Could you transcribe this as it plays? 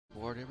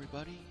aboard,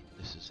 everybody.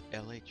 This is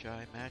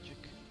LHI-Magic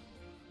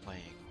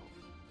playing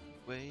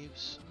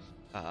Waves.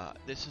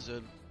 This is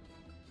a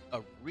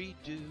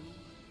redo,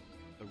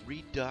 a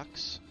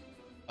redux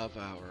of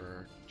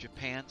our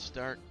Japan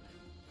start.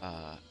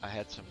 I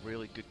had some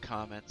really good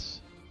comments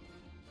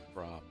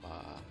from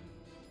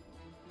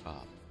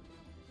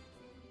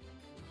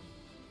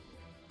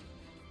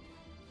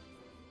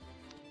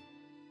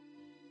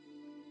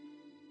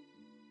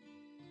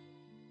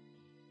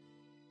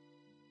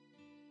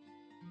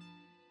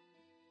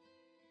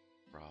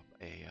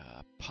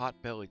a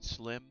pot-bellied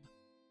Slim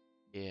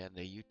in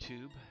the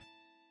YouTube,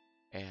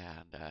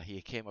 and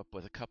he came up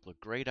with a couple of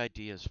great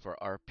ideas for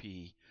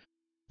RP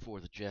for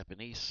the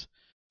Japanese.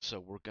 So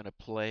we're going to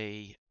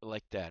play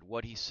like that.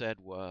 What he said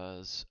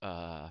was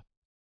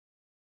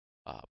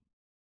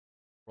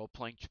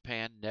role-playing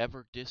Japan,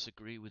 never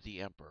disagree with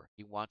the Emperor.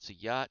 He wants a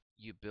yacht,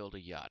 you build a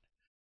yacht.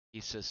 He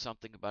says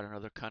something about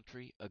another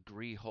country,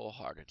 agree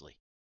wholeheartedly.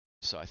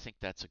 So I think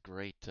that's a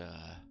great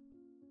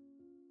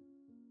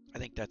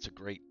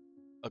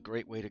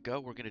way to go.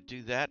 We're going to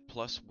do that.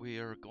 Plus, we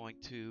are going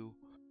to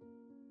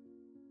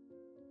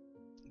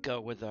go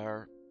with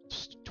our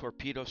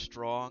torpedo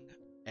strong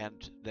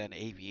and then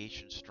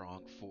aviation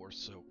strong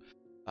force. So,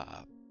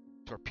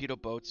 torpedo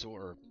boats,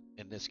 or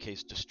in this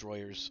case,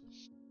 destroyers,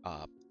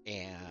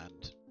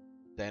 and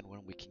then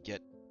when we can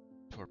get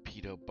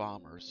torpedo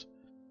bombers,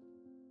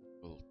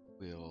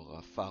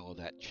 we'll follow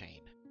that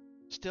chain.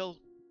 Still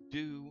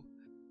do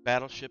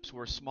battleships.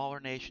 We're a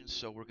smaller nation,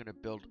 so we're going to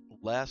build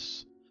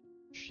less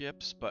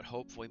ships, but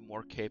hopefully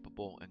more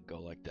capable, and go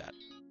like that.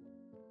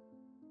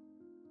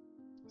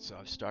 So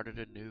I've started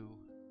a new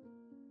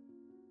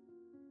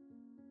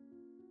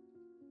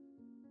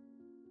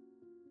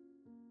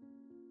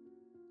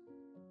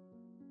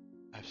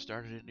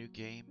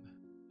game,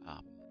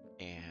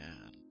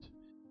 and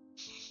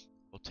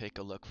we'll take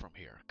a look from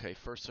here. Okay,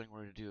 first thing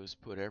we're going to do is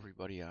put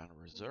everybody on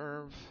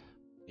reserve.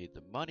 Need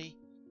the money.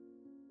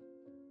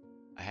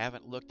 I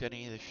haven't looked at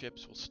any of the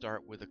ships. We'll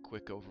start with a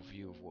quick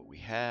overview of what we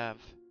have.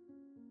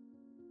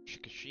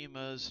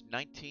 Shikishima's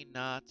 19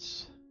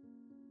 knots,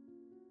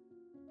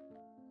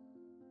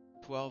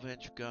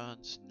 12-inch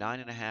guns,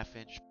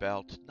 9.5-inch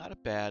belt. Not a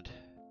bad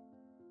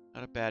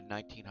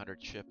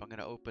 1900 ship. I'm going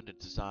to open the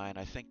design.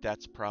 I think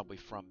that's probably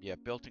from,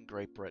 built in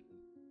Great Britain.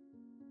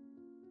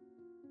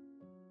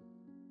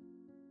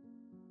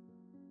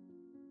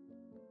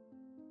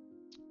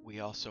 We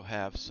also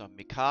have some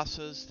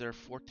Mikasas. They're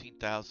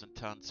 14,000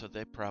 tons, so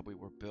they probably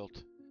were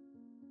built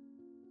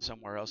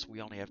somewhere else. We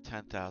only have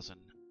 10,000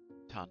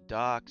 ton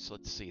docks.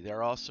 Let's see.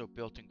 They're also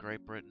built in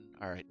Great Britain.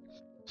 All right.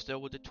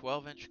 Still with the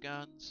 12-inch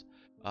guns.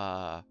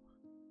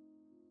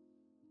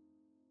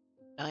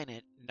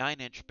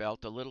 9-inch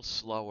belt, a little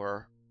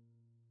slower,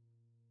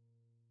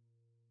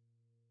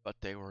 but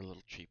they were a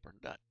little cheaper.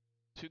 Not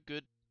two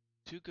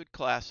good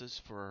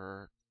classes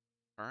for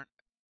current.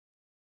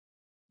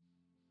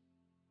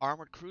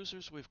 Armored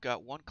cruisers, we've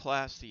got one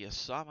class, the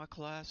Asama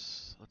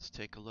class. Let's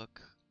take a look.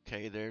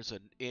 Okay, there's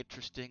an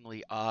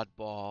interestingly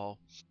oddball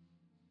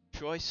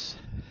choice.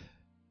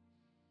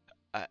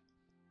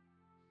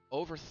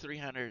 Over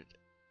 300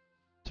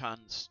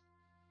 tons,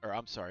 or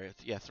I'm sorry,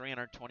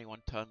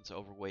 321 tons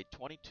overweight,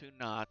 22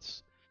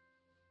 knots,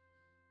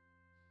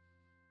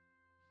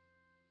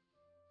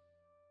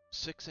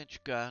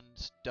 6-inch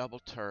guns, double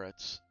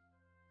turrets.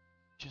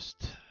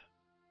 Just,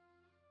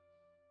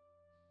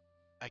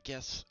 I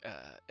guess,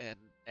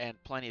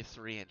 and plenty of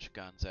 3-inch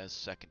guns as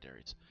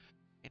secondaries.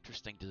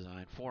 Interesting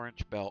design.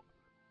 4-inch belt.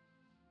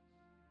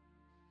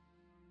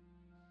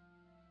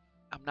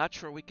 I'm not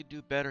sure we can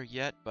do better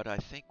yet, but I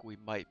think we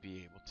might be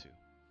able to.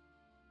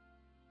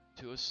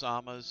 2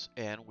 Osamas,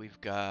 and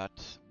we've got,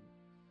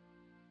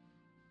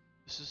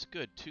 this is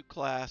good, 2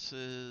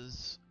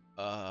 classes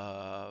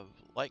of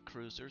light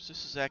cruisers.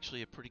 This is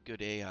actually a pretty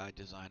good AI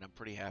design. I'm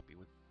pretty happy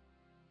with.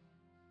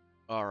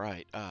 All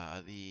right,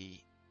 the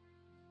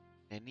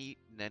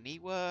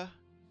Naniwa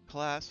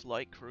class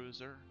light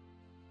cruiser,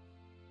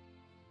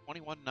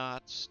 21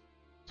 knots,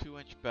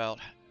 2-inch belt,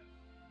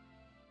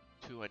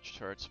 2-inch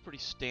turrets, pretty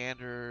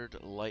standard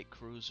light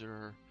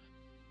cruiser,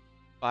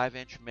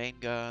 5-inch main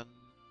guns,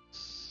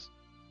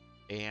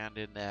 and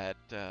in that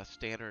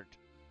standard,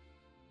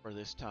 for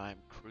this time,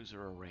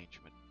 cruiser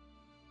arrangement.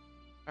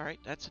 All right,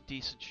 that's a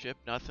decent ship.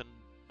 Nothing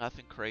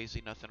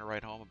crazy, nothing to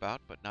write home about,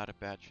 but not a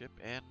bad ship.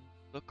 And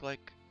look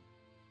like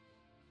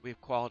we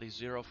have quality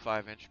 0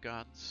 5-inch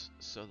guns,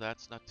 so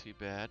that's not too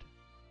bad.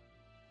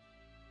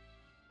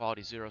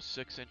 Quality 0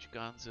 6-inch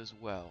guns as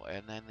well.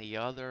 And then the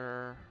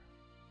other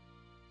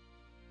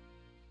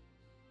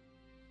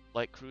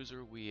light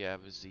cruiser we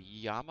have is the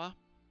Yama.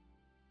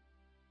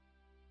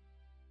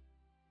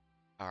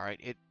 All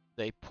right,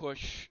 they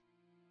push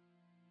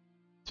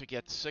to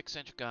get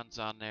 6-inch guns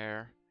on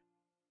there,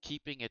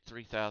 keeping it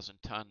 3,000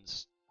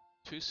 tons,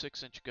 2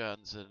 6-inch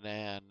guns, and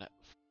then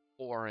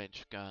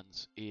 4-inch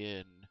guns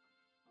in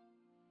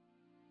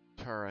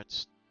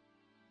turrets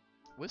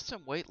with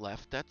some weight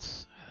left.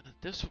 That's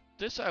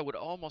this I would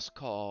almost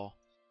call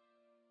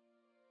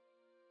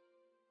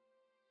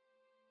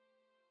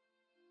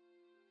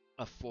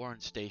a foreign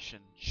station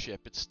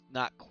ship. It's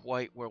not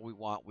quite where we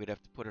want. We'd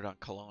have to put it on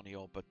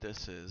colonial, but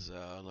this is,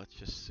 let's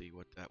just see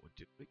what that would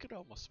do. We could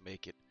almost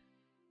make it,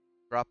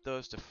 drop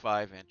those to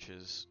 5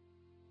 inches,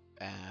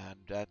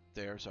 and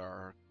there's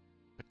our,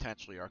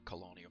 potentially our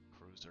colonial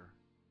cruiser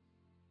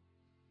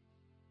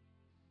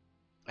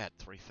at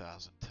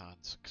 3,000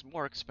 tons. It's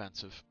more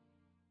expensive.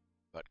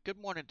 But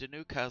good morning,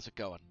 Danuke. How's it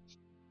going?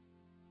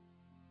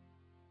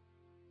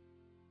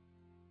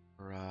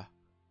 We're,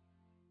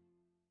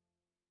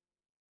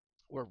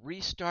 we're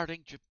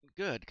restarting.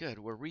 Good, good.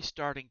 We're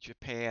restarting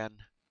Japan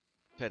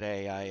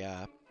today.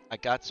 I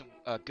got some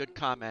good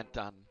comment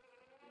on.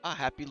 Ah,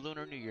 Happy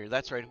Lunar New Year.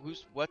 That's right.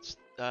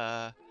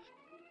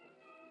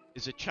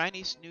 Is it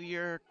Chinese New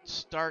Year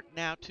start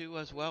now too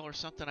as well or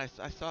something? I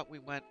thought we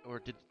went,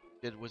 or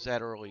was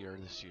that earlier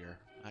this year?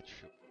 Not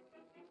sure.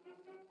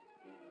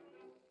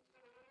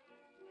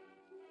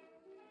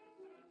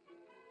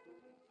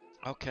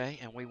 Okay,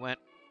 and what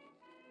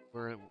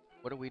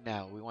are we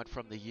now? We went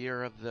from the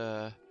year of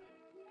the.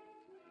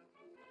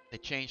 They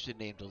changed the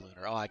name to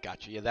Lunar. Oh, I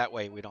got you. Yeah, that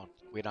way we don't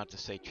have to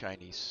say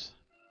Chinese,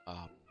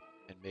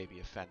 and maybe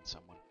offend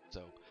someone.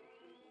 So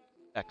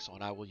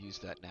excellent. I will use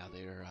that now.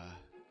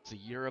 It's the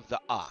year of the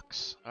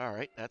ox. All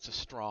right, that's a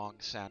strong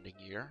sounding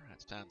year.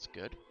 That sounds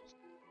good.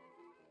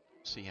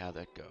 See how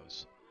that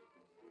goes.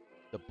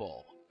 The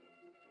bull.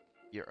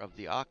 Year of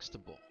the ox, the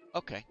bull.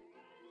 Okay,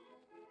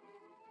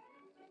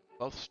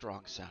 both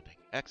strong sounding.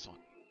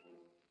 Excellent.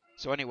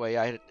 So anyway,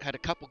 I had a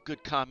couple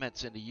good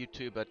comments into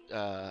YouTube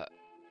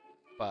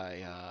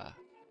by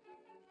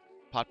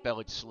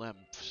Potbellied Slim.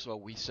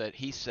 So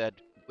he said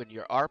when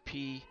your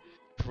RP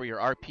for your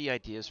RP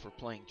ideas for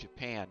playing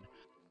Japan,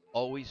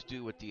 always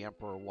do what the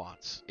Emperor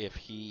wants. If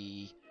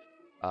he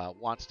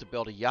wants to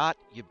build a yacht,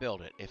 you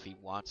build it. If he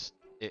wants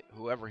it,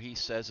 whoever he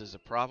says is a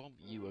problem,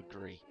 you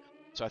agree.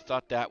 So I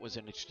thought that was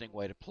an interesting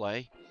way to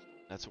play.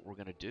 That's what we're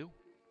gonna do.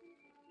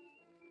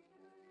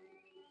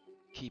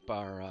 Keep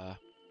our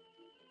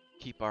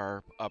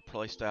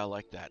play style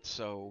like that.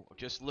 So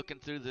just looking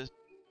through the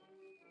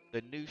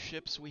new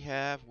ships we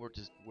have, we're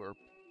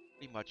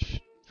pretty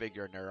much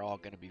figuring they're all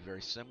going to be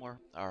very similar.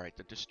 All right,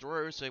 the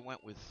destroyers, they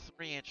went with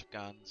 3-inch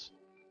guns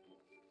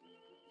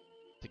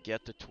to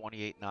get to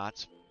 28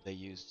 knots. They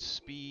used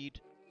speed.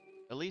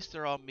 At least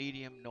they're all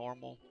medium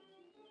normal.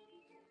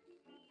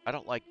 I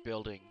don't like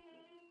building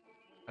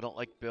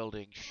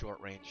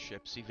short-range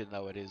ships, even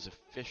though it is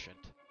efficient.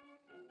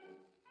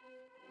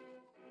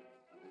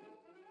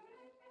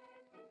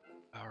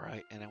 All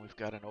right, and then we've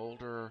got an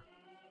older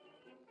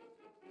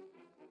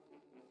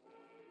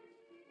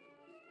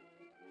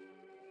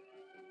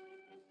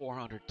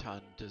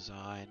 400-ton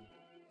design.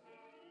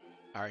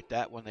 All right,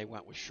 that one they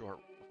went with short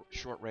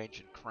range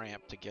and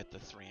cramp to get the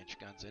 3-inch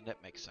guns in.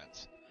 That makes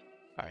sense.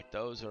 All right,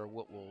 those are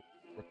what we'll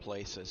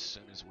replace as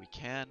soon as we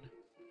can.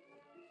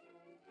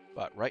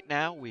 But right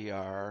now we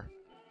are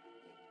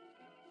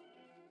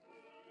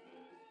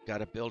got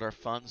to build our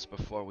funds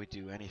before we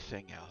do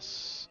anything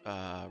else.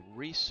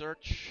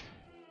 Research.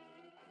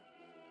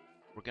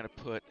 We're gonna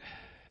put.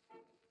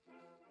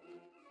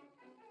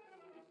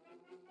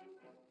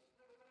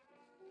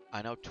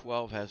 I know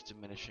 12 has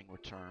diminishing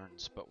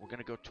returns, but we're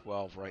gonna go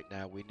 12 right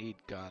now. We need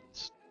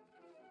guns.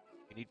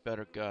 We need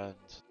better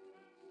guns.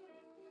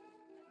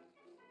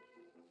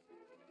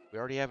 We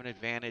already have an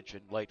advantage in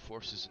light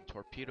forces and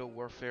torpedo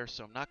warfare,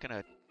 so I'm not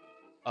gonna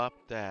up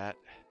that.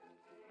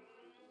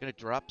 I'm gonna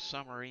drop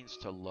submarines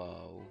to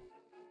low.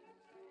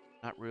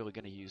 Not really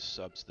gonna use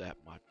subs that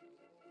much.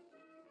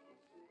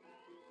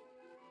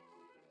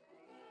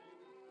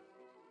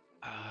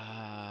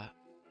 I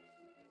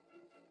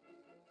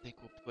think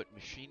we'll put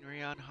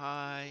machinery on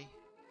high.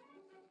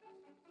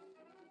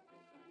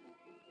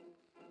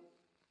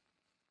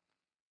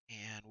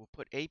 And we'll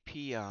put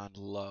AP on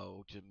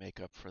low to make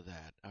up for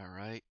that. All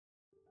right.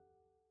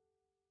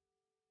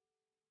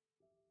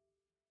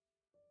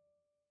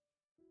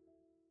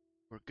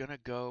 We're going to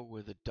go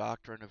with the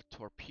doctrine of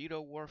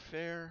torpedo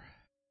warfare.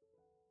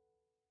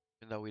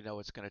 Even though we know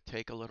it's going to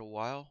take a little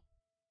while.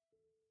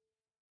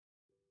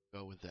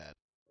 Go with that.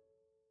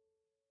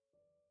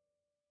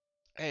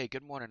 Hey,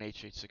 good morning,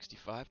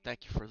 H865.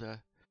 Thank you for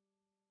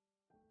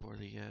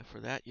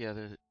that. Yeah,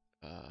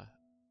 I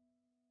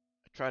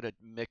try to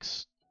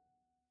mix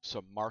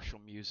some martial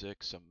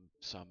music, some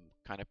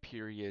kind of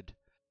period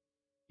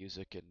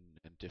music and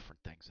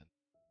different things.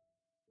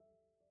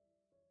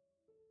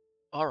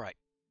 All right.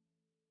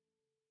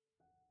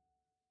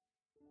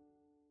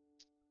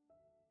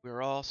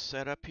 We're all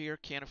set up here.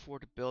 Can't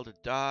afford to build a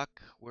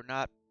dock. We're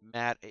not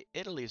mad.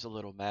 Italy's a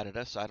little mad at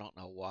us. I don't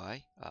know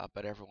why,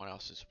 but everyone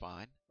else is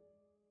fine.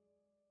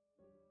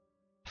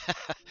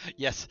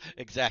 Yes,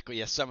 exactly.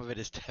 Yes, some of it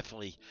is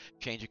definitely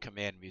change of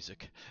command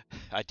music.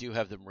 I do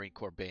have the Marine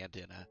Corps band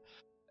in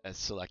as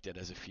selected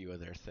as a few of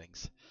their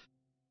things.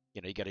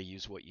 You know, you got to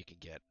use what you can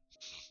get.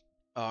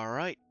 All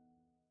right.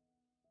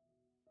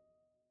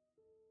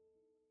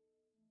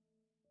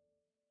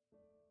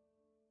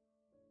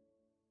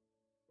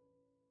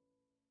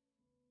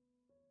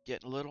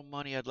 Getting a little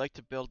money. I'd like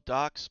to build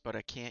docks, but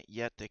I can't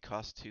yet. They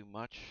cost too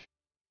much.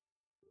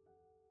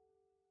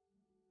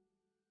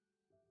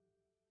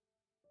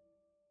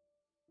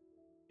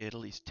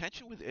 Italy's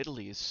tension with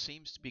Italy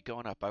seems to be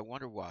going up. I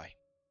wonder why.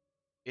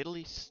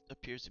 Italy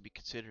appears to be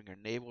considering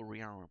a naval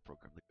rearmament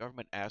program. The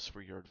government asks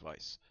for your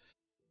advice.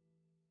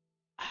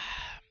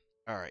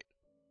 All right.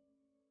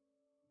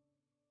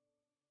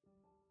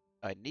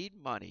 I need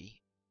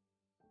money.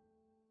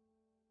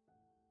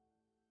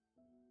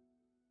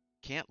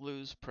 Can't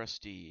lose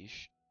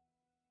prestige.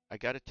 I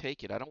got to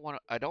take it.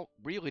 I don't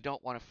really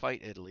don't want to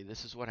fight Italy.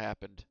 This is what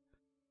happened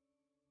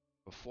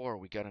before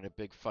we got in a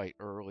big fight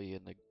early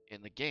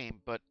in the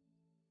game, but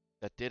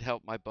that did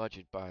help my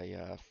budget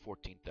by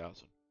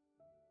 14,000.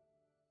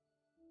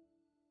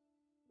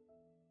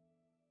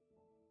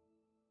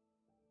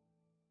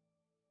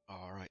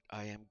 All right,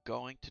 I am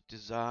going to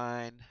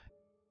design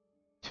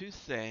two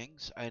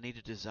things. I need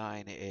to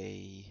design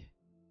a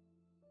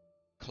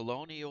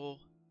colonial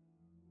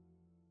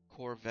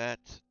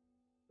corvette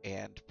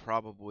and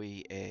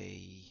probably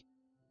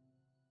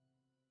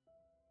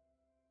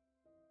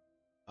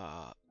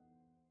uh,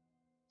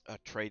 a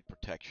trade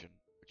protection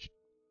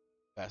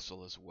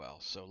vessel as well.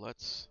 So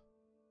let's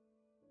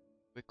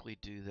quickly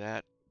do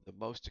that. The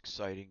most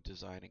exciting,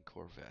 designing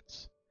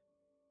corvettes.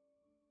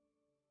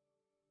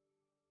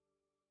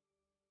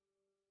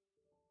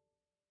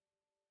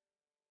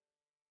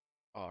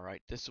 All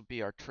right, this will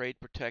be our trade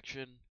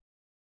protection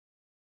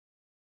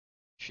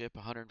ship,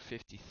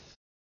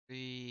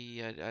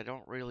 153. I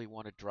don't really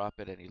want to drop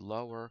it any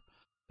lower.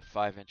 The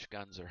 5-inch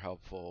guns are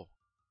helpful.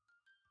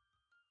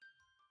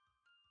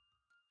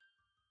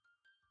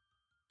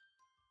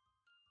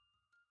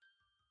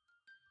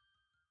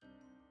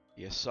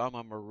 The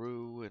Osama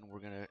Maru, and we're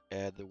going to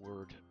add the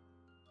word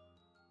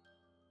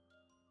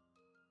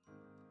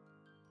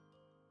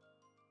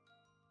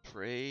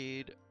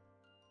trade.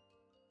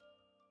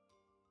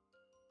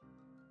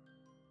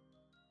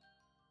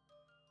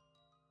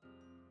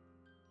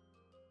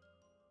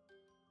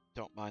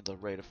 Don't mind the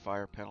rate of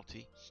fire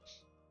penalty.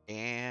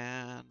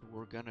 And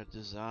we're going to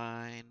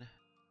design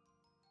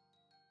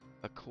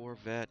a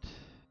corvette.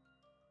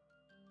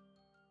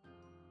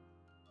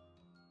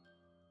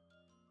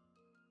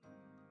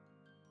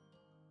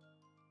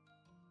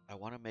 I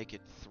want to make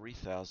it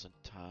 3,000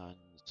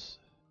 tons.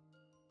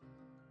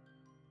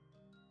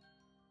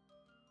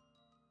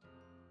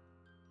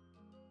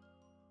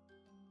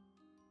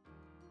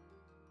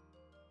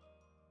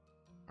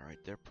 All right,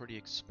 they're pretty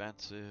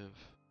expensive.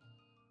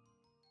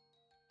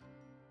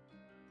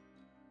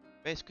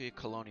 Basically a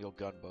colonial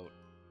gunboat.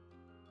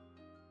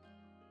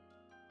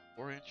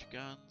 4-inch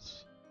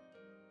guns.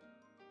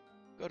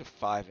 Go to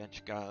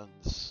 5-inch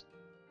guns.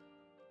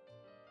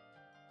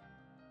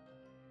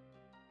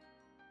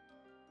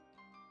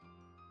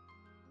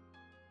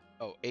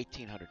 Oh,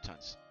 1,800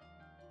 tons.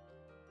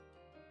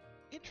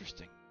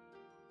 Interesting.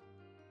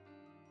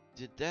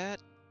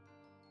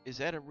 Is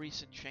that a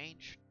recent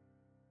change?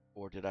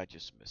 Or did I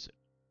just miss it?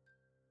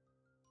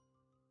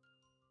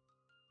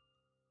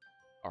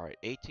 All right,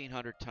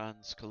 1,800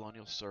 tons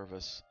colonial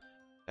service.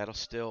 That'll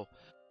still,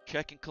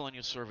 checking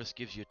colonial service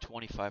gives you a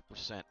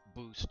 25%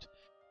 boost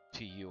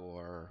to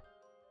your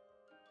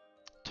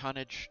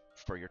tonnage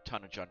for your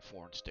tonnage on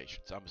foreign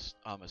stations.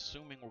 I'm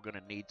assuming we're going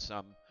to need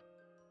some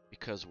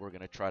because we're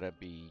going to try to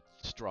be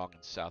strong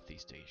in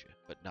Southeast Asia,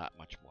 but not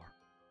much more.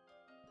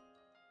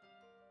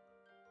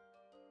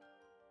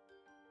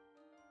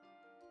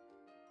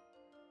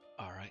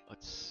 All right,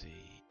 let's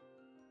see.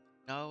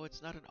 No,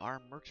 it's not an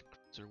armed merchant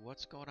cruiser.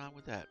 What's going on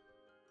with that?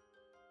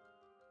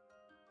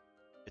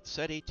 It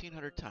said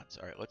 1,800 tons.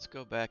 All right, let's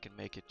go back and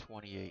make it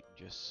 28 and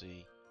just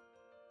see.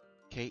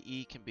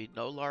 KE can be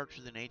no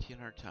larger than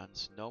 1,800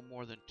 tons, no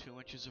more than 2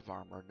 inches of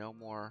armor, no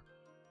more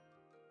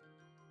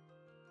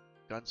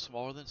gun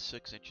smaller than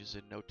 6 inches,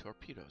 and no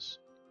torpedoes.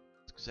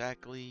 It's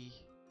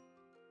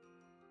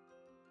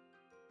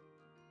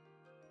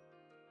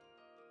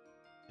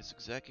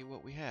exactly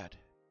what we had.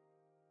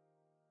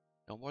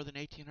 No more than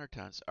 1,800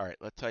 tons. All right,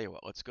 let's tell you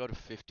what. Let's go to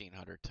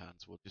 1,500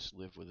 tons. We'll just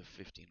live with a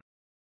 15.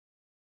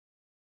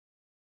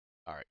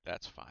 All right,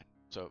 that's fine.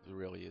 So it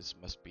really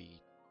must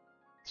be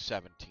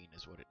 17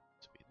 is what it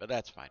needs to be. But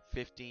that's fine.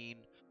 15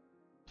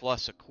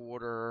 plus a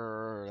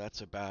quarter,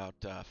 that's about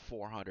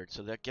 400.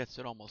 So that gets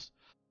it almost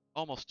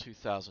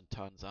 2,000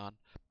 tons on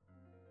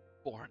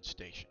foreign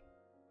station.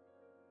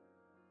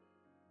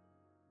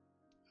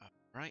 All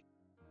right.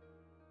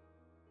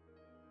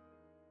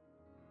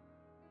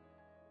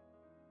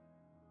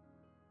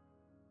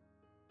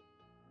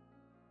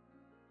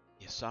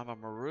 Osama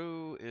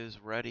Maru is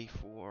ready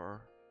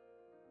for...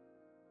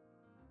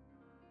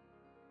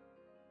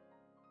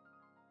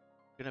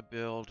 We're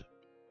going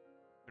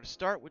to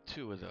start with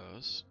 2 of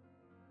those.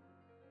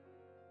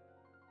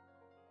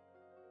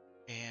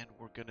 And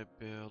we're going to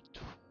build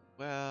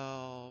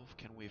 12.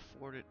 Can we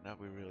afford it? No,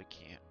 we really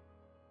can't.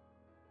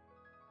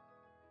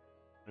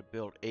 I'm going to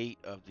build 8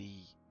 of the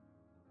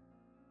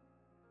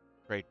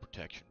trade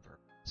protection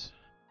versions.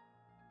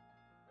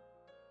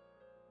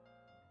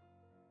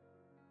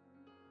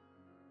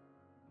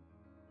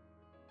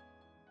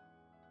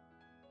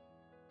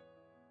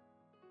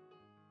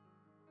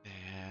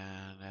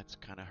 And It's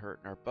kind of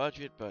hurting our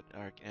budget, but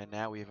and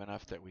now we have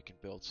enough that we can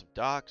build some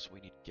docks. We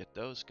need to get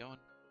those going.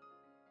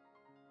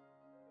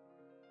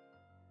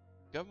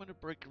 Government of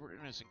Great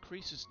Britain has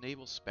increases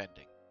naval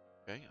spending.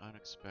 Okay,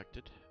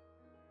 unexpected.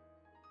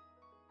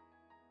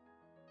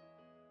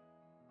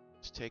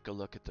 Let's take a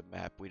look at the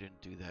map. We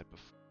didn't do that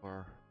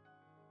before.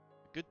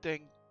 The good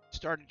thing,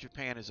 starting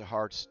Japan is a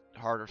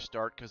harder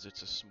start because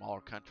it's a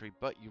smaller country,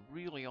 but you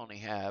really only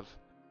have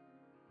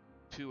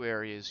two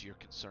areas you're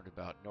concerned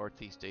about: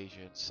 Northeast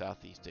Asia and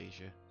Southeast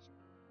Asia.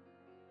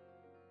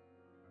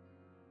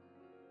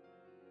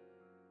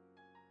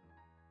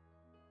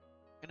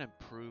 And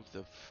improve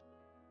the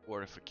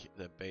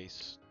the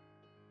base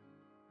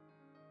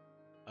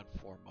on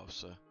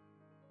Formosa.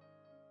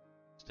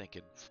 Just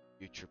thinking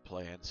future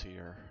plans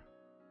here.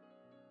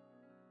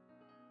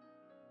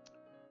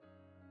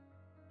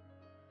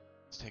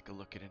 Let's take a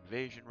look at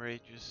invasion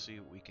ranges,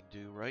 see what we can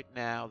do. Right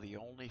now, the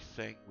only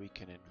thing we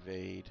can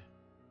invade,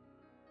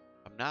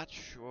 I'm not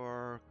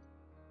sure,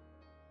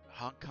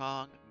 Hong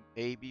Kong,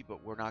 maybe,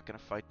 but we're not going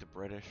to fight the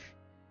British.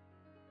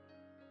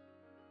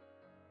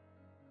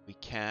 We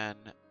can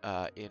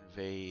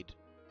invade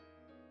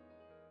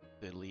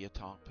the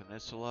Liaotong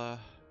Peninsula.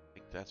 I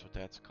think that's what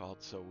that's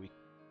called. So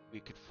we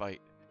could fight.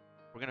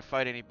 If we're going to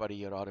fight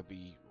anybody, it ought to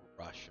be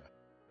Russia.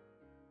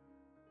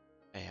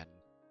 And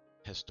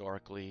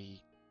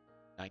historically,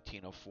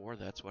 1904,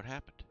 that's what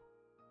happened.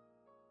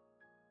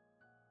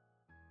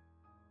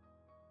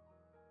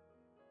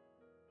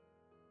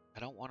 I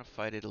don't want to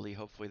fight Italy.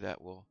 Hopefully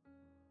that will...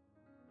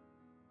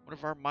 One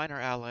of our minor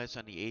allies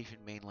on the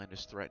Asian mainland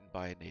is threatened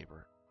by a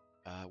neighbor.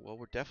 Well,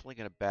 we're definitely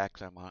going to back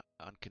them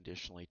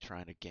unconditionally,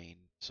 trying to gain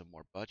some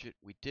more budget.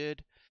 We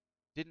did.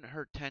 Didn't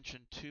hurt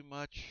tension too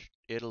much.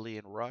 Italy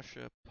and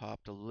Russia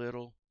popped a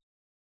little.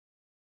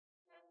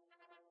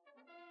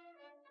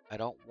 I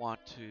don't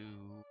want to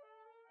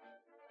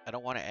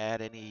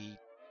add any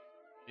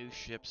new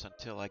ships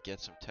until I get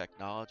some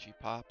technology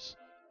pops.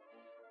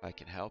 If I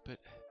can help it.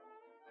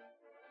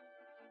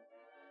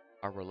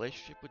 Our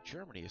relationship with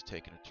Germany has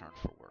taken a turn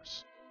for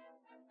worse.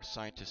 Our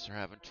scientists are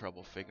having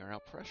trouble figuring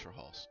out pressure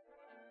hulls.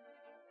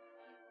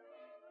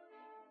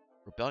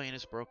 Rebellion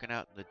has broken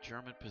out in the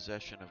German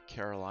possession of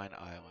Caroline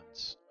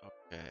Islands.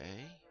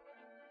 Okay.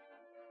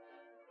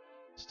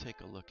 Let's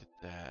take a look at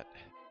that.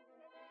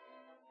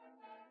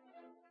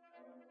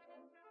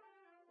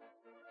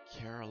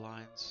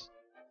 Carolines.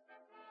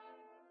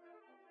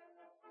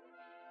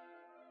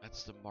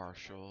 That's the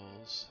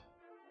Marshalls.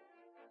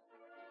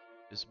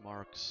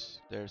 Bismarck's.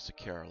 There's the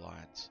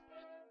Carolines.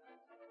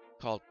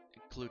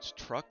 Includes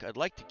truck. I'd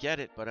like to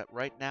get it, but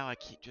right now I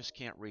just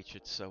can't reach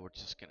it, so we're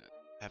just going to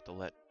have to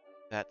let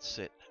that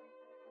sit.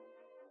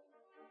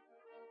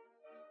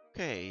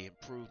 Okay,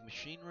 improved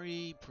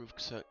machinery, improved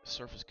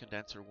surface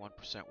condenser,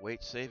 1%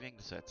 weight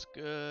savings, that's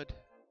good.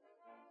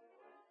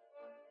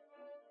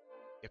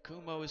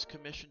 Yakumo is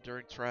commissioned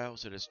during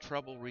trials. It has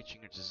trouble reaching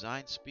its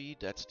design speed,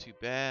 that's too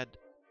bad.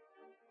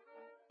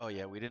 Oh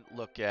yeah, we didn't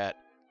look at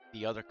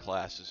the other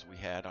classes we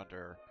had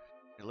under,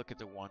 look at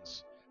the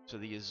ones. So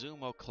the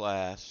Izumo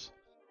class,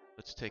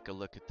 let's take a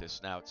look at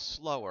this now. It's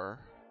slower,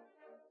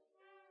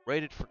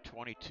 rated for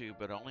 22,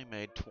 but only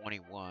made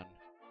 21.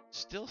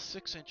 Still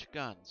 6-inch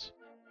guns.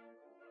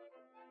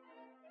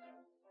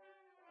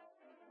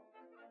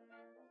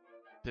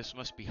 This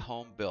must be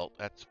home built.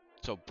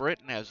 So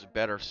Britain has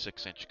better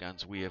 6-inch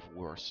guns. We have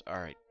worse. All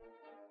right.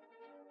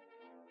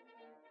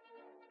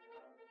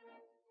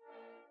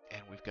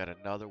 And we've got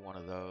another one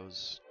of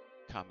those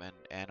coming,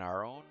 and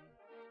our own,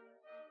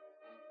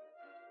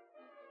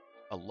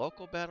 a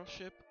local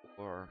battleship,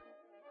 or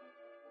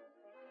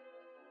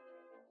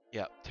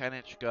yeah,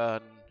 10-inch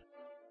gun,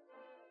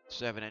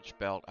 7-inch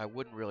belt. I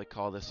wouldn't really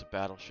call this a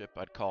battleship.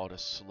 I'd call it a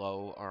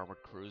slow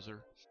armored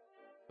cruiser,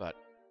 but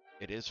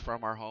it is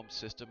from our home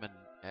system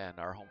and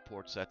our home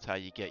ports. That's how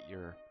you get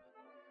your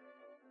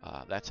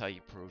that's how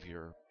you prove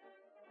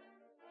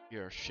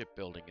your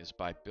shipbuilding is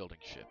by building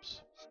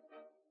ships.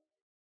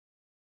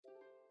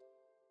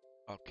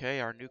 Okay,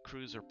 our new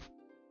crews are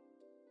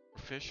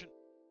proficient.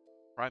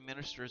 Prime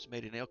Minister has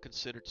made an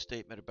ill-considered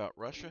statement about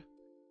Russia.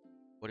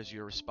 What is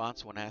your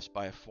response when asked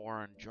by a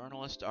foreign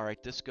journalist? All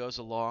right, this goes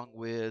along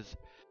with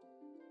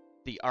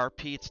the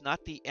RP. It's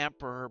not the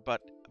Emperor,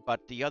 but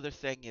the other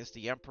thing is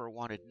the Emperor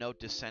wanted no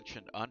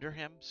dissension under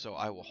him, so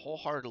I will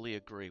wholeheartedly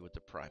agree with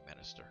the Prime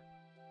Minister.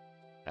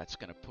 That's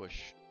going to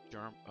push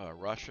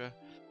Russia.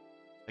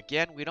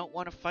 Again, we don't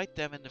want to fight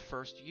them in the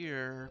first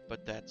year,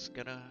 but that's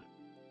going to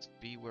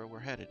be where we're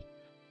headed.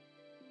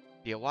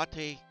 The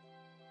Awate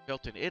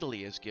built in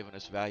Italy has given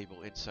us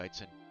valuable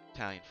insights in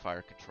Italian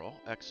fire control.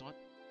 Excellent.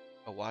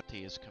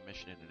 Awate is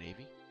commissioned in the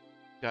Navy.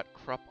 Got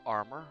Krupp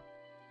armor.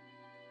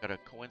 Got a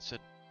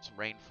coincidence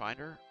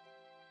rangefinder.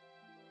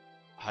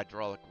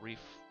 Hydraulic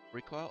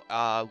recoil.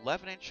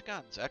 11-inch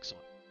guns.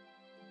 Excellent.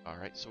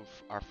 Alright, so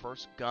our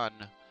first gun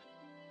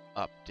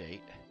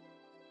update.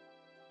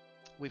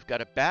 We've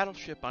got a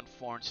battleship on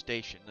foreign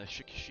station, the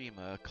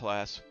Shikishima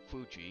class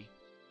Fuji,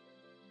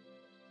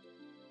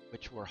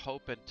 which we're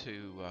hoping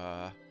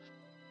to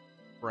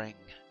bring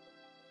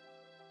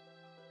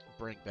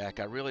bring back.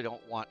 I really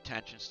don't want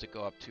tensions to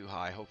go up too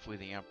high. Hopefully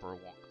the Emperor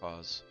won't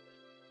cause.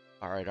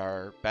 All right,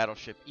 our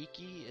battleship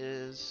Iki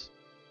is...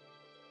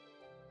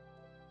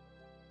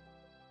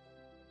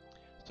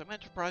 Some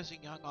enterprising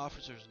young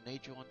officers in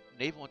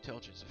naval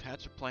intelligence have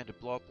hatched a plan to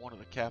blow up one of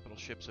the capital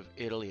ships of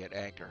Italy at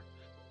anchor.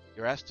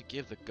 You're asked to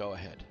give the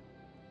go-ahead.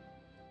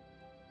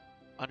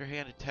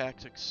 Underhanded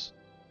tactics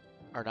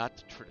are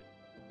not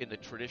in the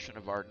tradition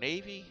of our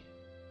Navy.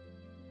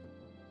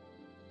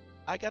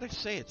 I gotta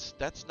say,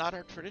 that's not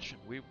our tradition.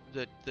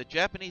 The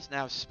Japanese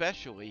now,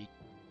 especially,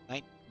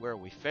 where are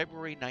we?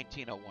 February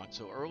 1901,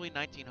 so early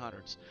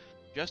 1900s,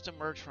 just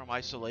emerged from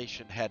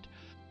isolation, had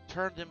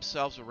turned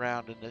themselves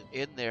around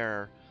in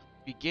their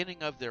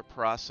beginning of their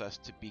process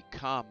to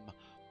become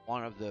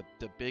one of the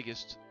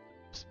biggest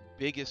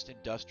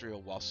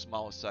industrial, while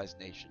smallest sized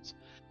nations,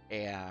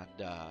 and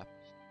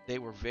they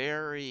were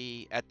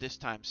very, at this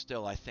time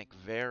still, I think,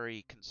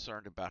 very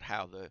concerned about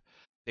how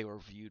they were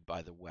viewed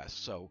by the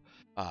West. So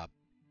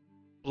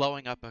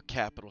blowing up a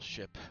capital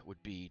ship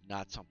would be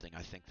not something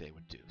I think they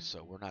would do.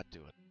 So we're not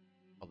doing it,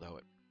 although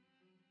it would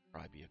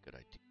probably be a good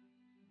idea.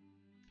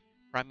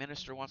 Prime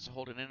Minister wants to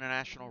hold an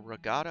international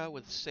regatta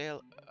with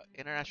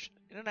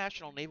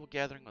international naval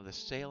gathering with a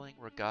sailing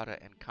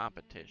regatta and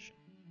competition.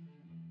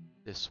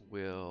 This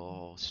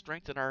will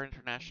strengthen our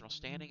international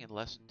standing and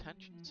lessen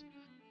tensions,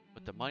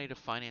 but the money to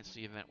finance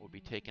the event will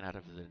be taken out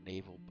of the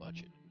naval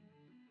budget.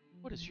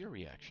 What is your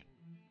reaction?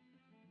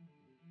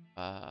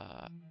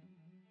 I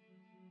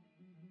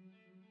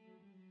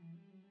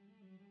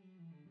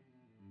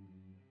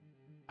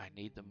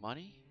need the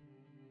money.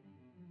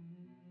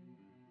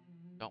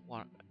 Don't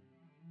want,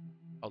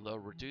 although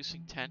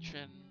reducing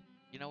tension,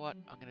 you know what?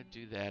 I'm gonna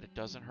do that. It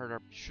doesn't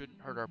hurt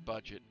shouldn't hurt our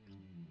budget,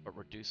 but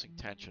reducing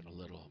tension a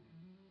little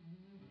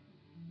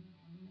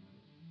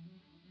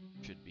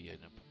should be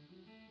an important.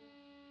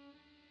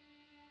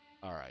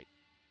 All right,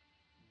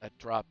 that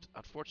dropped.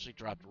 Unfortunately,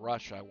 dropped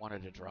Russia. I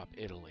wanted to drop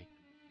Italy.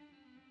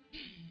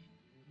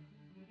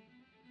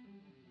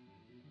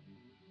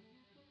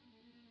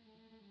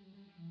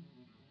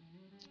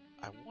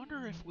 I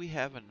wonder if we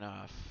have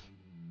enough.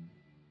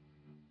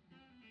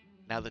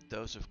 Now that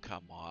those have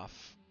come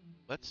off,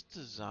 let's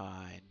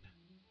design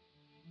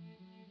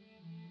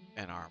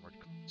an armored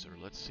cruiser.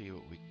 Let's see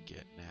what we can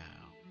get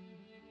now.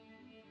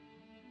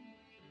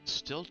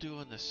 Still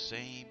doing the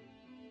same.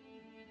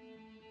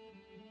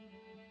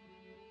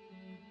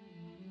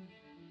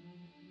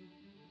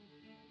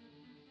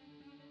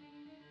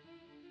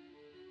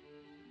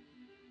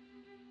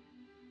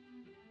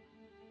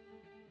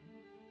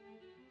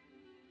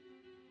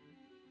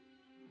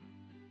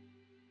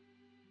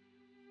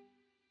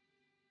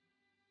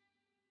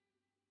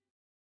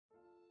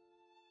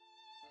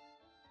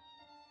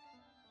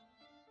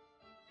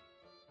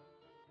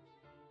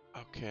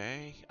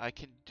 Okay, I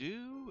can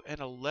do an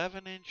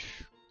 11-inch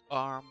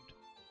armored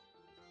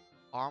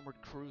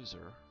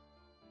cruiser.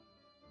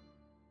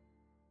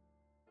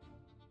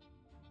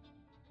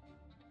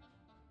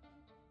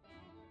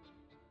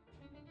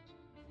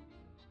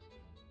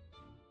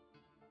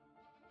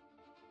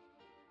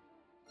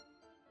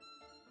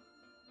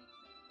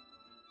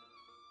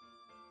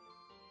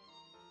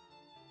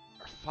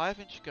 Our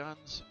 5-inch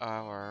guns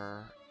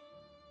are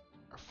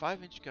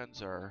 5-inch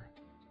guns are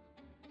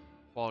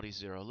quality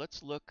 0.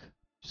 Let's look.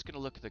 Just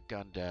gonna look at the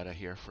gun data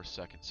here for a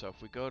second. So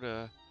if we go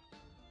to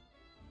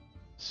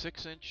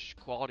 6-inch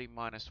quality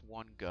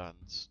 -1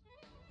 guns,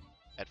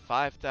 at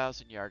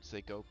 5,000 yards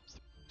they go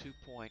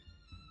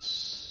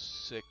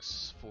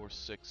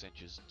 2.646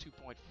 inches,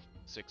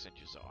 2.6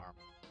 inches of armor,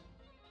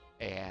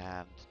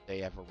 and they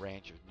have a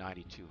range of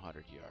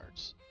 9,200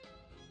 yards.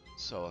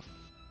 So if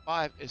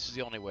this is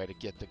the only way to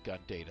get the gun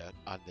data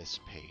on this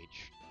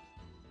page.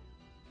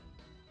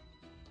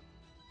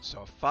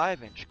 So a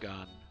 5-inch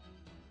gun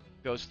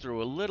goes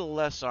through a little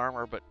less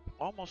armor, but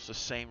almost the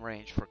same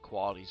range for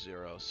quality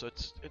 0. So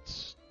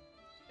it's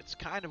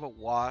kind of a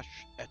wash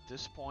at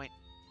this point.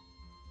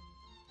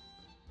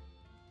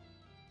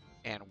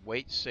 And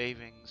weight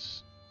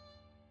savings.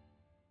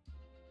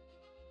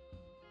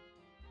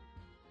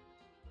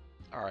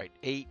 All right,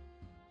 8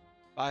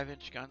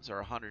 5-inch guns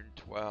are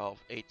 112.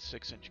 8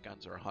 6-inch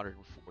guns are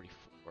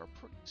 144.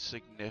 Pretty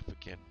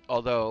significant.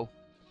 Although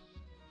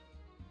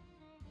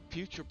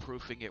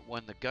future-proofing it,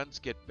 when the guns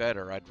get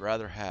better, I'd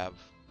rather have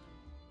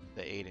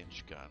the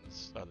 8-inch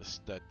guns, the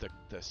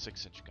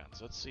 6-inch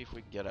guns. Let's see if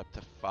we can get up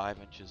to 5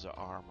 inches of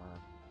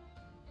armor.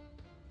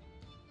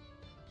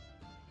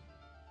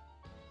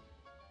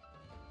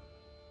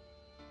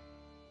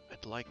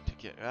 I'd like to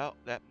get, well,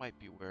 that might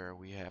be where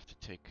we have to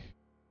take.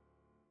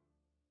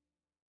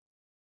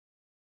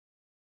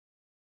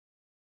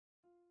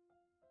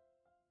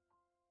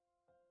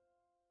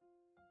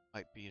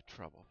 Might be a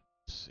trouble.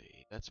 Let's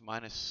see. That's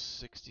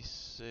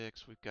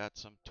 -66. We've got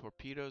some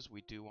torpedoes.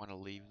 We do want to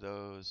leave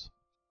those.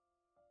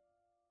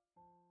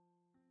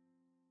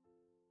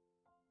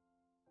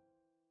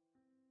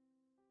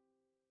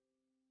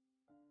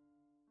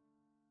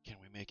 Can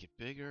we make it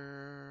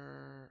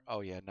bigger?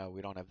 Oh yeah, no,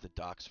 we don't have the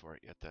docks for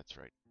it yet. That's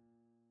right.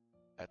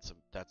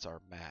 That's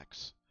our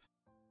max.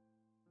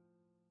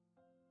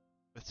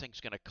 The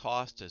thing's going to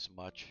cost as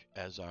much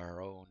as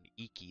our own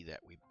Iki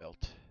that we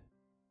built.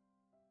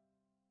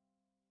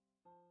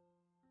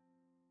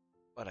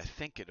 But I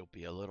think it'll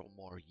be a little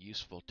more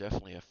useful.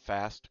 Definitely a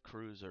fast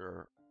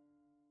cruiser.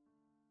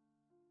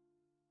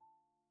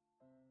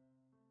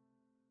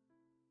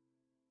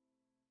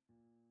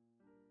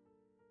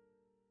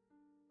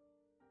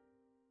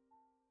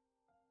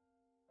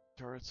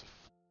 Turrets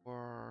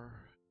 4.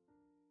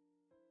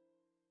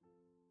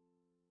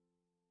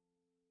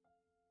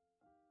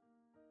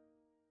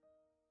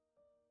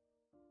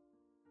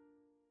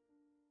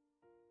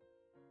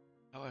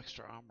 No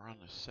extra armor on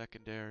the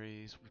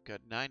secondaries. We've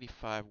got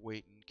 95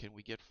 waiting. Can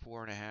we get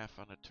 4.5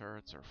 on the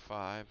turrets or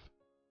 5?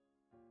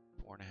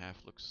 4.5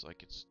 looks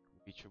like it's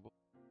reachable.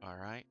 All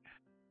right.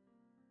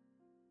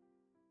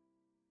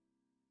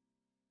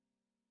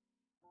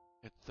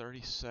 At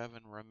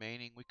 37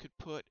 remaining, we could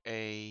put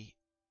a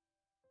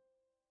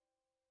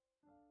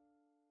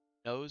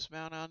nose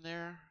mount on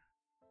there.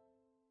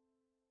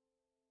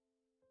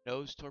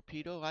 Nose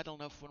torpedo. I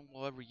don't know if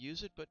we'll ever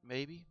use it, but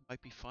maybe.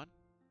 Might be fun.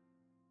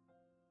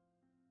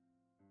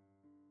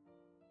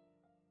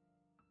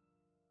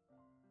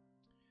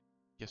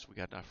 Guess we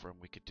got enough room.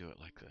 We could do it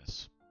like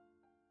this.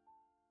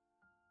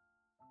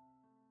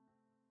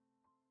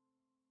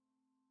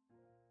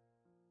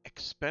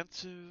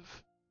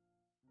 Expensive.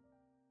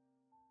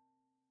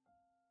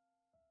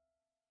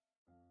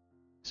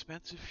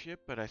 Expensive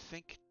ship, but I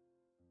think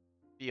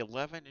the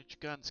 11-inch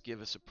guns give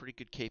us a pretty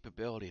good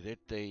capability.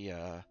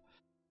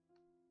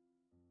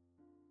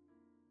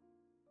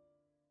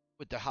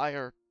 With the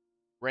higher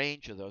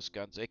range of those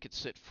guns, they could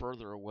sit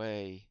further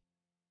away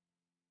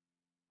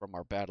from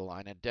our battle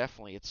line, and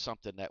definitely it's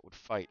something that would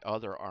fight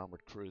other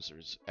armored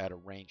cruisers at a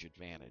range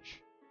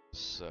advantage.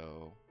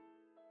 So,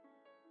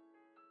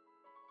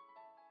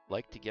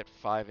 like to get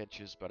 5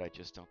 inches, but I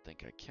just don't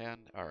think I can.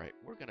 All right,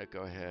 we're gonna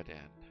go ahead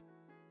and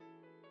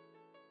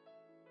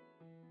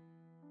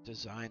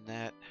design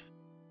that.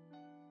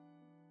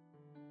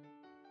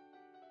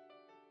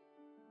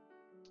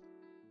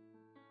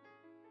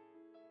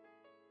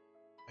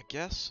 I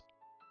guess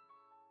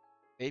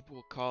maybe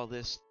we'll call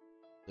this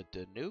the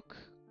Danuke.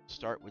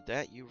 Start with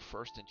that. You were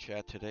first in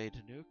chat today,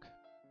 Danuke.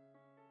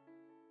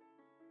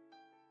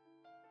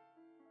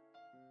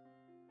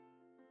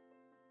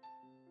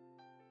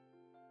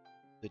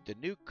 The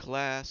Danuke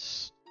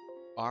class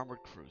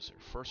armored cruiser.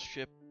 First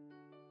ship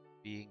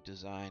being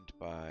designed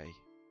by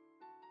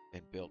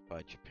and built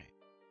by Japan.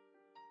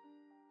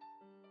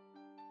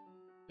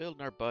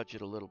 Building our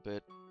budget a little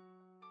bit.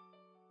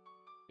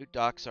 New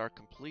docks are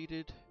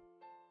completed.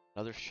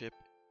 Another ship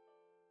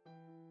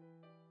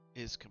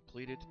is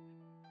completed.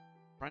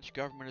 French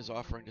government is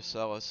offering to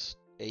sell us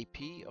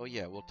AP. Oh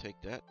yeah, we'll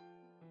take that.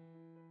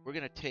 We're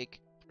going to take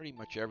pretty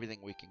much everything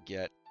we can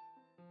get.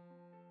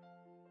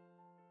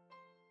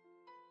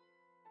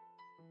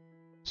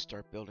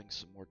 Start building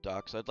some more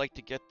docks. I'd like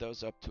to get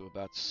those up to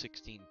about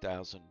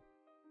 16,000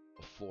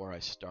 before I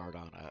start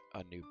on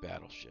a new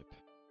battleship.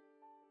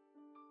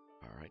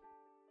 All right.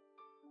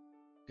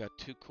 Got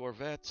 2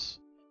 corvettes.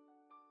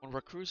 One of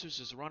our cruisers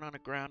is run on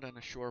aground on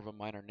the shore of a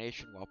minor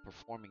nation while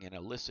performing an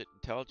illicit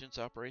intelligence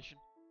operation.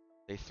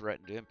 They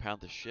threaten to impound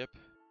the ship.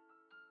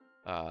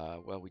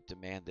 Well, we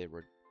demand they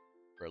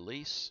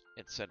release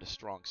and send a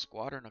strong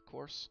squadron, of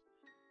course.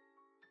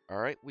 All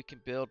right, we can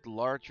build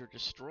larger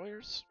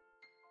destroyers.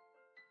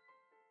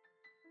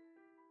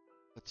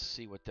 Let's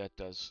see what that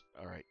does.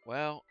 All right,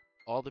 well,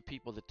 all the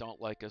people that don't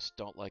like us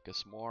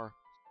more.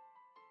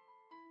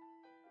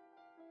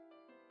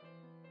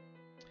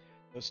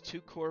 Those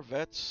 2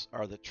 corvettes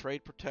are the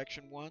trade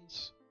protection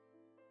ones.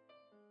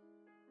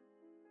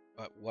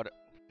 What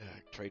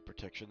trade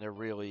protection? They're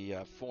really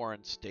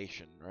foreign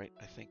station, right?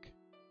 I think.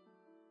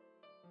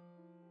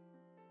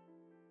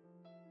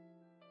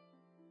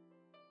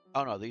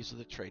 Oh no, these are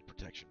the trade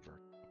protection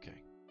version.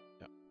 Okay.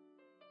 Yep.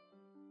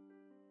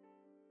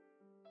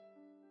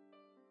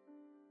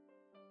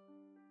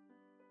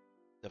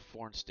 The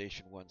foreign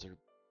station ones are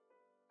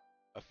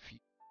a few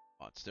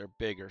months. They're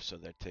bigger, so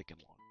they're taking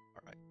longer.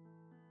 All right,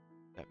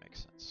 that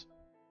makes sense.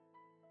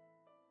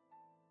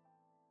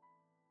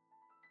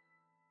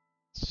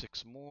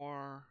 6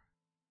 more.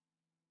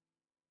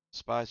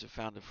 Spies have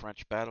found a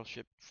French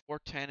battleship. 4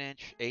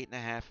 10-inch,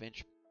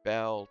 8.5-inch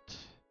belt,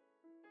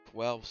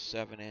 12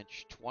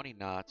 7-inch, 20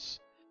 knots.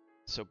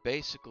 So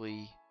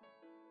basically,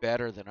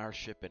 better than our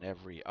ship in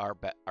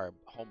our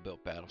home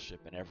built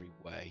battleship in every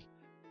way.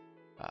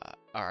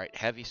 All right,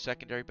 heavy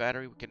secondary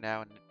battery. We can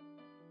now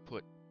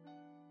put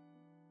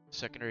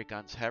secondary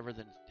guns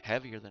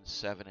heavier than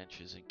 7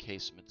 inches in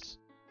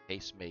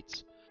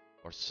casemates,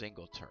 or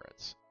single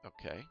turrets.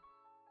 Okay.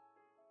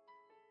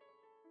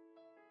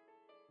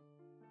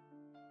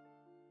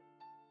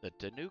 The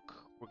Danuke,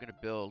 we're going to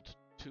build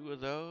 2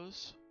 of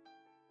those.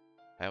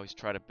 I always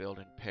try to build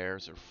in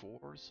pairs or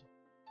 4s.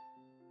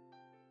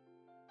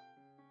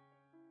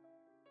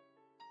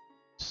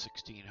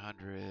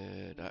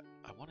 1600.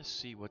 I want to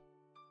see what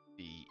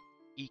the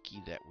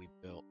Iki that we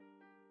built.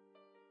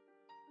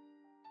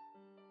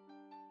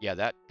 Yeah,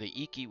 the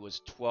Iki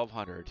was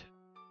 1200.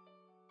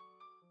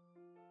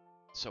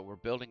 So we're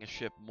building a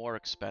ship more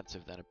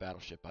expensive than a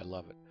battleship. I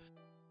love it,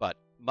 but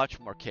much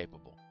more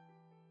capable.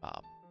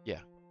 Um, yeah,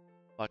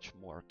 much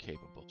more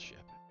capable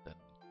ship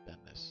than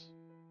this.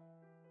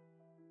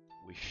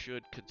 We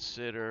should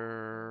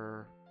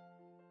consider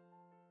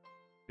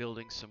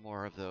building some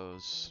more of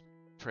those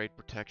trade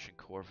protection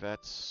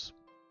corvettes.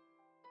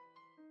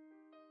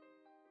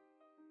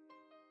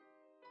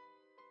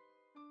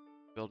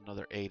 Build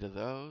another 8 of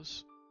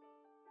those.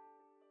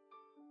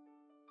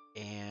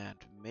 And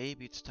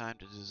maybe it's time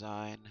to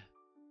design.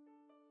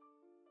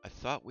 I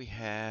thought we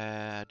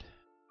had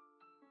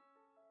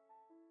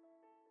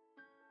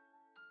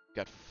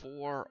got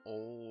 4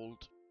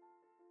 old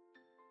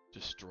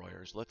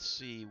destroyers. Let's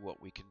see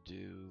what we can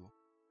do.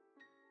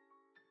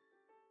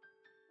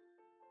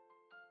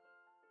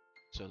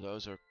 So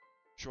those are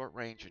short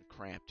range and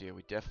cramped. Yeah,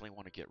 we definitely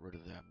want to get rid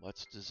of them.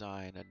 Let's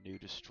design a new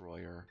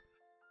destroyer.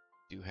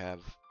 Do have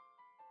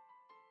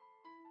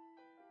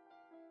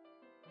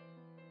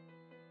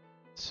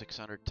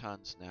 600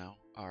 tons now.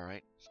 All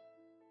right.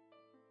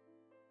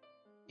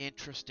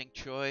 Interesting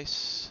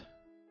choice.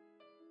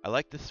 I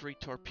like the 3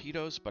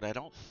 torpedoes, but I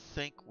don't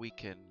think we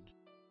can.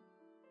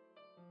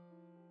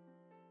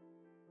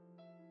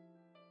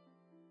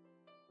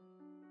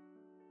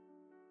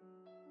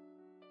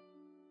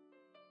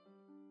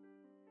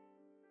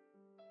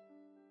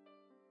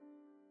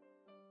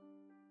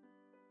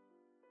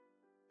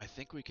 I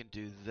think we can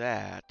do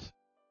that.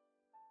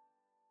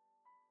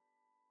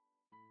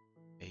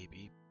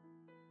 Maybe.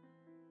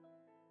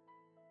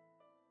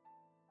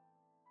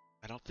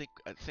 I don't think.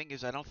 The thing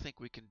is, I don't think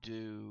we can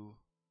do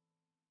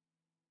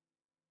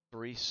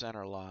 3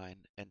 center line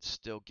and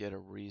still get a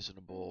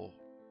reasonable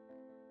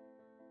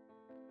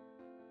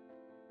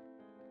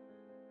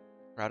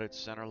crowded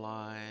center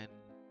line.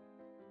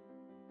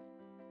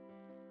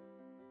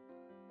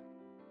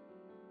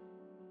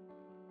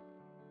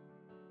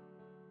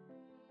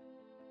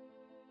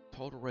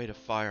 Total rate of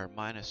fire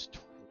minus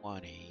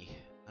 20.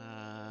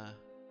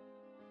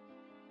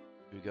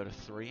 Do we go to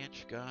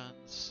 3-inch guns?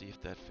 See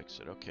if that fixes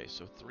it. Okay,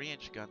 so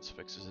 3-inch guns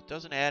fixes it.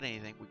 Doesn't add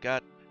anything. We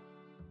got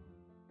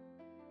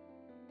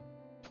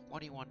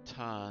 21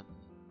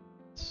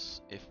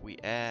 tons. If we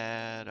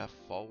add a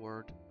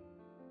forward,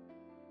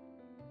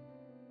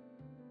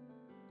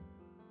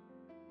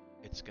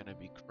 it's going to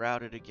be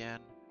crowded again.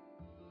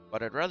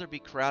 But I'd rather be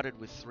crowded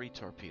with 3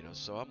 torpedoes,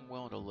 so I'm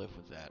willing to live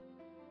with that.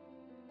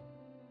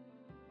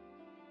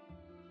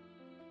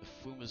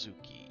 The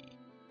Fumizuki.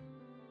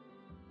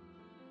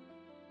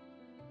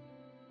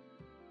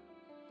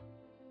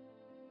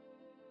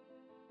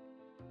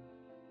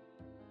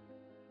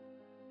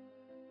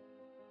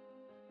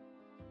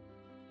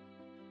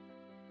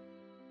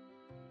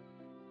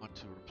 Want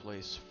to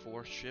replace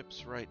 4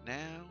 ships right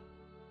now.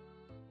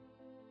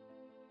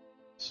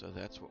 So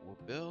that's what we'll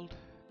build.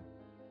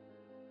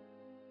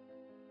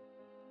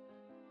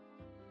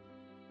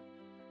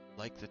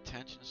 Like the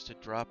tensions to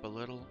drop a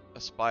little.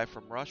 A spy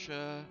from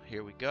Russia.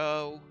 Here we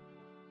go.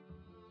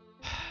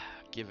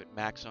 Give it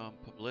maximum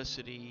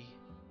publicity.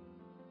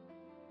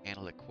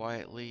 Handle it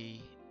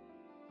quietly.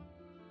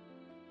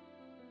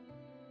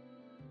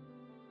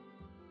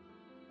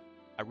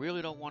 I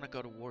really don't want to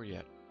go to war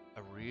yet.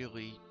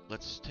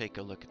 Let's take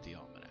a look at the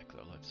almanac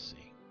though. Let's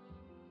see.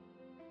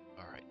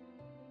 Alright.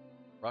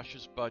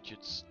 Russia's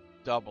budget's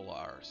double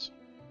ours.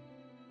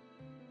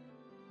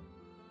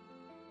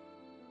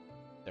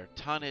 Their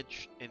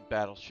tonnage in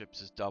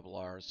battleships is double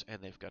ours,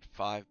 and they've got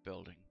 5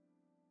 building.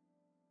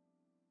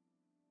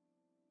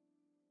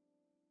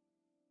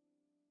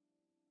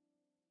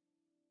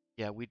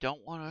 Yeah, we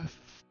don't want to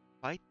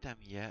fight them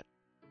yet,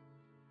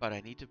 but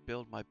I need to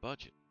build my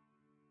budget.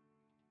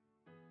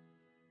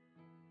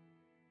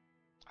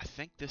 I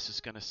think this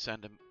is going to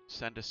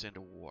send us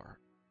into war,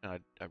 and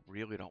I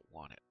really don't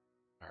want it.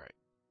 All right,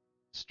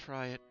 let's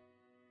try it.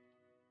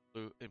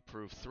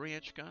 Improve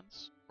 3-inch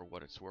guns for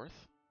what it's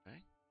worth. Okay.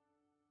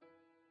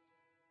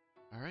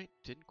 All right,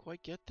 didn't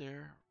quite get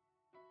there.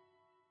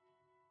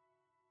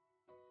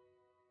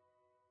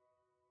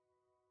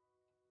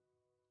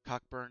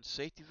 Cockburn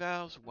safety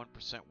valves,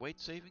 1% weight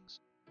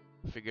savings.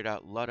 Figured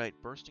out Luddite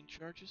bursting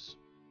charges.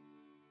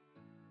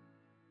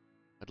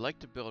 I'd like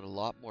to build a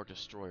lot more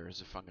destroyers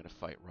if I'm going to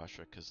fight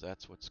Russia, because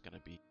that's what's going to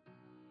be.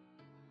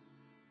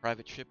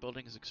 Private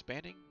shipbuilding is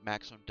expanding.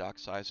 Maximum dock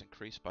size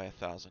increased by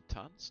 1,000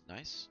 tons.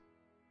 Nice.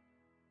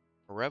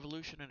 A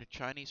revolution in a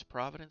Chinese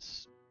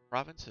province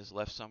has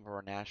left some of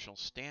our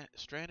nationals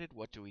stranded.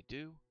 What do we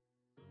do?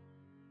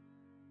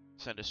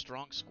 Send a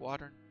strong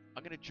squadron.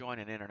 I'm going to join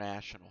an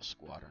international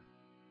squadron.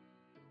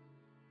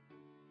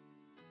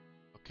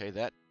 Okay,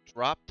 that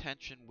dropped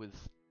tension with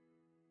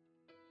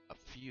a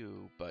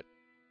few, but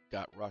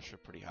got Russia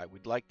pretty high.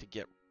 We'd like to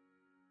get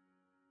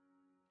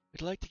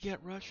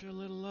Russia a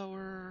little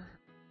lower.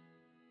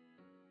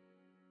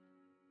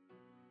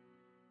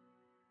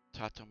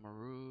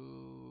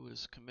 Tatamaru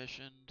is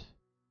commissioned.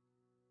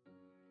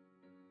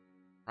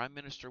 Prime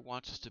Minister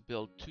wants us to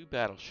build 2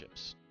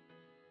 battleships.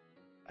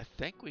 I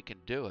think we can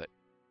do it.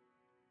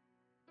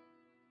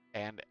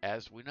 And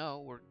as we know,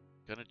 we're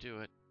going to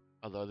do it.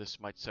 Although this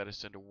might set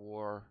us into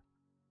war.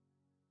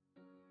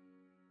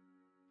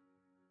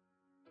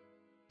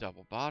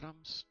 Double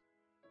bottoms.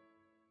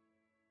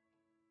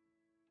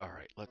 All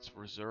right, let's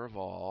reserve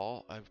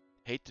all. I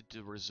hate to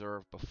do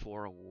reserve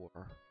before a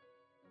war.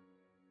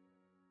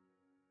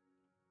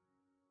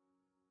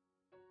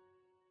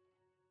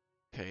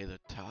 Okay, the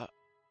top.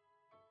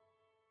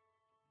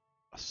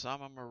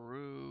 Osama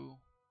Maru.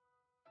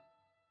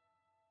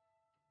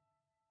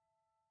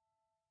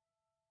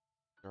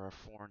 There are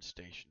foreign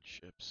station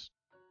ships.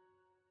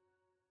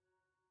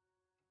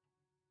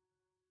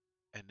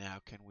 And now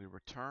can we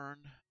return?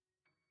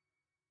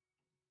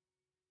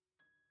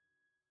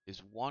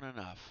 Is one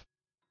enough?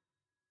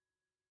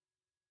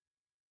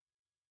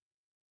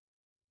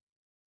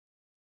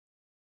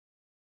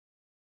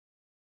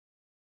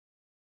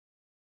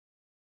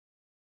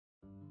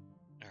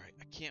 Alright,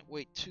 I can't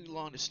wait too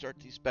long to start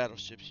these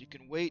battleships. You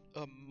can wait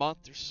a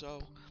month or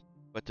so,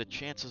 but the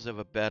chances of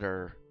a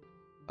better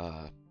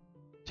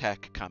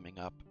tech coming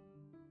up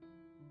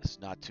is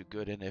not too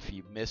good, and if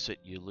you miss it,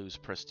 you lose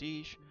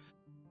prestige.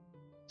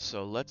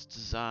 So let's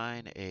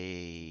design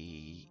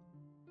a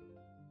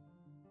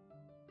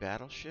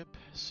battleship,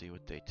 see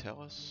what they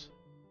tell us.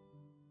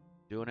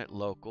 Doing it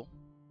local.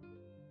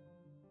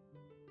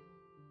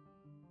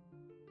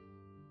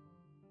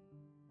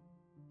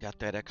 Got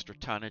that extra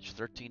tonnage,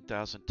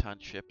 13,000 ton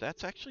ship.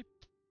 That's actually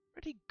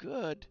pretty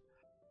good.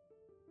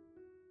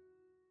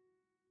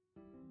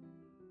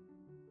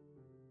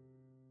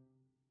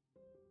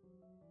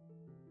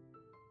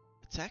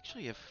 It's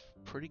actually a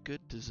pretty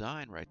good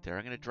design right there.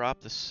 I'm going to drop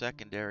the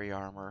secondary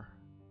armor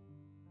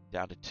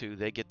down to 2.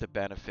 They get the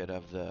benefit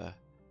of the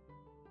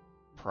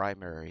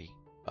primary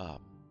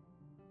of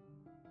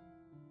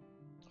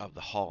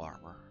the hull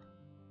armor.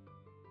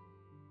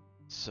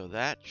 So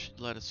that should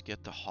let us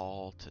get the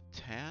hull to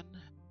 10.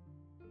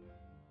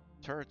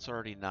 Turret's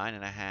already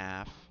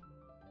 9.5.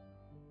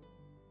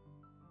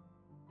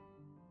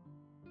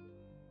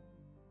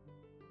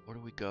 Where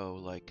do we go?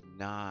 Like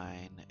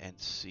 9 and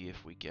see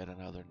if we get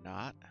another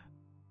knot.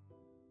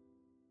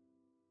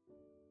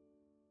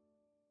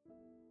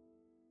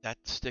 That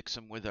sticks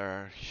them with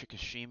our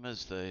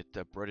Shikishimas,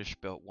 the British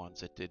built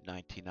ones that did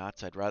 19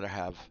 knots. I'd rather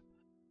have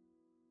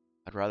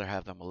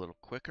them a little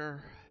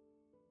quicker.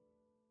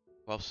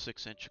 12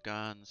 6-inch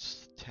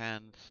guns,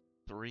 10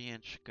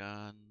 3-inch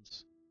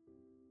guns,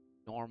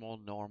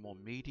 normal,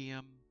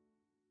 medium.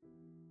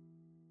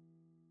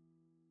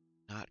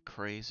 Not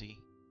crazy.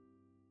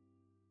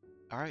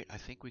 All right, I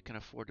think we can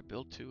afford to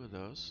build 2 of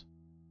those.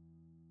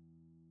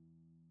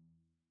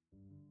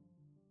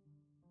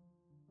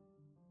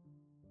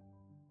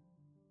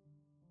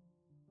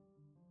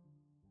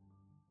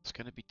 It's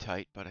going to be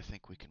tight, but I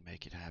think we can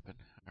make it happen.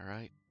 All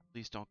right,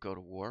 please don't go to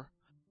war.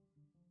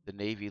 The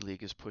Navy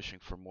League is pushing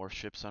for more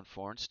ships on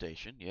foreign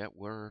station. Yeah,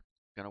 we're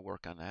going to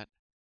work on that.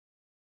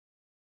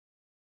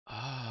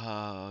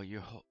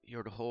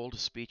 You're to hold a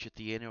speech at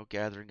the annual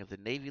gathering of the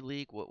Navy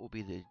League. What will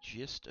be the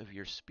gist of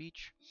your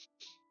speech?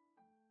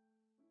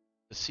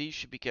 The seas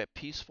should be kept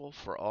peaceful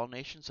for all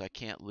nations. I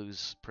can't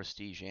lose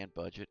prestige and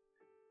budget.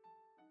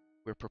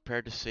 We're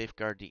prepared to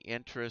safeguard the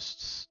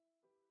interests.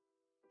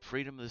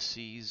 Freedom of the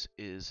seas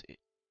is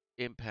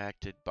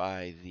impacted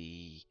by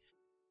the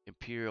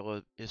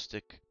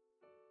imperialistic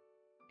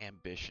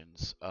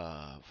ambitions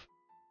of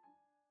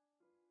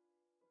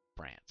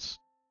France.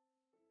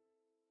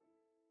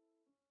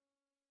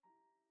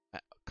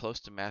 Close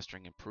to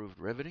mastering improved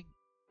riveting.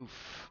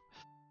 Oof.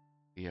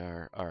 We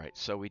are, all right,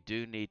 so we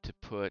do need to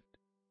put,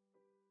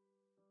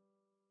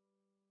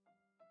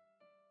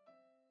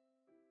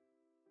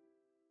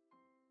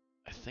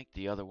 I think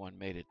the other one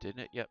made it,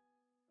 didn't it? Yep.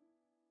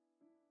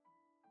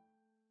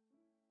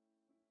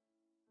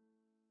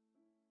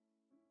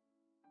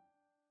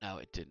 No,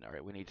 it didn't. All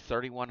right, we need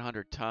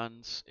 3,100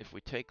 tons. If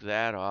we take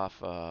that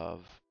off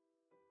of,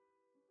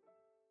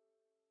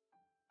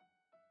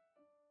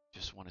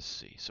 just want to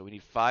see. So we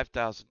need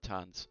 5,000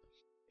 tons.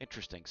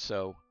 Interesting.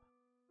 So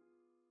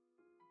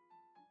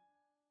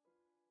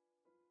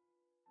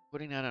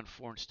putting that on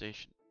foreign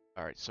station.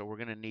 All right, so we're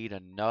going to need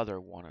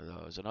another one of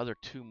those, another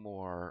 2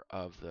 more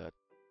of the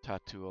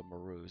Tatua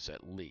Marus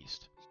at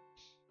least.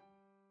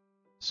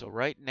 So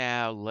right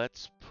now,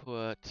 let's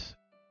put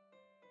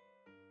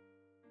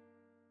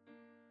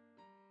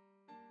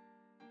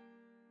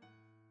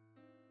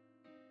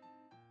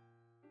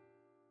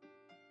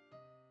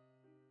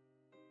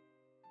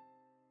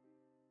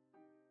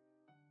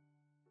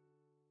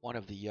one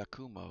of the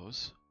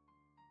Yakumos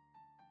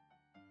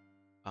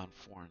on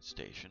foreign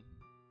station.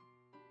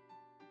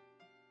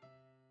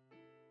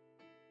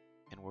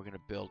 And we're going to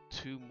build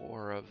 2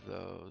 more of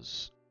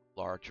those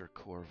larger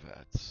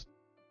corvettes.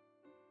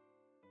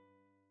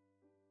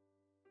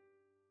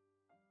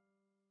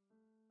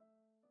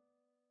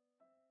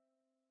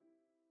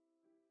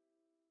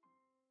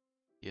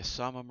 The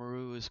Osama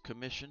Maru is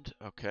commissioned.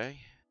 Okay.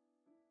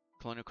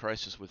 Colonial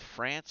crisis with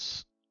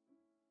France.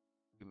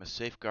 We must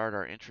safeguard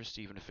our interests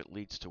even if it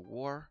leads to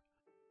war.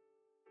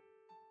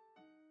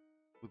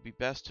 It would be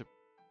best to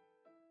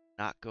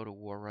not go to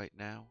war right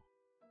now.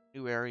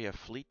 New area,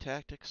 fleet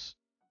tactics.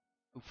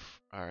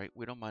 Oof. All right,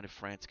 we don't mind if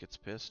France gets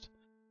pissed.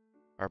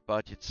 Our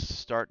budget's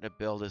starting to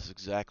build is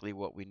exactly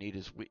what we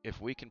need. If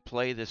we can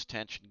play this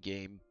tension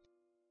game,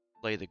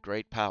 play the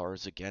great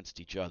powers against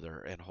each other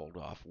and hold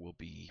off, we'll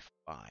be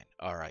fine.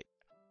 All right.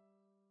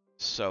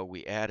 So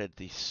we added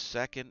the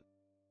second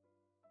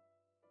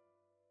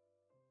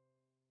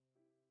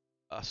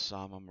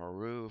Osama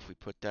Maru. If we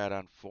put that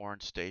on foreign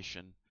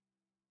station,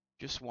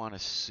 just want to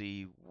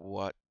see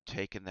what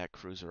taking that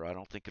cruiser. I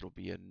don't think it'll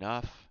be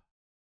enough.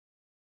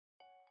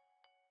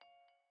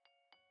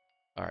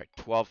 All right,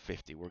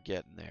 1250. We're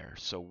getting there.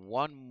 So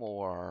one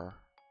more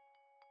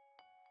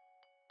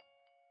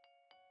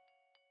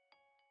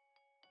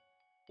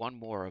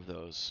of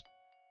those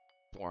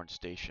foreign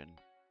station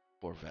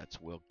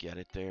corvettes will get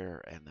it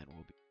there, and then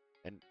we'll be.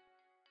 And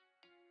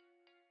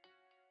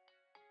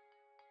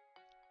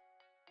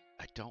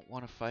I don't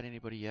want to fight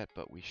anybody yet,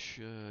 but we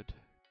should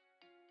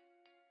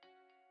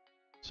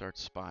start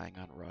spying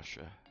on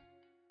Russia.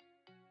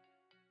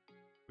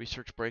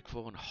 Research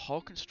breakthrough in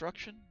hull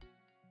construction.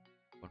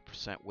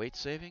 1% weight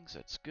savings.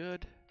 That's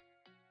good.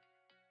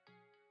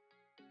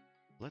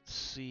 Let's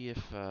see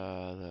if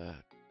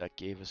that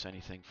gave us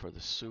anything for the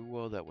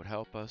Suwo that would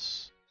help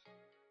us.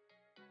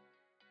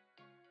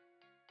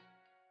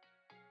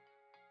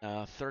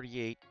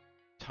 38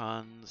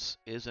 tons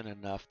isn't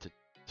enough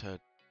to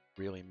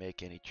really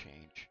make any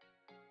change.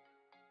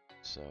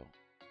 So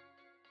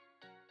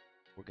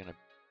we're going to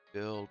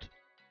build.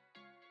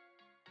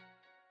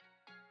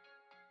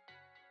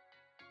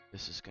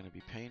 This is going to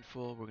be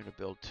painful. We're going to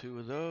build 2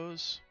 of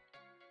those.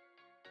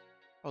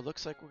 Oh,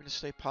 looks like we're going to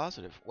stay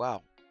positive.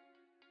 Wow.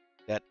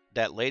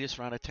 That latest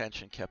round of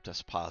tension kept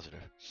us positive.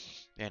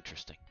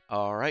 Interesting.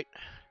 All right.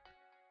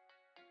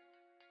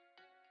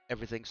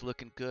 Everything's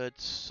looking good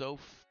so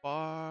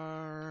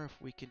far.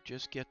 If we can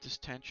just get this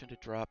tension to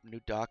drop,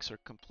 new docks are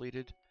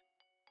completed.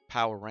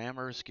 Power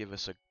rammers give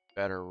us a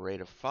better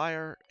rate of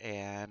fire,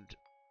 and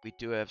we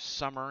do have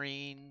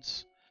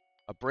submarines.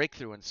 A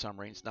breakthrough in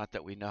submarines. Not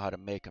that we know how to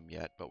make them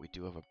yet, but we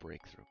do have a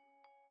breakthrough.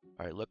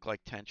 All right, look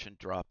like tension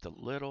dropped a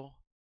little.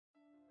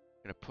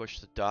 Gonna push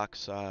the dock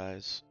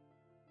size.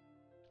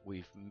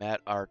 We've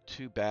met our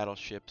 2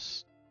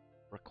 battleships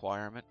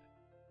requirement.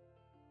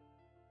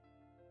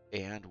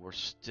 And we're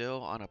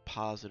still on a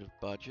positive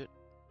budget.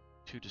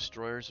 2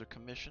 destroyers are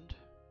commissioned.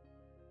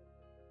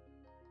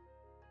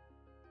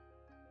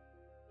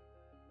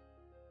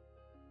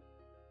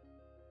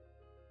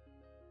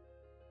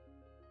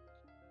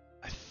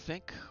 I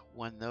think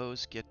when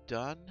those get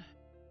done,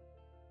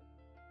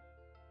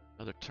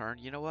 another turn.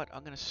 You know what?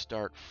 I'm going to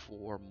start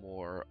 4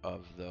 more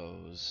of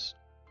those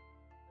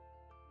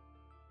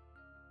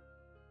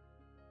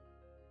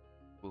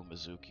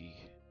Umazuki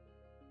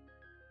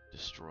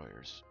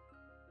destroyers.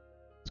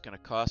 It's going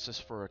to cost us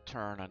for a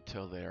turn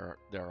until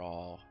they're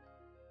all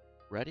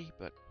ready,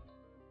 but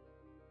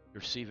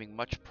you're receiving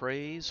much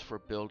praise for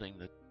building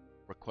the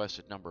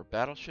requested number of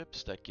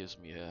battleships. That gives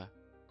me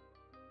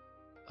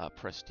a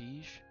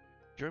prestige.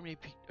 Germany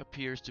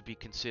appears to be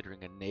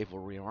considering a naval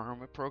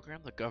rearmament program.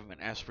 The government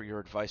asks for your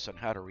advice on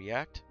how to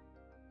react.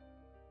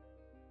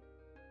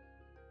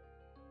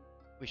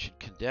 We should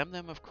condemn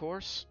them, of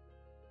course.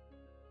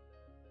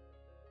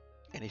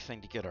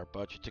 Anything to get our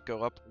budget to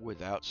go up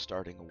without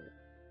starting a war.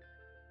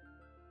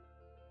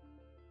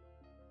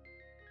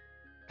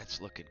 That's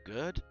looking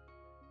good.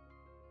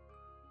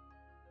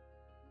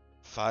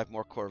 5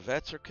 more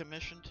corvettes are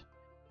commissioned.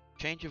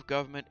 Change of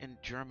government in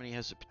Germany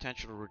has the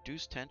potential to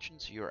reduce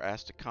tensions. You are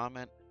asked to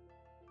comment.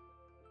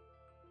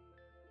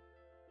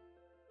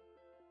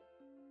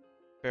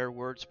 Fair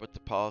words, but the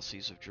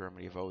policies of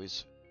Germany have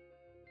always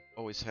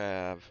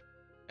have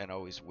and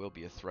always will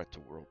be a threat to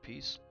world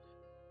peace.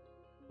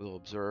 We'll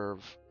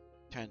observe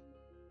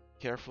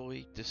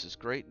carefully. This is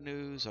great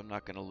news. I'm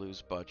not going to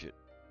lose budget.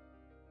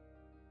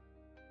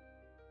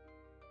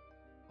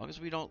 As long as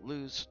we don't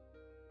lose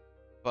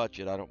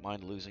budget, I don't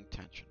mind losing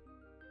tension.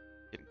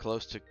 Getting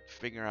close to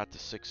figuring out the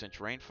 6-inch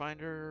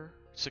rangefinder,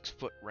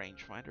 6-foot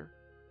rangefinder.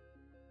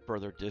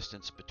 Further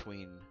distance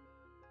between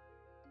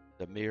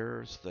the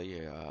mirrors,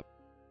 the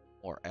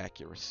more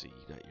accuracy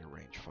that your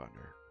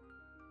rangefinder.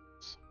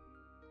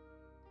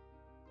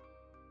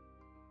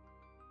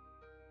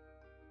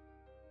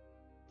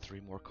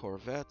 3 more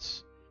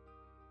corvettes.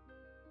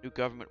 New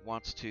government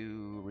wants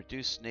to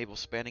reduce naval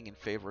spending in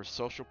favor of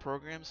social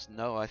programs.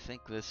 No, I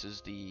think this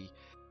is the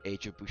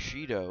age of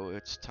Bushido.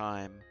 It's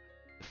time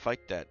to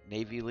fight that.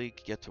 Navy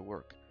League, get to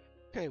work.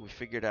 Okay, we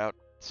figured out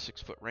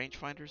 6-foot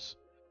rangefinders.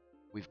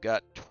 We've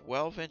got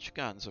 12-inch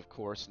guns, of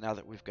course, now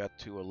that we've got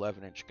 2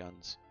 11-inch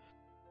guns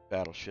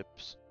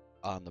battleships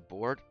on the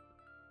board.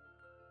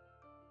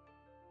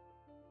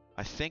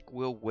 I think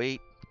we'll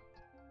wait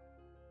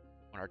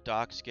when our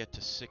docks get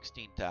to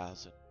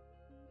 16,000.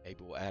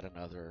 Maybe we'll add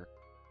another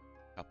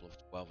couple of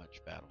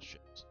 12-inch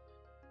battleships.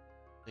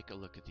 Take a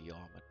look at the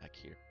almanac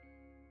here.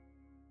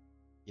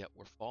 Yep,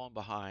 we're falling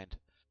behind.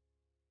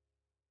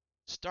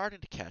 Starting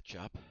to catch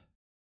up.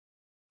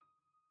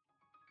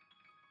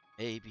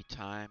 Maybe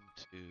time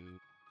to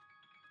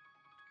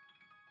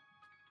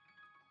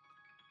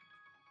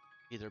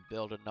Either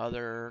build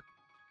another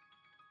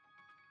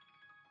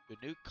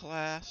Danuk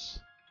class,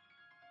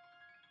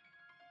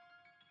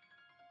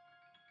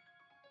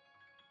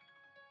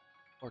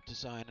 or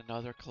design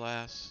another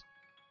class.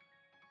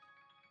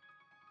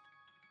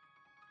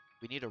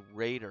 We need a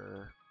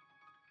Raider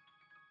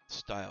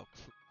style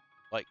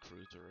light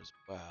cruiser as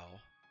well.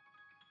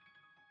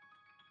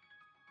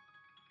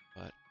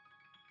 But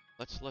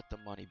let's let the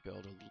money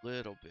build a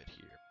little bit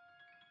here.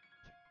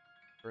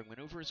 During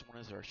maneuvers, one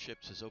of our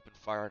ships has opened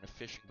fire on a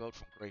fishing boat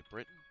from Great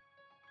Britain,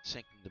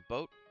 sinking the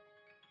boat.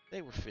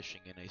 They were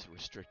fishing in a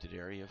restricted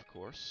area, of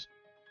course.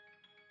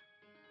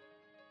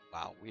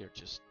 Wow, we are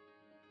just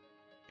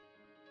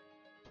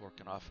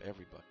torquing off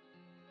everybody.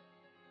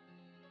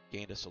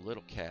 Gained us a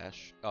little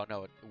cash. Oh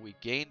no, we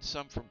gained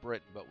some from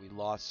Britain, but we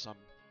lost some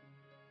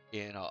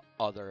in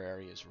other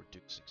areas,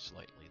 reducing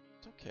slightly.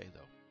 It's okay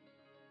though.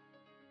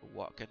 We're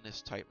walking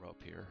this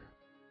tightrope here.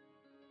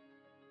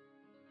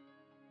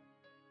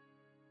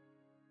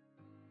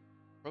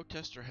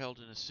 Protests are held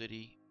in a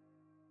city,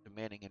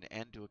 demanding an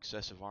end to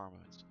excessive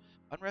armaments.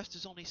 Unrest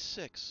is only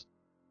 6.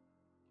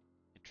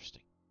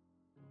 Interesting.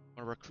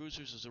 One of our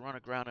cruisers is run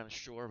aground on the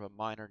shore of a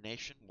minor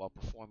nation while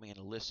performing an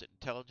illicit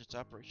intelligence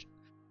operation.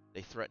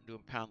 They threaten to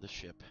impound the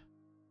ship.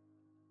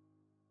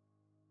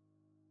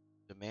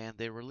 Demand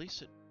they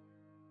release it.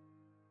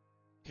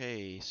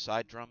 Okay,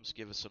 side drums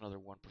give us another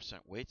 1%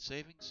 weight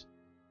savings.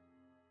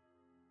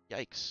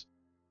 Yikes.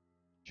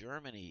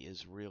 Germany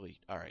is really...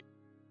 Alright,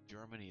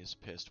 Germany is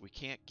pissed. We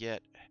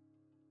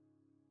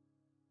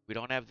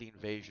don't have the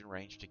invasion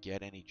range to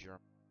get any German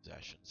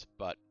possessions,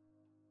 but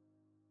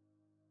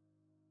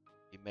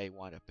we may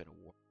wind up in a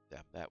war with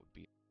them. That would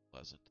be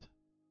pleasant.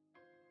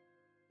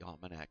 The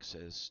Almanac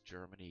says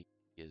Germany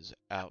is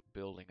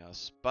outbuilding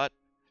us, but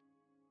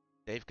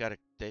they've got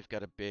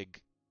a big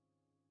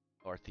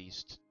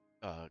northeast,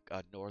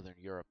 northern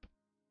Europe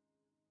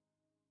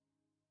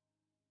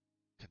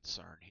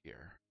concern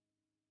here.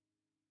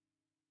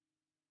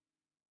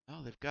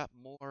 Oh, they've got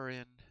more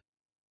in.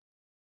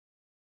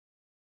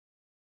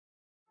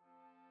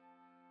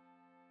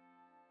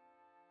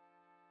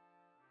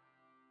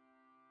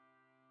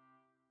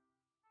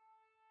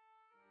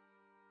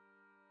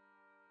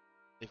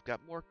 They've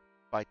got more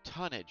by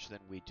tonnage than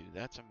we do.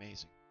 That's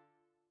amazing.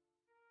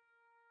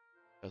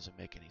 Doesn't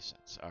make any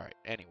sense. All right.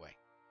 Anyway,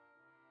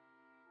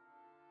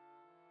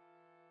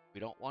 we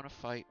don't want to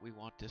fight. We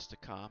want this to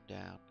calm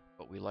down,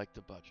 but we like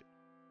the budget.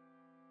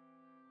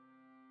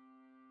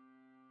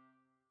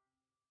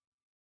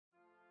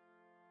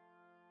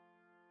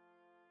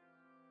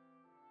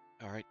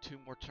 All right, 2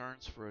 more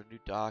turns for a new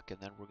dock, and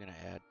then we're going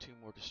to add 2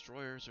 more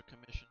destroyers are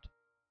commissioned.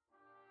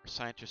 Our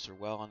scientists are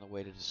well on the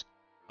way to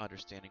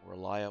understanding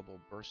reliable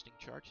bursting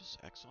charges.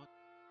 Excellent.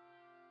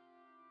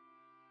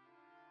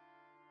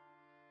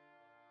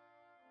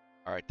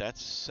 All right,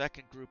 that's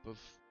second group of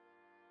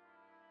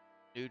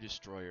new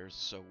destroyers,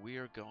 so we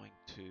are going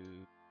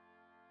to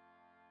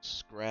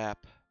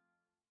scrap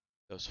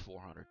those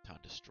 400-ton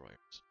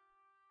destroyers.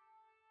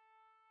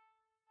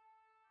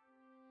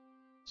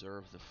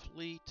 Observe the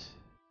fleet.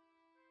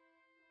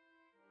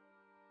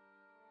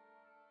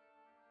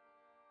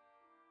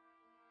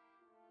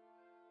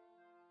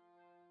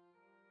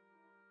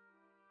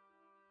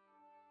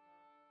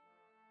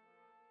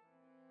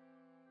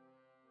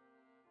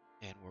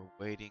 And we're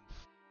waiting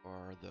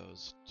for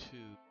those 2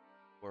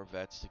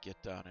 Corvettes to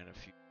get done in a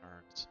few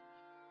turns,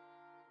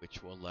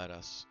 which will let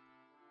us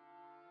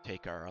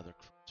take our other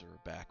cruiser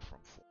back from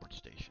Ford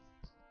Station.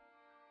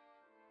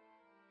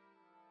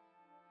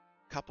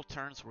 Couple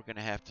turns, we're going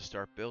to have to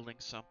start building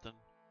something,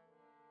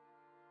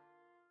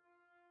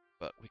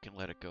 but we can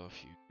let it go a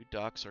few. New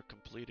docks are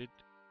completed.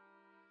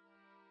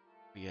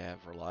 We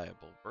have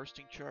reliable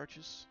bursting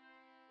charges.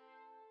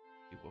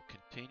 We will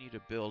continue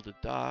to build the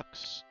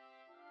docks.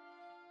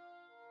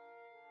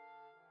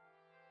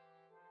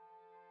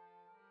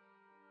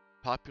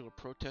 Popular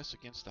protests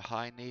against the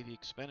high Navy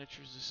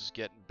expenditures. This is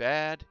getting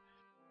bad.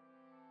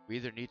 We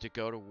either need to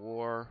go to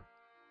war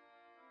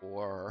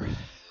or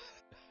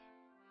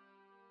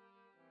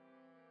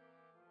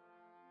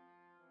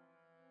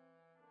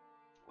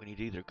we need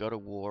to either go to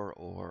war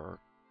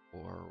or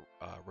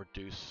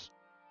reduce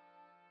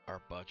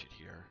our budget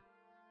here.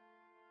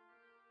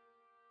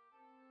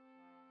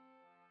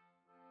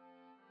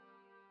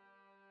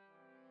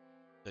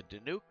 The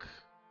Danuk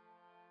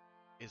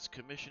is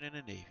commissioning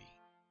a navy.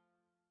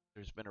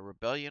 There's been a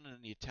rebellion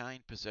in the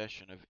Italian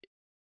possession of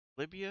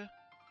Libya.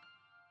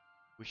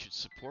 We should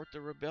support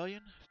the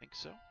rebellion? I think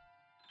so.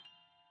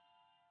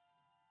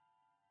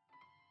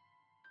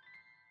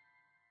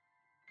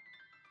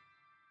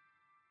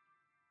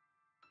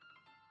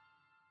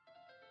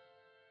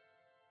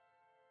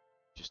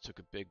 Just took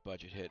a big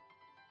budget hit.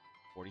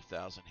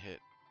 40,000 hit.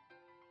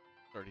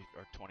 30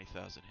 or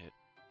 20,000 hit.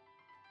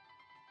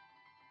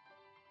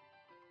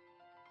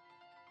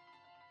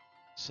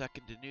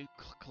 Second Danuk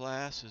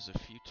class is a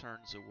few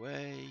turns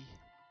away.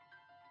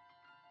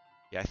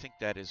 Yeah, I think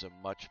that is a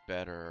much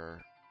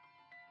better,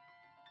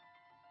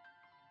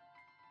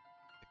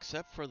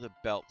 except for the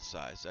belt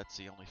size. That's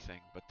the only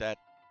thing, but that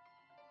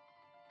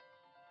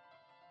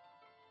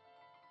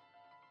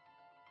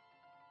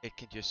it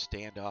can just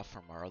stand off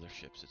from our other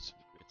ships. It's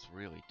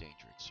really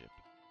dangerous ship.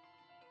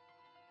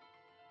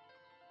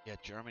 Yeah,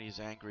 Germany's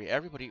angry.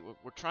 Everybody,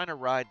 we're trying to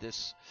ride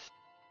this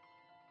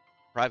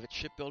private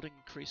shipbuilding,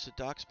 increase the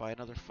docks by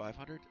another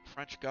 500.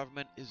 French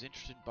government is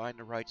interested in buying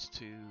the rights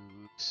to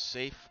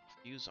safe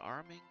fuse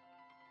arming.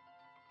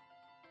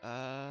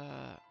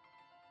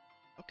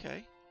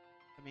 Okay.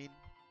 I mean,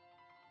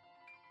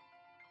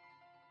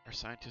 our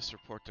scientists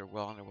report they're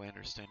well on their way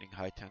understanding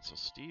high tensile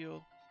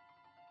steel.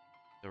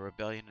 The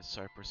rebellion in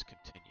Cyprus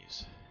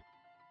continues.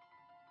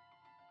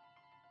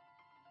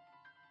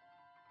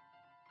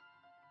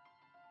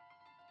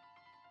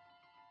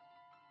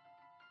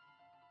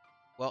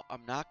 Well,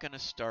 I'm not going to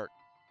start.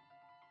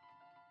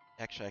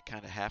 Actually, I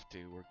kind of have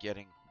to.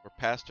 We're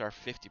past our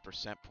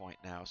 50% point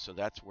now, so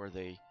that's where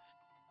they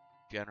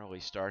generally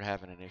start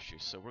having an issue.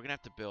 So we're going to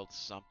have to build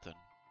something.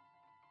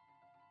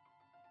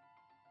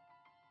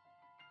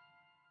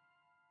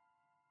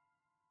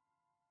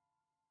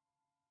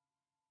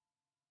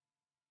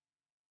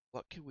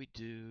 What can we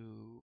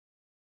do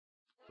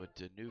with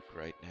the nuke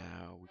right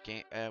now?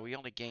 We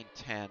only gained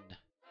 10.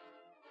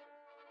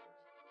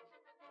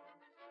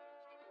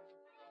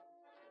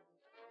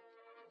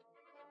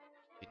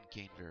 Didn't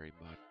gain very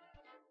much.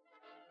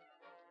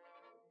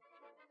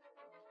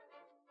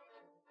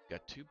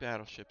 Got 2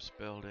 battleships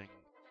building.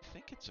 I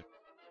think it's a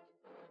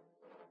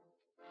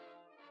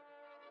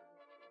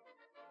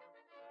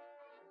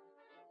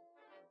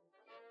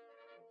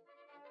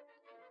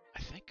I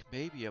think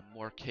maybe a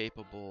more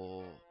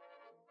capable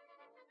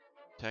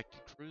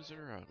protected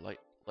cruiser, a light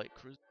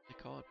cruiser they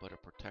call it, but a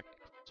protected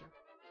cruiser.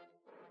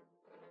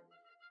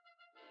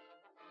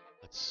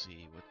 Let's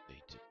see what they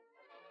do.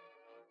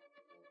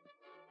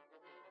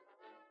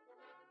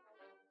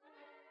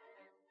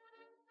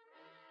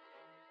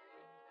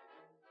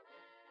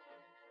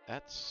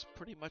 That's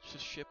pretty much the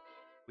ship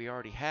we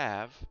already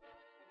have,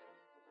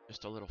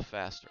 just a little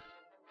faster.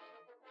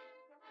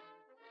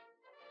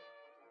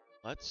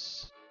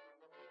 Let's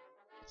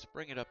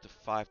bring it up to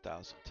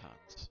 5,000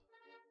 tons.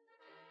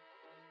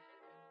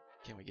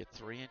 Can we get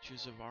 3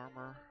 inches of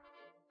armor?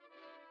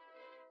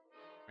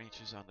 3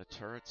 inches on the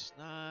turrets?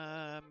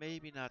 Nah,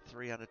 maybe not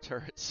 3 on the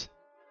turrets.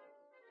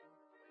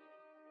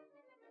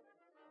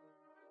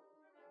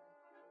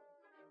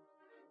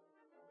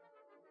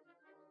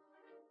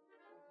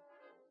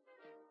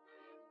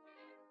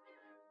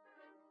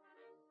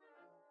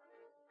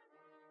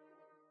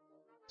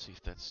 See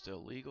if that's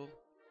still legal.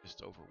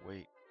 Just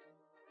overweight.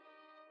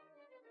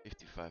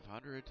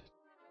 5,500.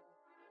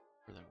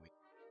 Or then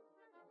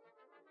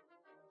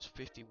it's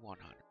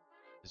 5,100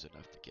 is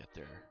enough to get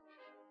there.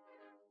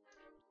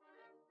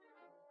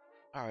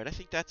 All right, I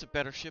think that's a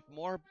better ship.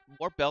 More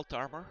belt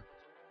armor.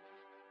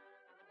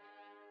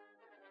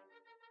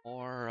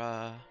 More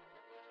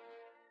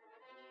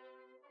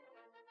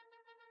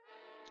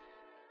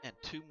and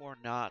 2 more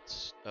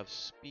knots of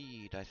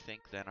speed, I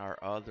think, than our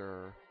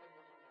other.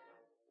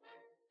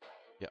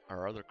 Yeah,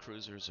 our other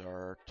cruisers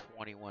are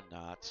 21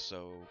 knots,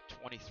 so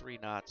 23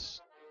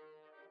 knots.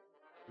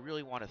 You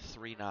really want a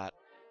 3-knot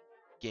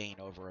gain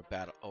over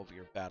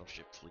your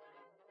battleship fleet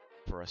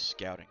for a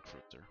scouting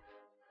cruiser.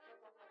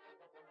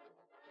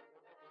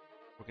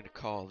 We're going to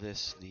call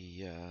this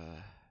the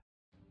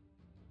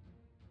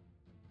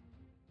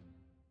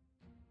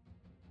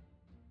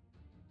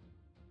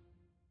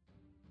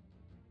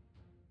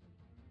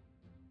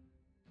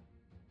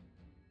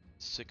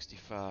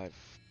 65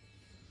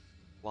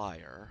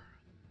 Flyer.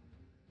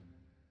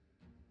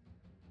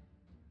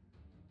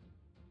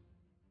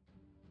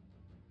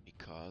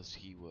 Because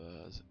he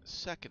was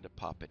second to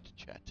pop into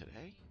chat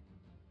today.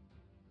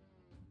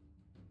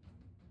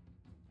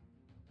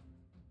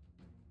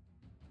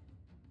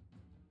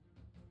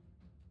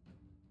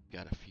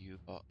 Got a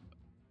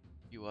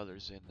few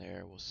others in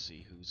there. We'll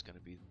see who's going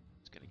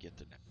to get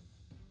the next.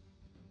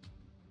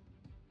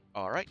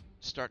 All right,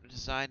 starting to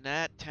design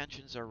that.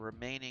 Tensions are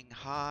remaining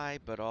high,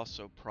 but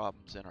also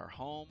problems in our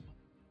home.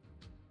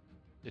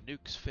 The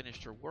nuke's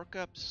finished her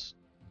workups.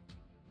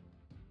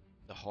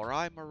 The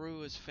Horai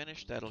Maru is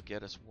finished. That'll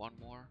get us 1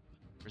 more.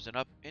 There's an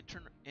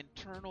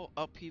internal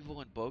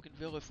upheaval in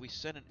Bougainville. If we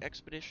send an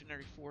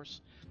expeditionary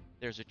force,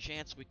 there's a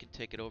chance we can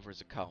take it over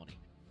as a colony.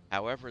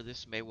 However,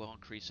 this may well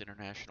increase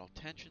international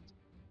tensions.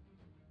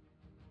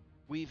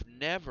 We've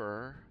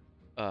never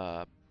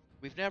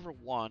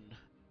won.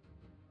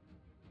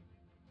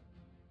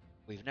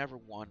 We've never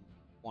won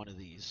one of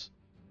these.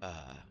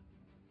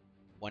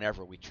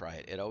 Whenever we try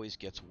it, it always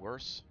gets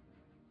worse.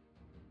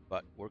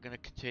 But we're going to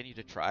continue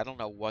to try. I don't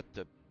know what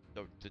the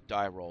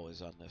die roll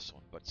is on this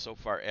one, but so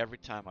far every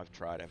time I've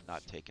tried, I've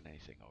not taken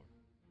anything over.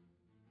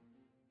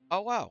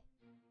 Oh wow!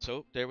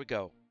 So there we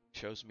go.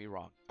 Shows me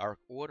wrong. Our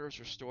orders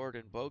are stored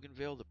in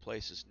Bougainville. The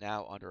place is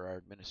now under our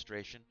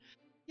administration.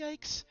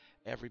 Yikes!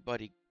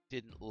 Everybody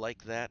didn't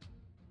like that.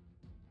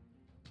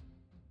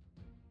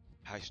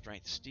 High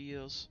strength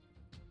steels.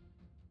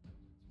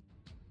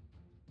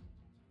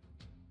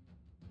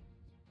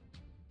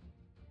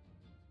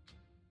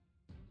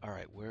 All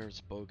right,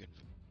 where's Bougainville?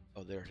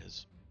 Oh, there it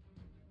is.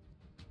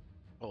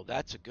 Oh,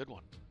 that's a good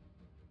one.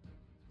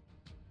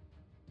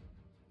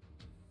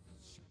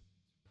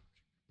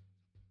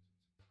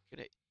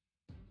 Gonna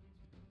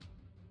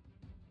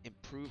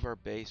improve our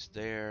base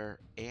there,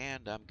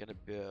 and I'm gonna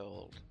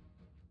build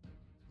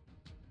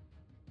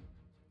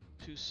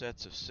 2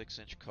 sets of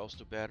 6-inch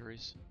coastal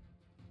batteries.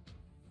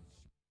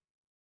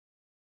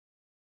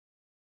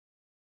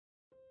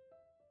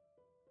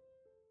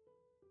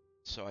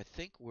 So I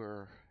think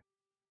we're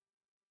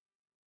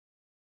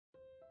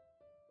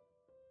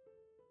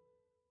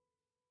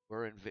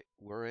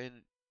in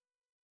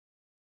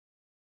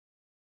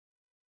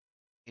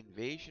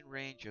invasion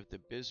range of the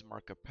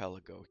Bismarck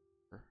Archipelago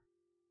here.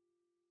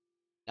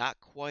 Not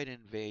quite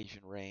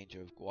invasion range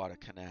of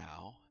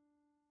Guadalcanal.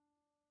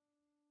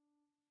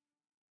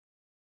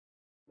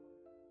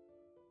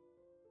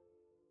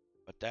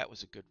 But that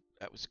was a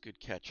good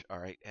catch. All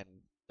right, and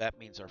that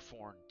means our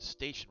foreign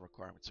station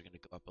requirements are going to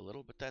go up a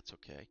little, but that's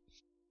okay.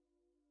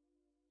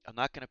 I'm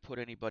not going to put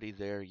anybody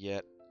there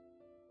yet.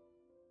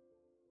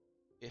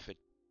 If it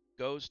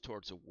goes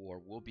towards a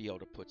war, we'll be able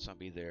to put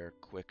somebody there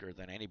quicker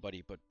than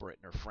anybody but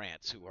Britain or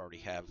France, who already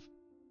have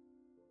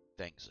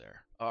things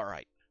there. All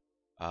right.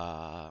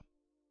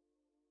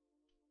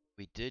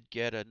 We did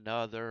get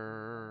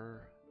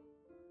another.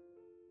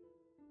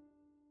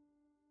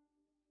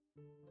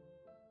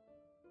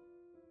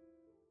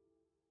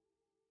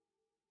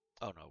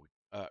 Oh no.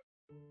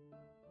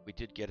 We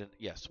did get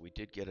yes, we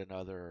did get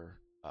another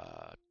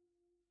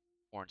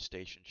foreign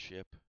station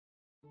ship.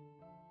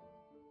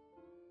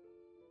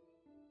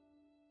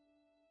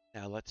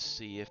 Now let's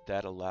see if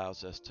that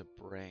allows us to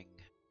bring.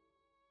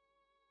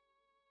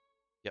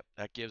 Yep,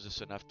 that gives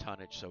us enough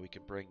tonnage so we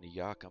can bring the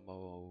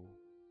Yakumo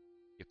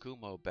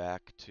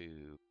back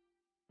to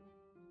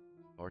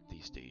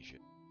Northeast Asia.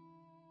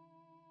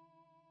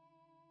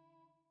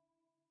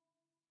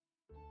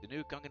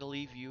 Danuke, I'm going to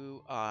leave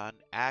you on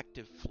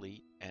active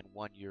fleet, and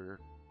when your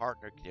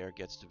partner there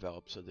gets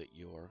developed so that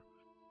your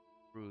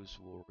crews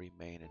will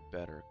remain in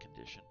better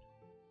condition.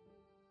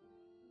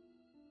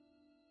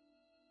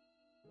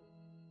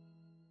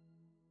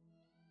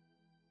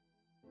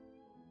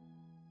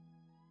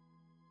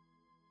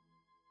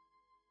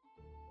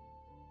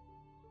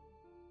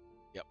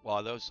 Yep,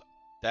 well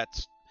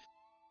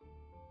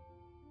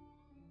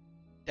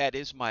that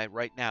is my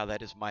right now.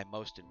 That is my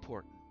most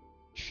important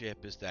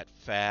ship. Is that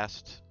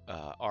fast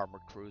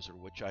armored cruiser?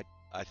 Which I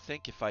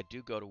think if I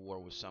do go to war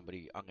with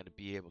somebody, I'm going to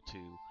be able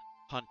to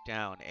hunt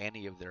down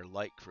any of their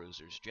light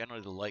cruisers.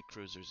 Generally, the light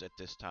cruisers at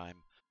this time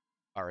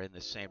are in the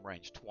same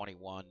range,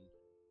 21,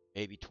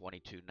 maybe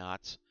 22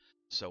 knots.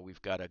 So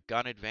we've got a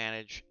gun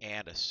advantage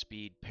and a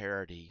speed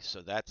parity.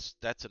 So that's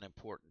an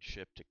important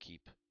ship to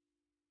keep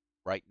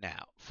right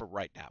now. For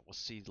right now, we'll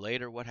see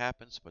later what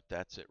happens, but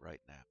that's it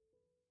right now.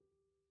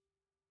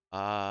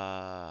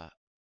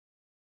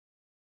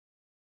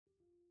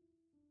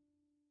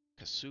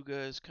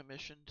 Kasuga is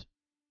commissioned.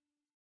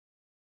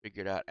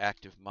 Figured out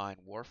active mine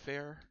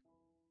warfare.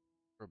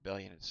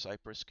 Rebellion in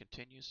Cyprus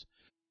continues.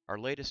 Our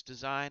latest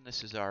design.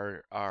 This is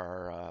our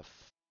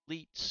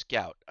fleet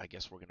scout. I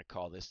guess we're going to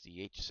call this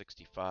the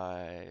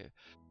H-65,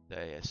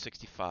 the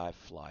 65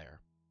 flyer.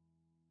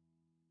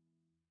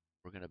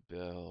 We're going to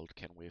build.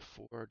 Can we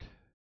afford?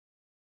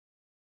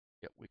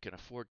 Yep, we can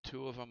afford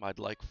 2 of them. I'd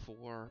like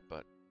 4,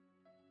 but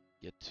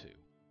get 2.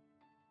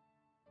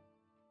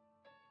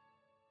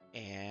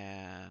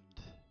 And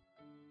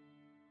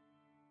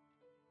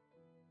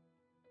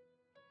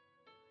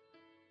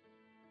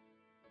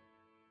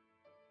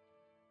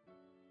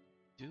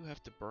do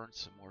have to burn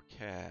some more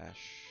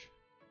cash.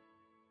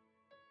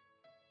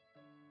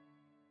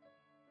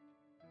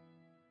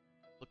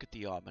 Look at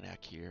the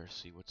almanac here,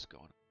 see what's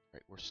going on.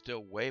 Right, we're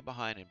still way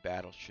behind in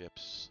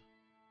battleships.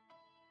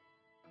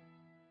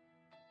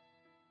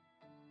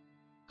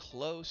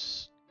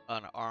 Close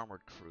on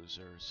armored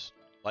cruisers.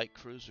 Light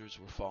cruisers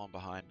were falling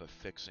behind, but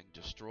fixing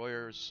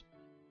destroyers.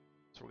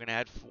 So we're going to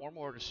add 4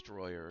 more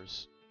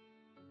destroyers.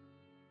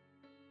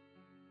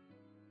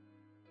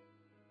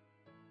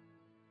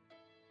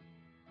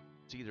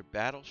 It's either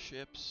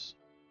battleships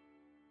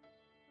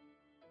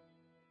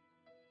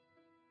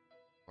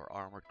or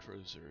armored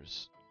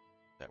cruisers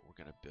that we're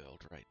going to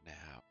build right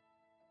now.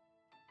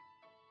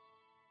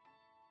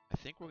 I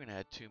think we're going to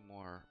add 2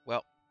 more.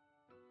 Well,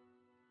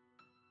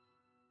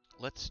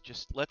 let's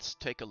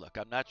take a look.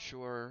 I'm not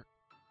sure.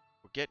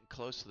 We're getting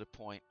close to the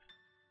point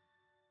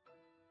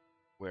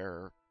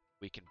where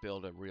we can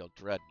build a real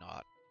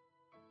dreadnought.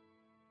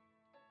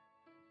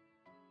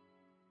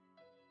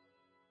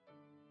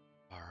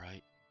 All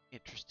right,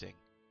 interesting.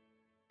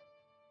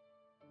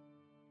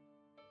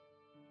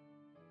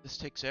 This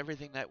takes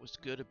everything that was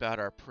good about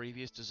our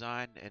previous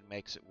design and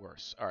makes it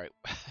worse. All right.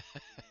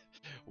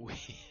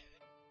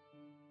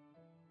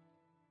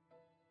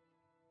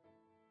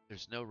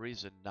 There's no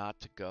reason not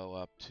to go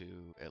up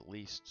to at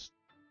least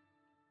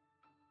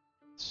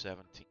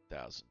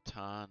 17,000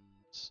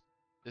 tons.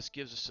 This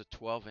gives us a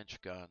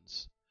 12-inch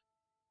guns.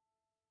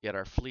 Yet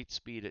our fleet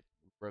speed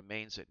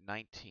remains at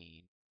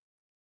 19.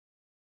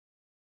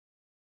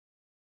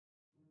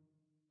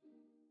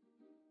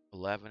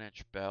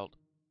 11-inch belt,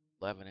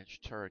 11-inch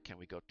turret. Can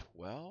we go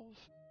 12?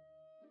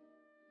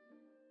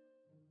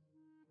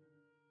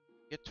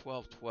 Get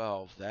 12,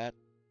 12. That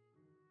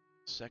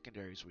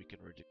secondaries we can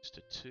reduce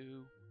to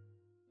 2.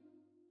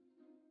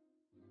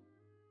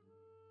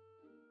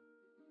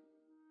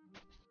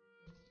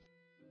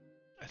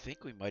 I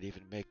think we might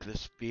even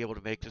be able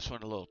to make this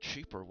one a little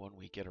cheaper when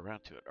we get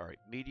around to it. All right,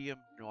 medium,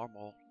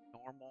 normal,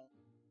 normal.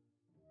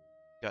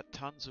 Got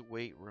tons of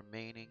weight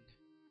remaining.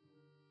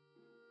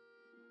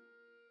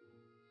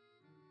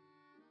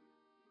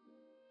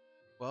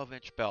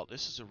 12-inch belt.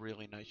 This is a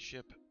really nice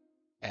ship,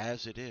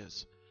 as it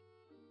is.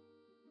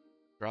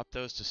 Drop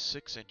those to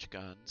 6-inch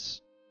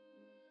guns.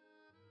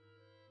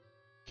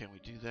 Can we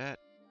do that?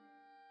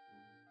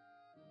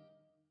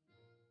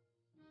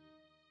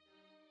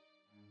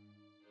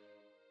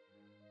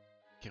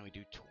 Can we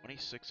do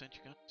 26-inch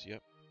guns?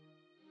 Yep.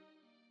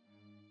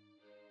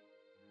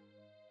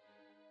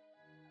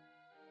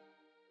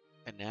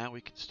 And now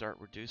we can start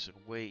reducing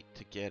weight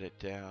to get it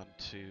down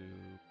to...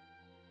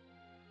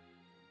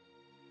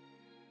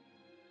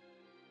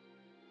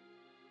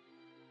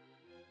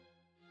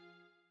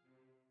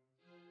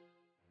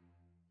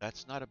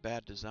 That's not a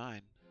bad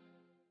design.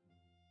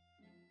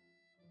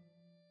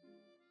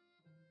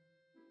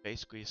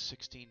 Basically a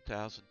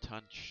 16,000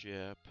 ton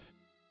ship.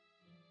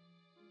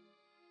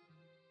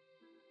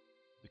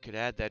 We could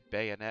add that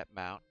bayonet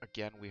mount.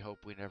 Again, we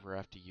hope we never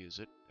have to use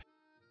it.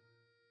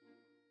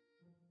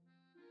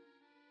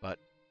 But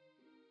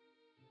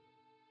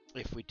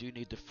if we do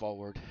need to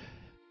forward,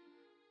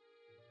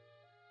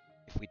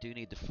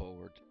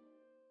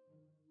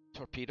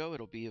 torpedo,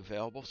 it'll be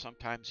available.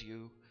 Sometimes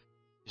you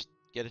just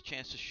get a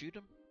chance to shoot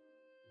them.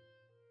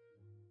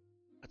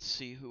 Let's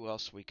see who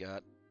else we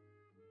got.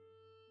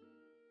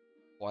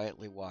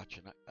 Quietly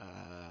watching.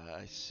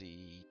 I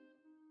see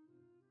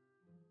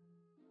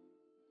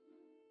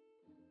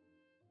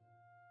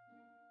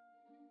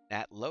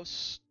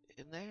Natlos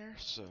in there,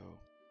 so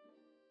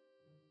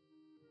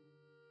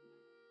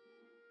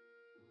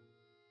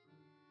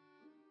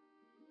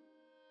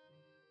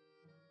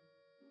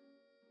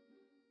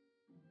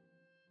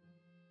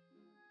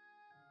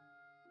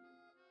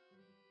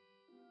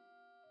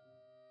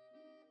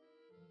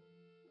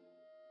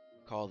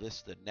call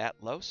this the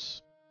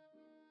Natlos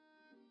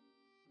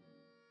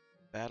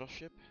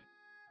battleship.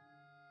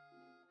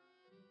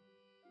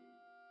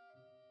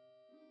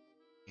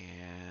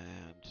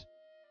 And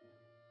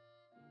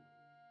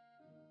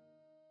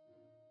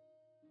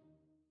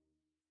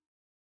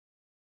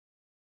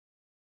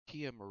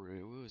Tia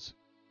Maru is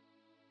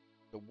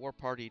the war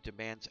party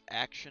demands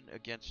action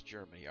against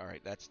Germany. All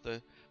right, that's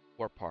the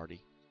war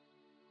party.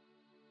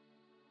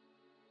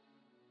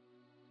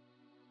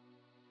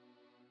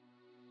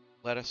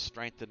 Let us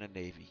strengthen the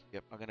navy.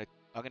 Yep, I'm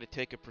gonna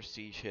take a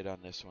prestige hit on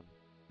this one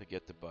to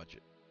get the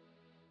budget.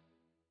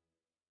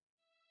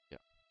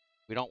 Yep.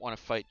 We don't want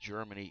to fight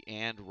Germany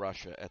and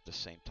Russia at the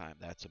same time.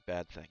 That's a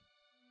bad thing.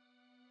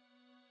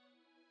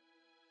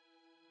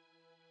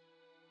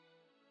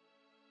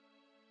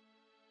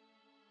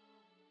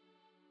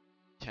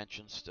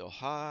 Tension's still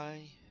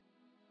high.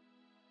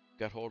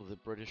 Got hold of the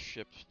British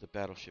ship, the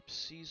battleship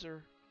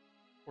Caesar.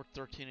 4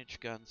 13-inch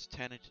guns,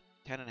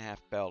 10.5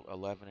 belt,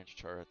 11-inch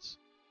turrets,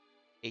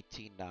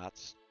 18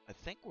 knots. I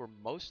think we're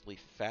mostly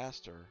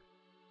faster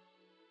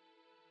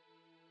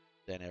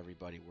than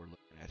everybody we're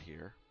looking at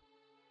here.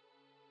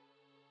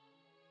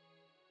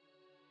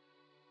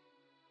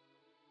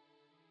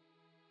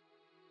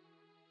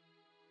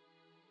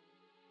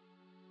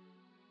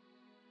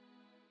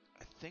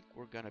 I think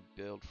we're going to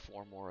build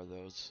 4 more of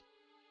those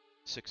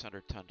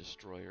 600-ton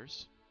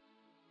destroyers.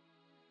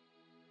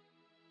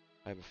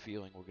 I have a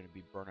feeling we're going to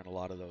be burning a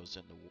lot of those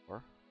in the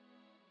war.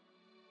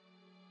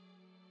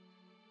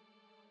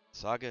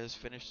 Saga has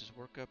finished his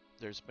workup.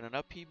 There's been an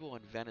upheaval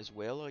in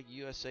Venezuela.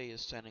 USA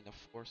is sending a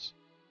force.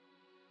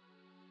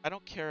 I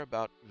don't care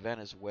about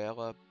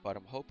Venezuela, but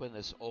I'm hoping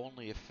this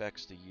only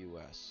affects the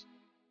US.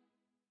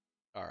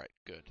 Alright,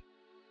 good.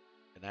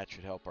 And that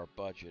should help our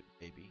budget,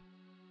 maybe.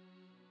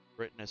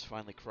 Britain has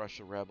finally crushed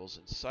the rebels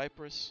in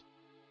Cyprus.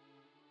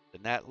 The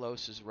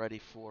Natlos is ready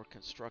for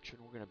construction.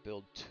 We're going to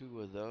build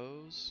 2 of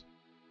those.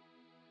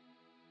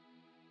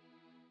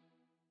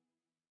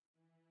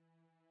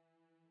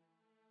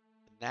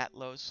 The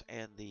Natlos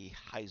and the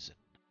Heisen.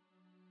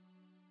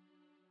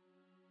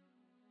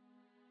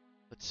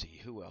 Let's see,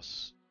 who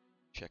else?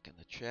 Checking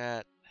the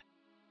chat.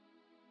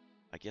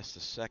 I guess the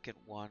second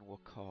one we'll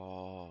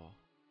call...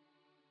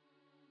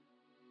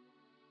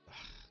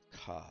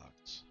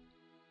 Cogs.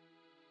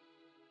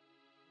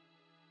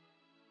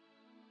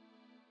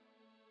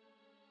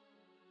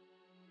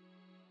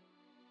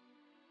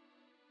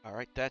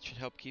 Alright, that should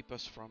help keep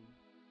us from...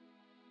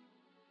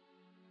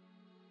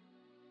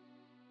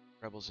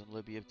 Rebels in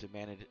Libya have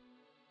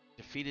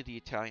defeated the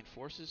Italian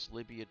forces.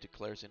 Libya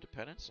declares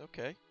independence.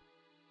 Okay,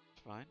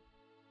 fine.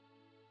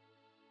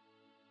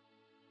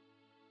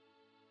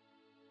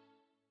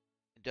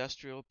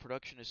 Industrial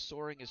production is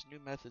soaring as new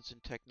methods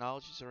and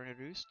technologies are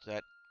introduced.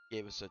 That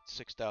gave us a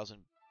 6,000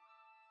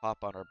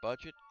 pop on our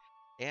budget.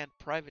 And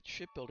private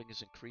shipbuilding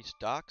has increased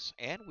docks,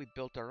 and we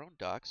built our own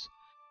docks.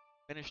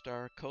 Finished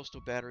our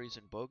coastal batteries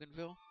in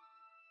Bougainville.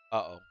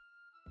 Uh-oh.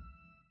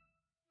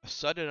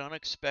 sudden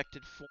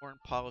unexpected foreign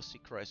policy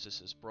crisis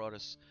has brought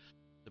us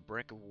to the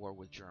brink of war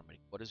with Germany.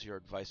 What is your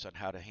advice on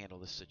how to handle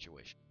this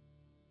situation?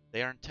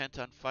 They are intent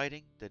on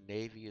fighting. The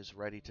Navy is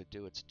ready to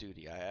do its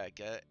duty.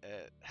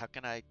 How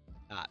can I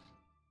not?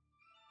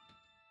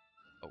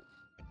 Oh,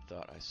 I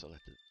thought I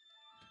selected.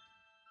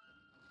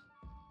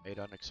 Made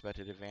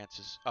unexpected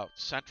advances. Oh,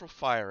 central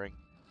firing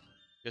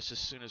just as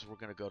soon as we're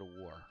going to go to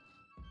war.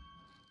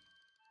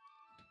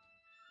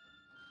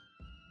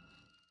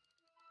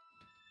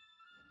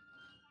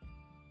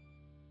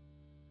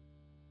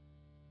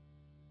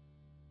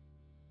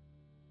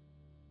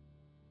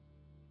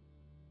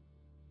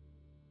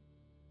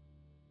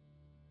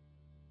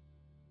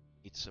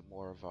 Need some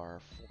more of our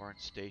foreign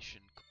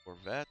station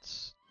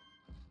corvettes.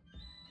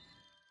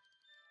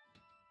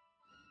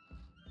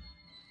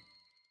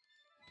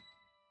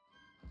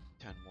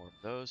 Ten more of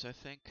those, I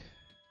think.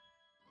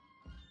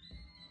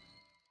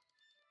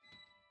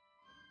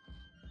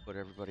 Put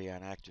everybody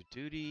on active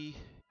duty.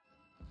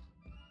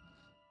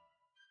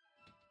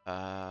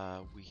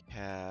 We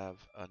have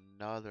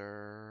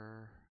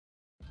another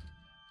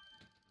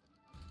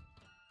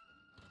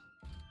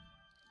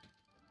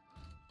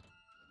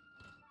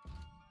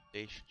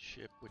station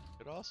ship, which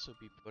could also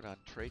be put on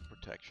trade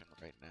protection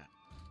right now,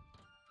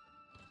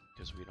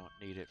 because we don't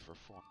need it for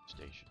foreign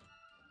station.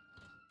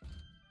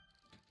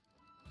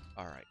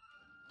 Alright,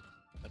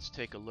 let's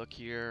take a look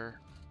here.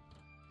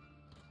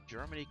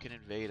 Germany can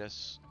invade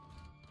us.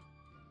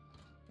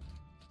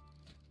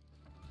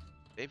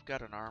 They've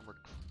got an armored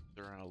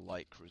cruiser and a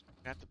light cruiser.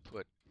 We have to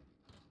put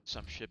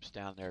some ships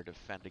down there to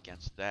defend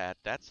against that.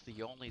 That's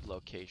the only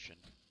location.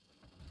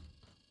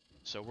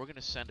 So we're going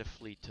to send a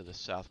fleet to the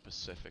South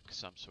Pacific,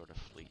 some sort of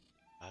fleet.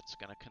 That's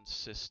going to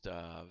consist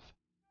of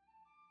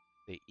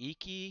the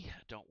Iki.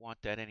 Don't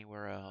want that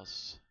anywhere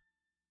else.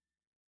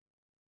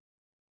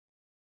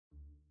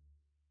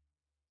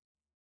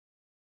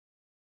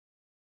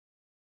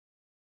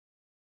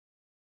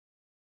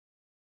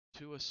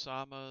 Two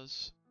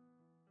Osamas.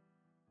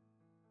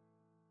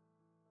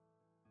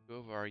 Two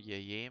of our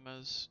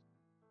Yayamas.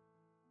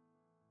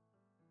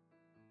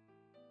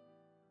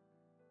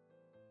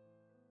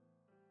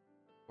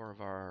 Four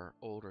of our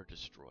older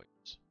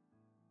destroyers.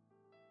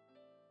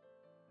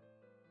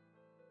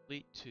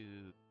 Fleet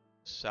to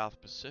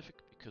South Pacific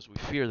because we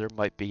fear there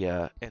might be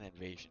an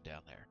invasion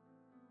down there.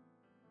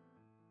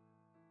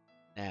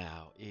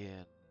 Now,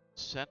 in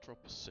Central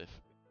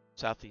Pacific,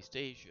 Southeast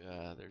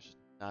Asia, there's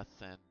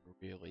nothing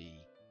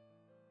really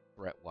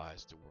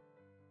threat-wise to worry.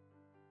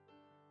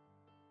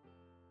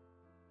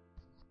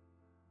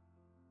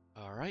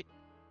 All right.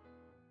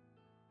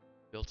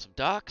 Build some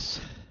docks.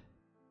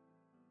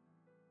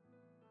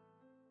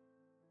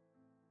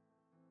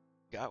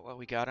 Got what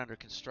we got under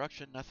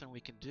construction. Nothing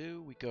we can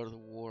do. We go to the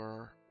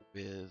war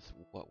with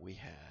what we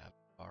have.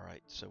 All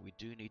right. So we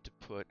do need to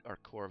put our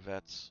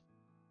corvettes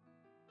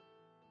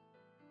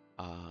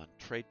on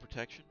trade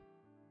protection.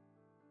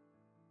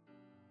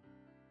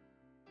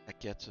 That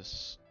gets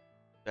us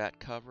that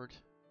covered.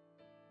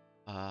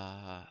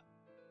 The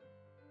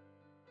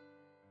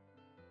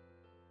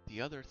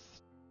other,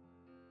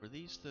 were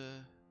these the?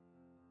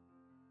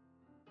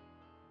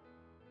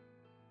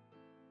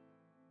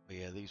 Oh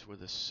yeah, these were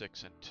the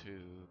 6 and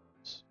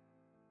 2s.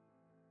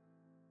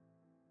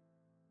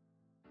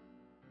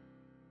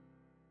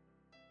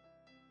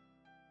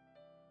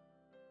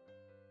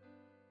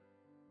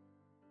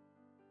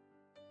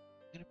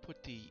 I'm gonna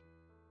put the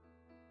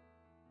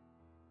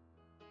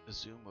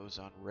Azumos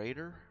on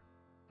Raider.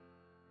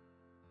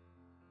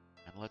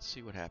 And let's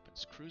see what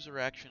happens. Cruiser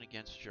action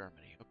against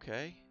Germany.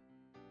 Okay.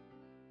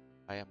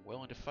 I am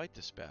willing to fight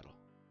this battle.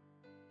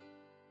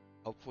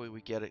 Hopefully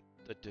we get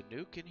the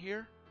Danube in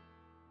here.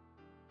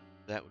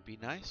 That would be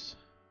nice.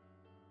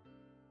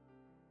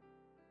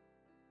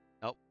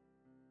 Nope.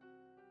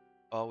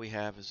 All we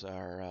have is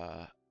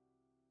our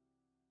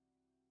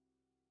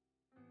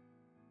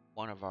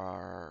one of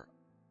our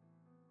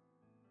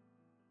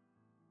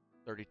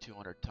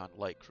 3,200 ton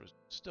light cruiser.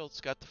 Still,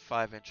 it's got the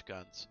 5-inch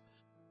guns.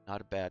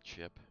 Not a bad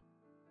ship.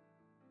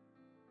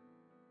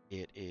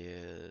 It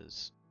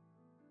is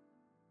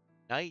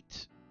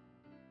night,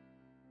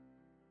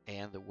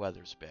 and the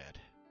weather's bad.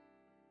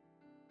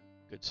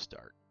 Good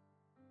start.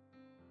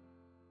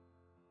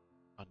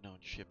 Unknown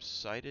ship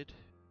sighted.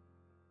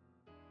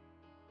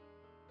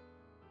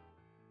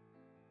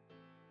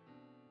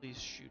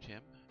 Please shoot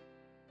him.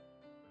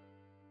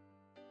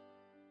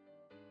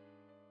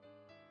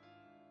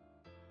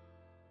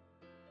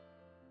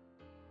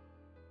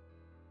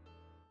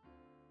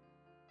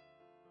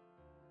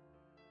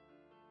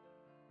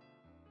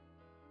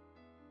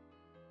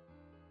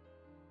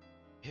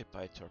 Hit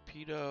by a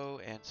torpedo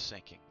and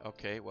sinking.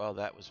 Okay, well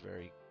that was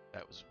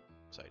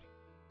exciting.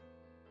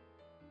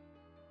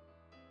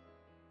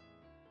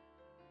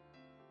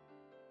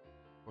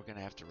 We're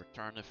gonna have to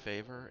return the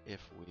favor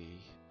if we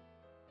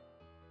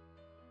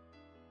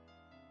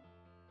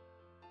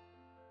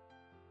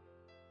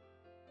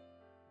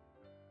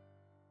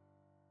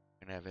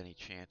gonna have any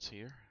chance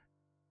here.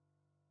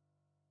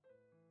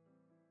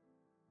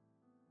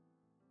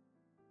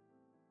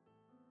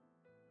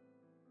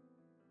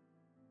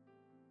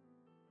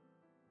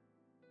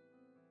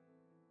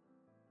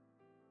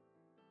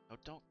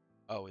 don't.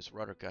 Oh, his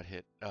rudder got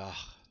hit. Ugh.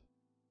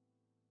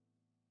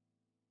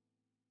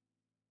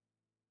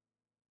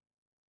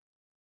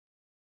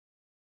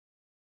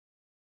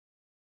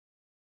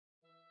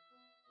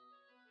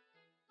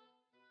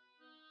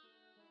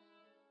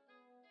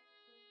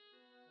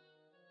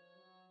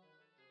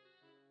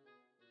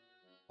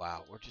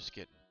 Wow, we're just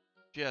getting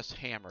just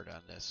hammered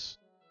on this.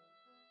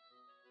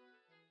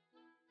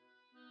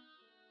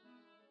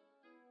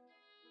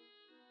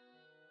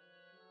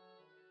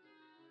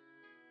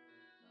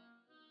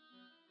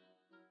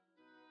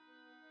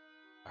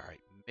 All right,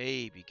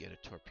 maybe get a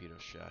torpedo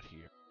shot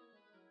here.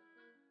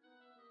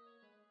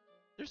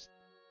 There's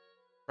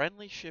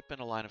friendly ship in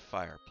a line of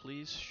fire.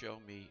 Please show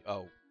me.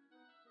 Oh,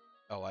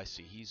 I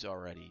see. He's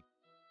already.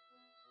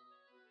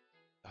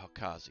 Oh,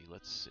 Kazi,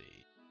 let's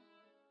see.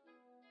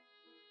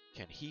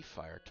 Can he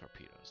fire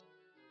torpedoes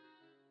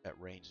at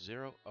range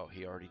 0? Oh,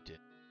 he already did.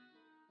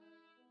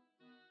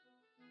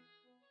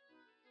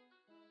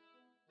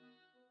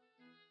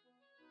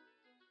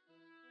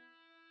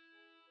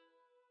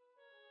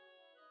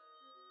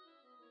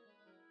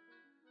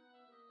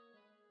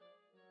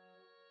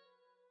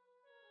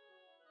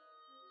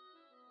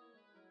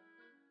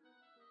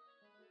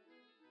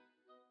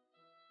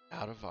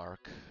 Out of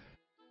arc.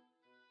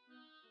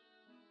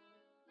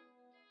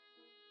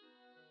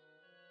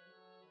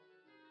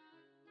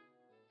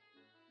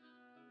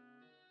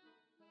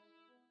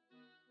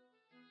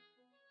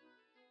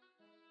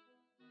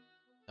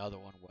 Another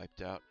one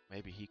wiped out.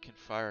 Maybe he can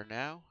fire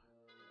now?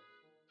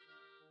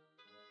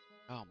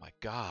 Oh my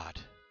god.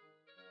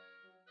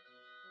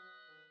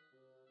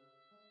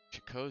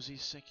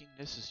 Chikozi's sinking.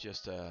 This is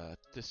just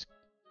this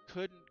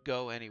couldn't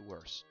go any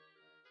worse.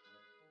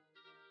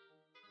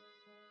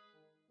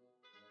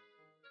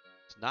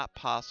 It's not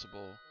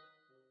possible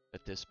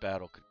that this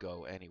battle could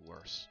go any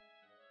worse.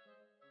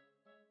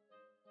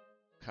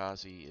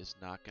 Kazi is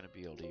not going to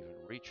be able to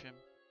even reach him.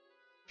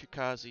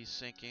 Chikazi's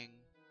sinking.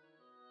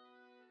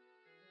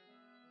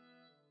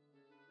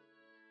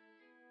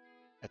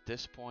 At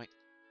this point,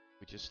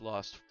 we just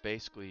lost,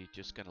 basically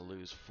just going to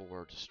lose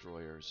 4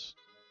 destroyers.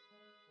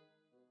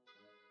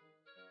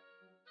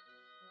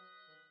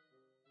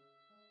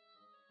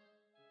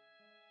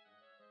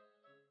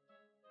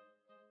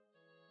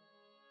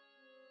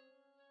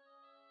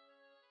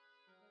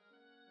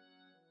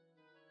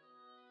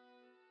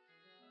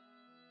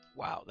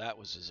 Wow, that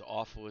was as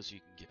awful as you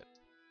can get.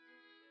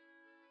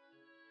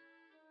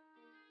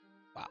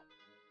 Wow.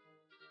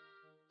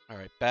 All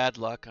right, bad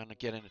luck on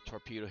getting a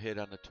torpedo hit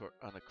on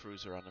the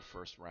cruiser on the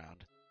first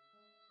round.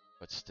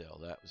 But still,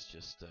 that was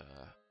just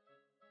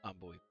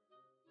unbelievable.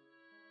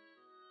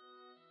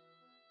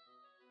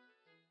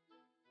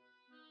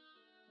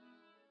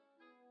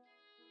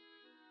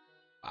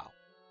 Wow.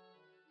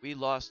 We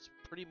lost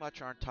pretty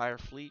much our entire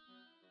fleet.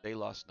 They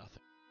lost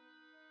nothing.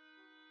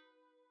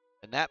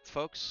 And that,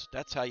 folks,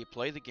 that's how you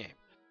play the game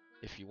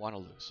if you want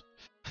to lose.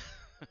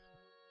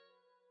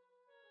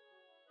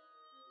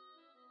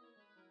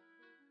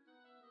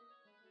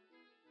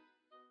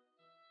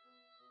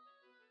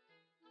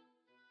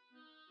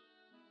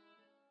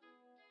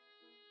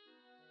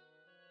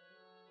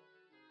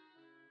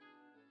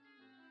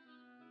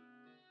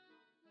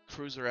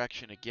 Cruiser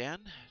action again.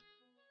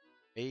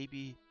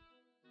 Maybe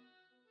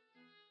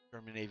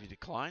German Navy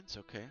declines.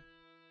 Okay.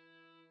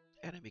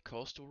 Enemy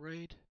coastal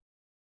raid.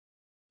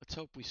 Let's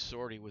hope we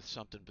sortie with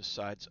something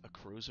besides a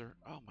cruiser.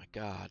 Oh my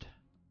god.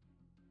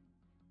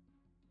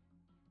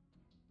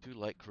 2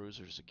 light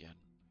cruisers again.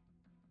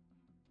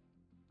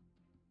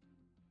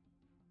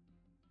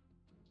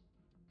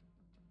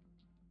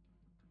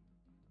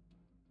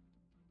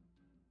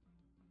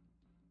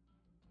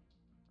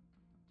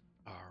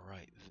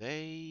 Alright,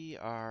 they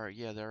are,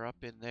 yeah, they're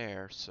up in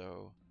there,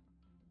 so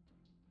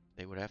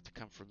they would have to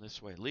come from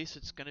this way. At least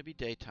it's going to be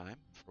daytime,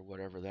 for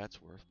whatever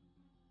that's worth.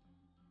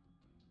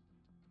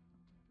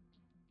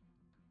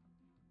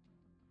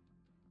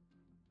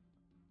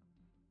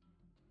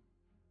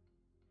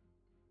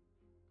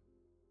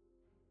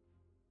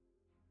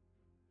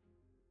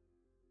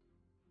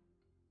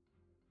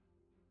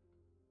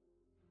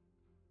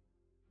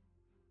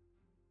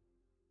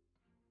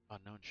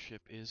 Unknown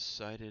ship is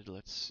sighted.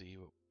 Let's see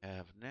what we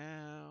have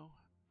now.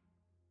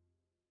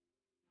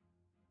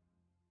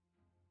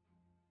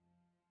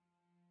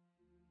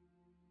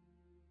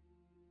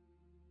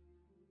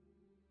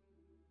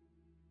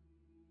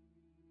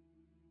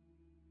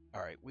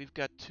 Alright, we've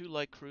got 2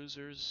 light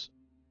cruisers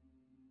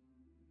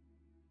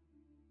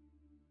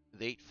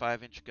with 8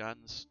 5-inch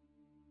guns.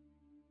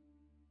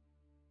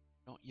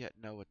 Don't yet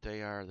know what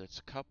they are.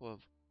 There's a couple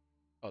of...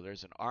 Oh,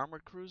 there's an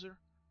armored cruiser.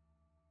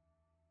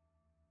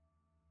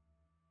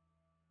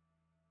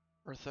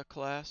 Eartha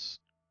class.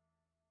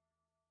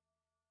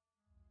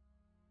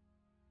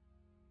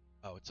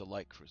 Oh, it's a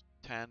light cruiser.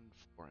 10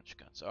 4-inch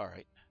guns.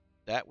 Alright,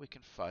 that we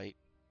can fight.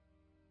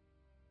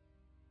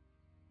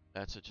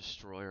 That's a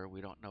destroyer. We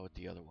don't know what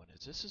the other one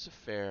is. This is a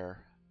fair...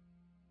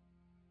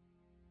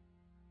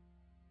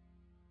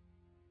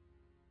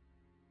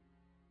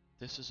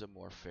 This is a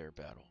more fair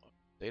battle.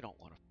 They don't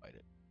want to fight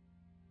it.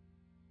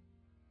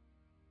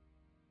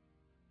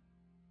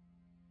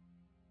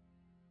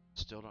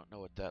 Still don't know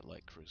what that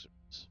light cruiser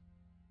is.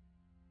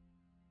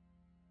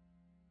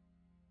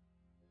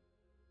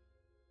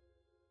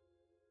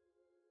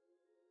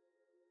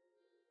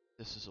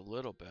 This is a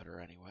little better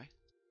anyway.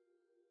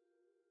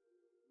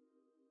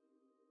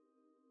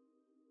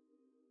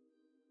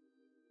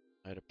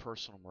 I had a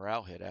personal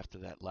morale hit after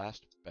that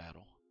last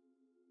battle.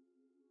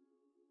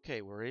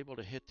 Okay, we're able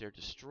to hit their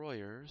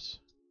destroyers.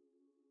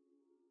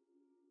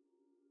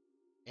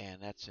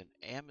 And that's an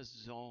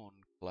Amazon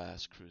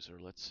class cruiser.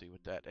 Let's see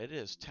what that... It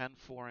is 10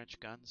 4-inch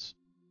guns.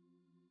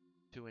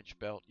 2-inch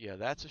belt. Yeah,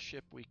 that's a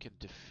ship we can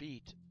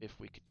defeat if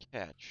we could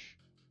catch.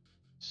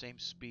 Same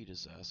speed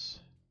as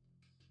us.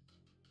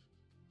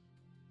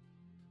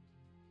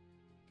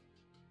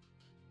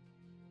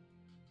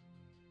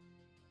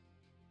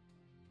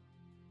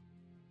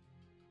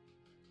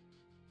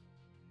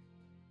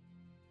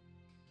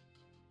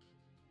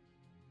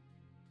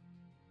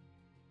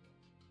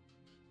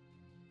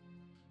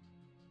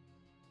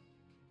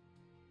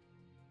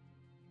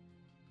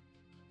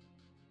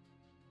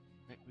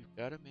 Right, we've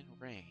got him in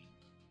range.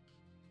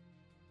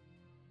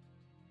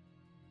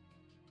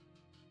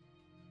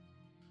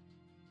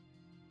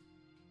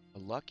 A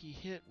lucky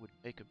hit would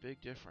make a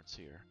big difference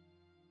here.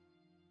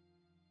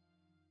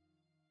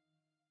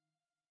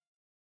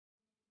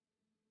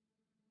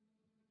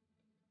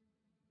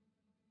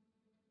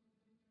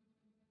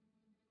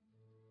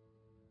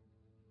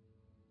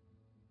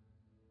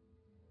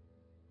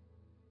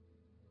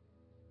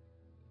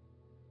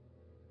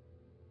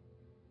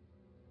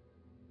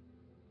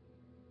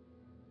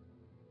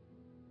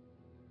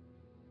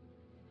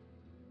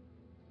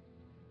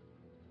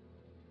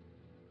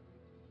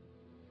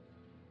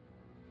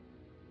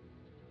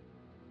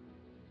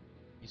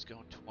 He's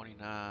going 20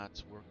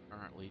 knots. We're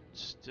currently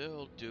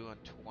still doing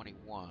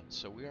 21,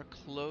 so we are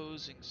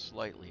closing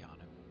slightly on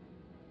him.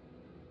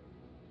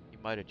 He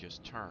might have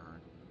just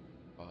turned,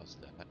 caused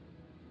that.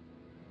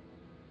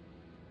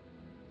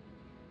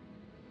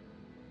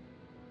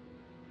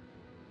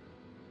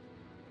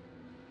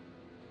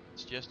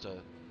 It's just a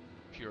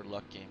pure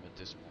luck game at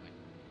this point.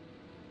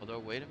 Although,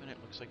 wait a minute,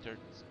 looks like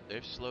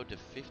they're slowed to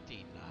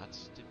 15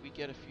 knots. Did we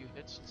get a few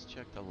hits? Let's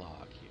check the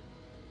log here.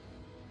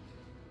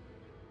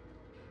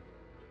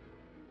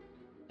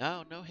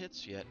 No, no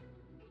hits yet.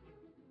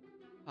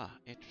 Huh,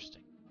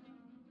 interesting.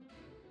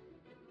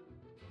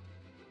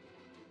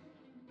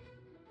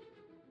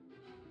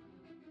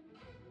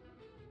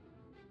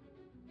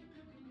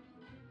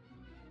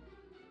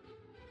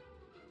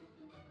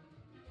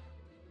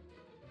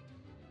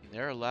 And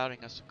they're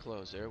allowing us to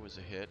close. There was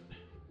a hit.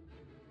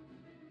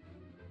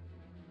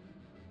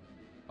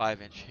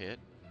 5-inch hit.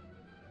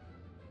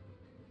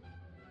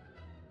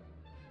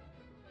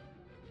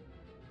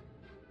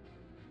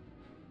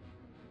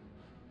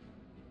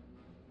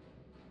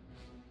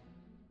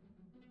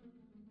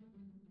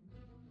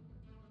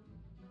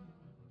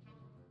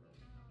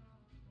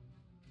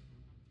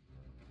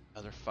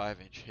 Another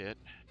 5-inch hit.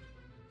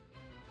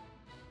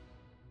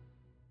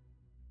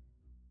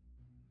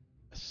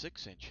 A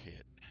 6-inch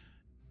hit.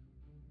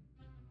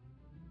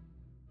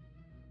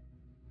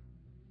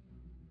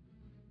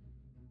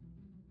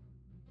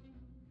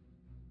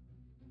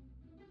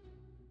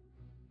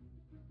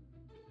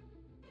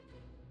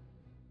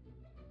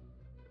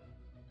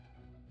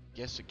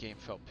 Guess the game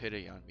felt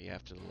pity on me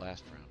after the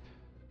last round.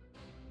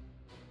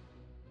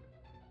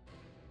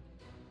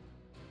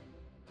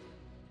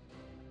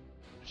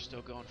 They're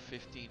still going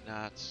 15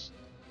 knots.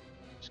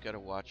 Just gotta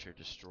watch your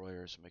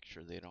destroyers, make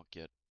sure they don't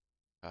get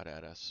out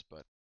at us,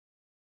 but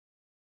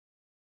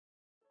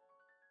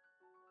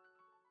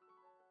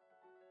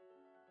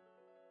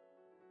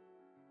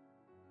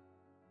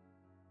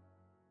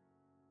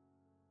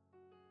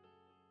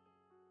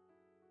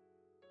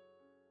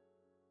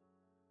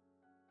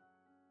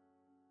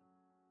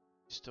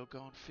still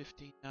going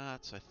 15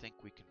 knots. I think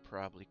we can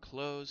probably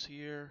close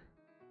here.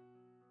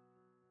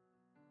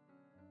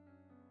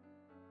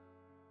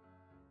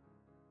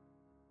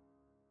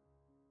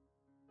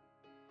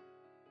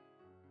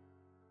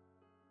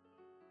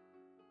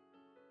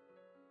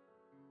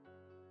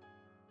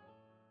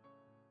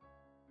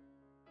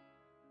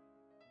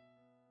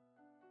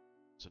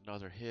 It's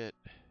another hit.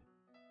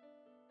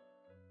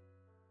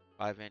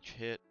 5-inch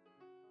hit.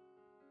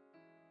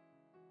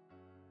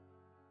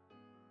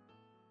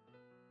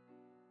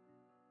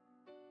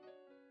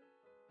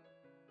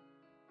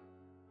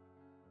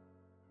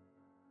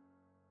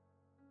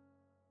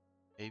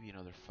 Maybe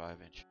another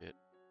 5-inch hit.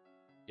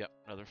 Yep,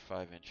 another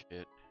 5-inch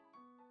hit.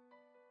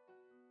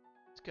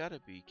 It's gotta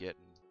be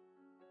getting...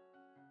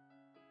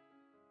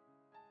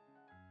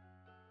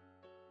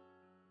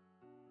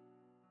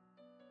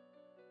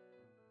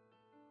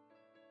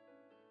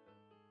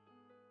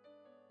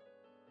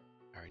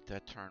 Alright,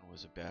 that turn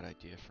was a bad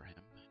idea for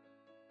him.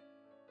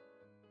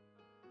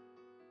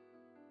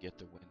 Get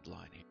the wind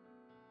line here.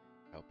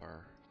 Help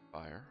our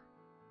fire.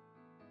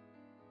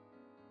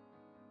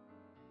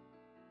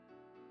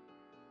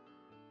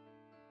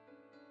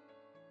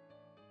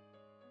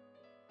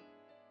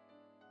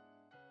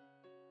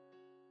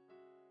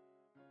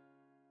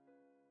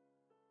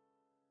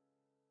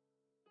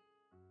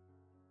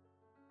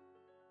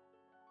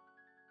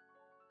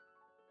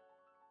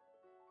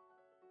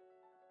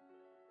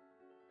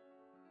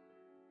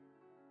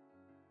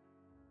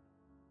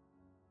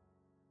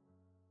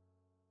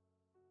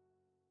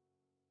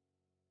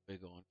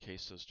 Big ol' in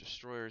case those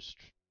destroyers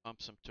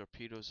pump some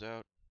torpedoes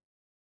out.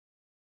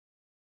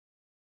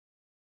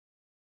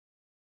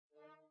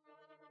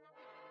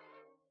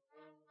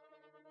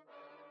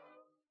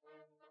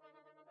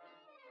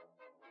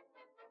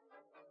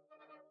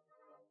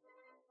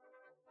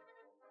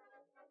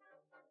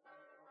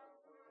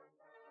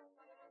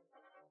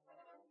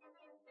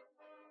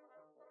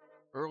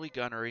 Early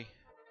gunnery.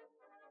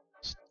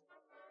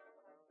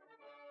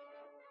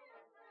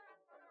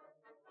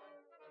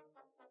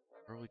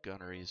 Early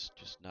gunnery is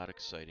just not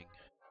exciting.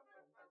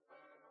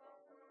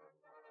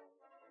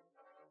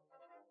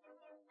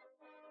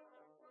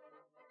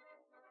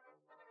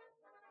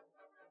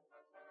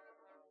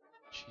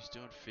 She's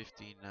doing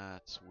 15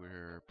 knots.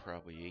 We're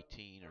probably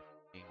 18 or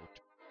 15.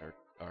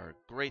 Our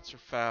grates are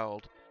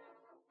fouled.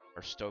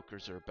 Our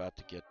stokers are about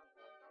to get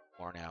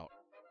worn out.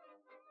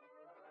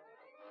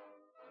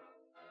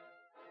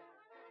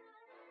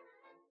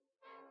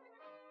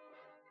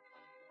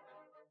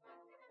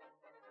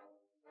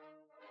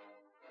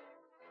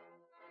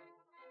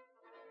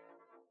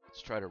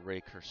 Let's try to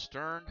rake her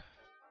stern.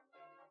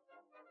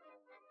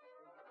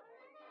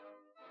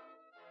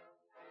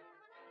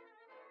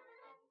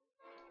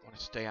 I want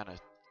to stay on a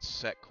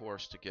set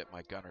course to get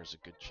my gunners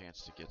a good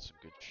chance to get some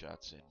good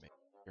shots in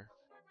here.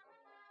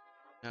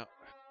 No.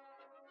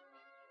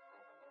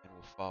 And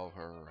we'll follow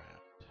her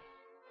around.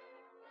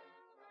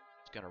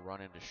 It's going to run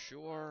into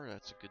shore.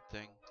 That's a good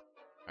thing.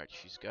 Alright,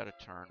 she's got a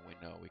turn. We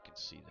know. We can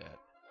see that.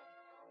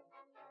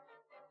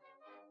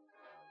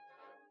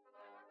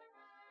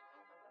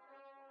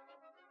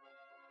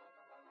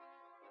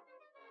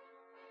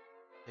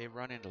 They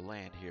run into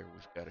land here.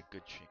 We've got a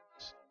good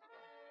chance.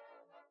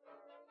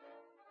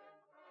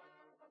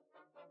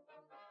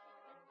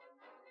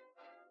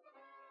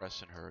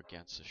 Pressing her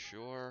against the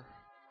shore.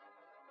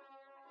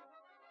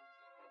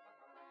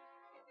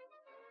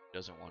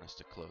 Doesn't want us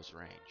to close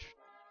range.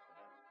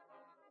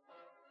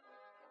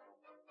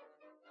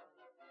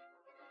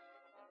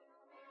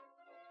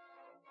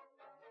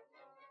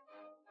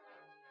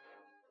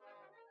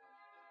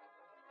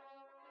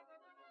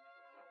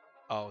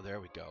 Oh, there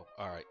we go.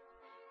 Alright.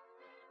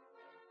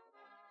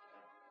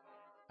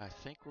 I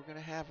think we're going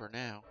to have her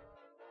now.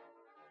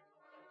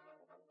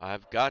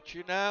 I've got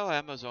you now,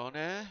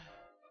 Amazone.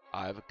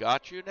 I've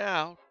got you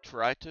now.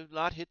 Try to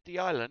not hit the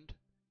island.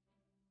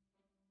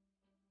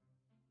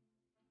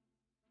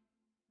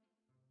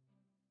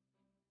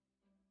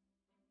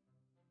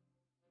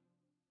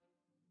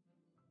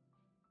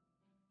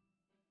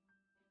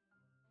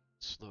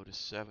 Slow to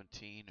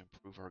 17.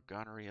 Improve our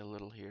gunnery a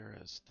little here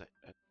as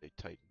they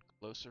tighten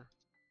closer.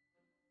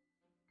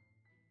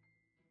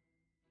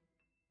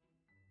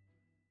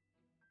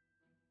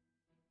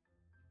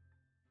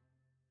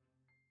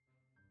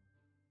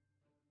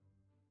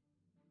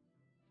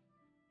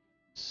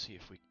 See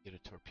if we can get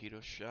a torpedo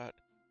shot.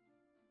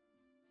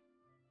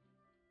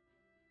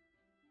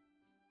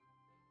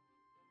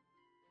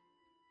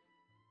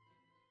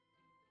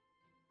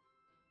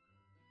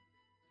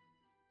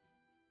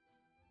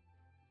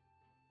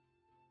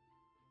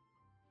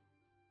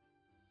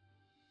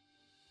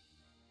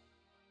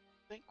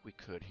 I think we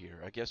could here.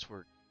 I guess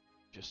we're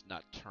just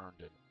not turned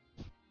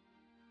in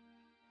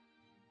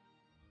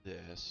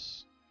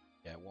this.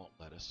 Yeah, it won't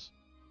let us.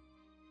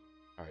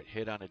 Alright,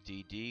 hit on a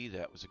DD.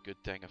 That was a good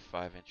thing, a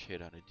 5-inch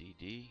hit on a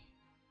DD.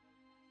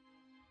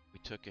 We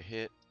took a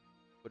hit.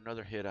 Put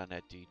another hit on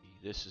that DD.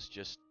 This is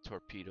just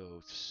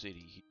Torpedo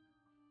City.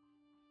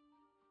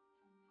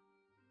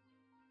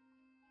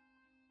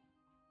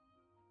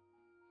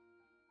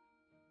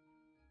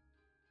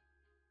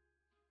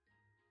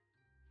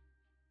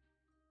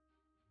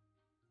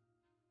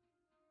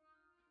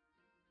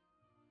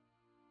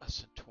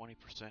 Less than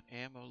 20%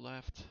 ammo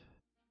left.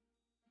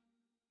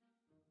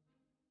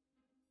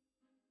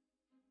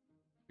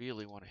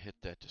 Really want to hit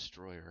that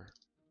destroyer.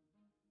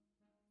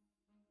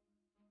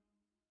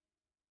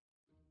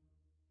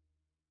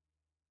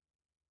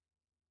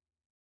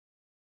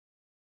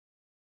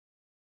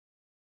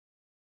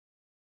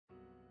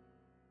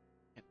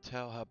 Can't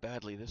tell how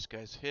badly this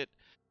guy's hit.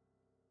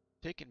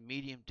 Taking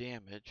medium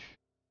damage.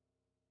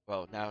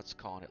 Well, now it's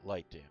calling it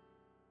light damage.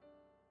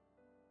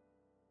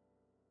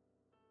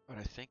 But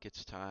I think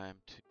it's time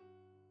to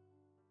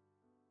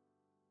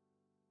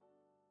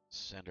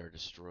send our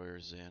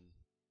destroyers in.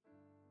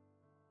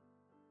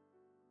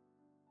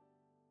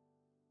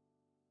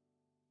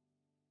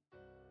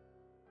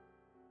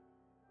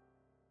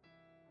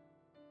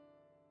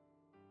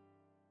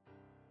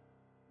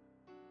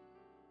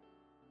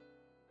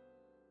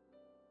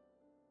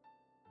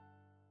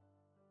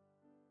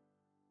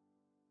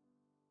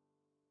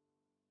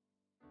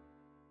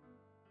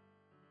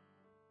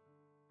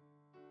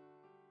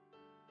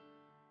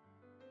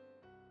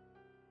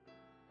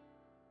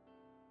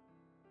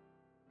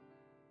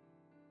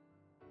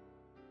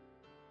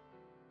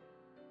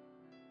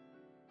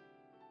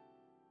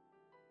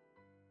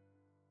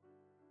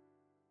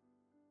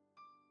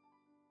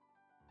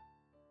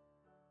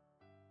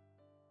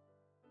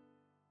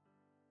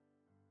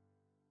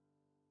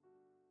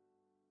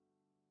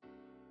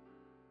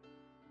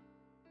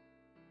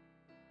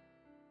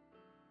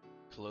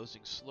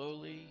 Closing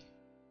slowly.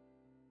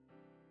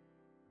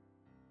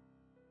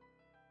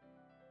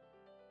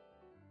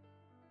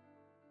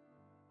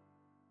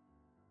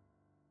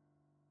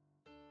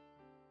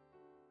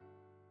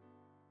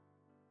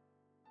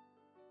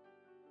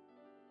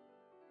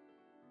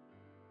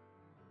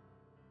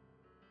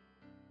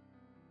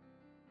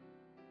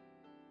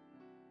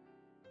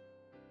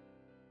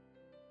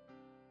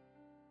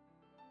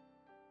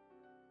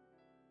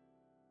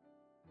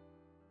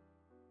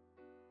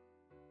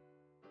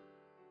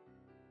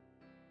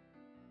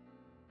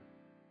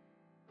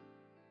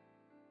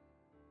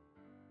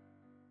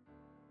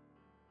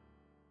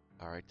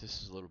 Alright,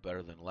 this is a little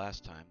better than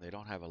last time. They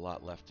don't have a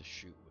lot left to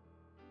shoot with.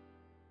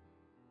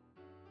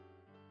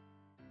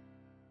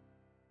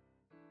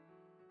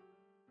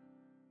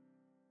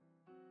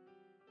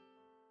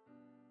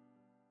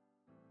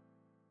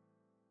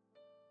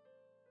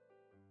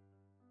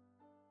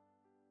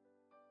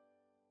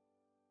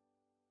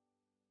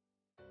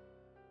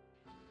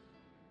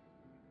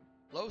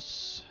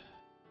 Close.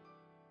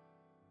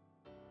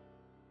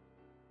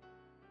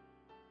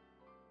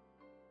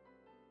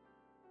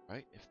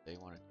 Right, if they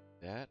want to do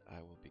that, I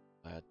will be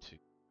glad to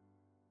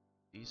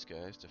these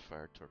guys to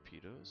fire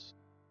torpedoes.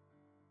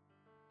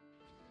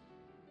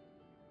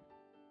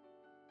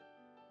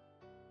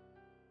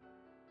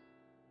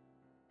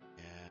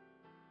 And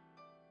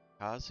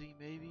Kazi,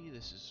 maybe?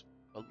 This is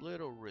a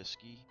little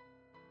risky.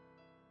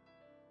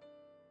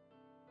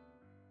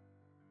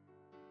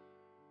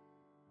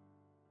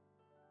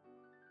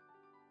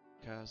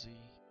 Kazi.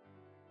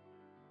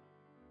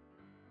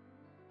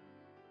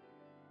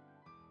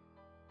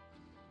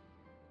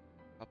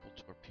 Couple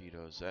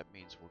torpedoes. That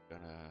means we're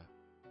gonna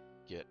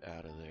get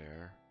out of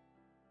there.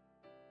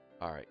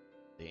 Alright.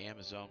 The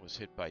Amazon was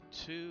hit by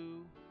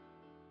 2.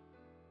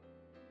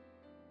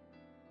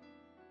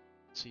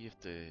 See if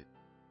the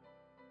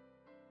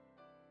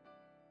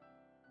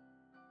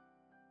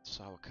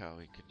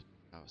Sawakawa could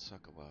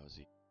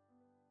Sakawazi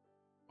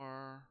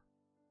more.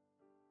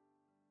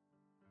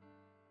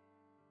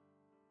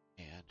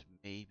 And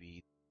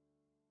maybe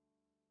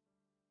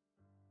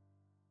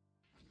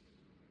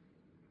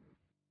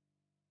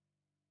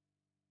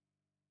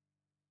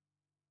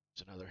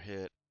it's another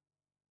hit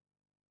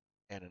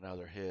and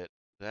another hit.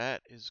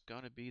 That is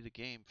gonna be the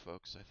game,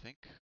 folks, I think,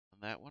 on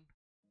that one.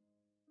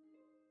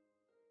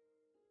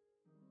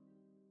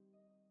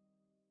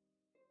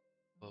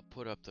 We'll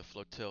put up the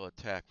flotilla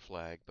attack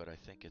flag, but I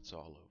think it's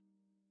all over.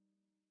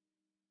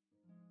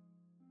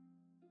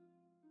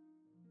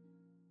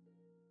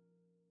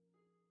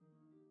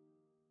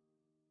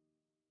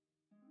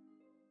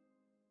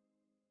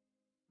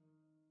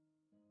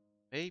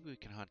 Maybe we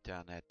can hunt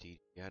down that DD.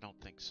 I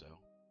don't think so.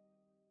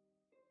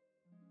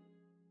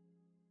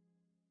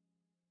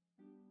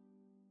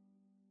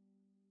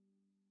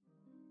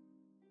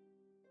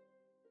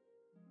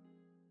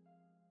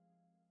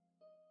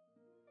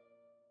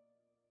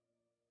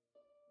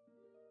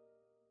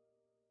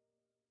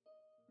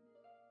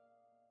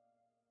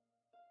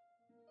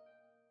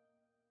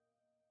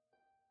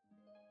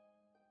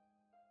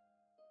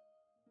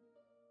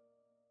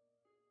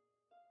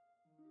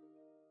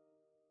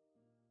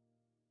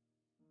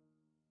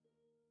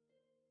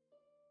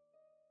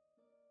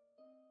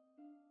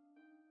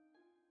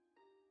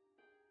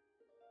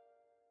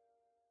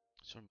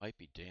 So it might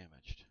be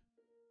damaged.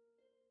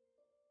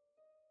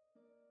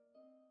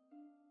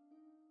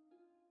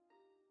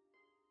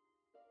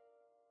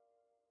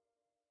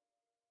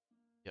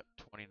 Yep,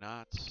 20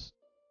 knots.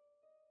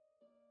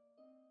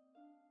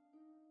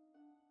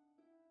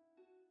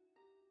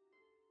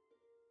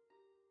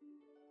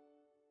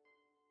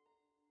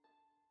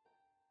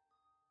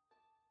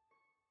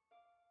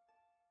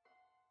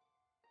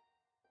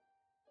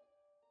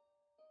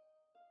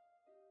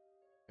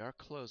 We are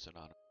closing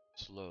on them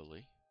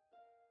slowly.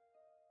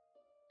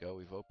 Go,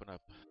 we've opened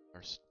up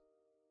our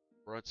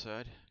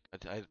broadside.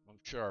 I'm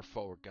sure our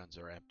forward guns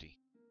are empty.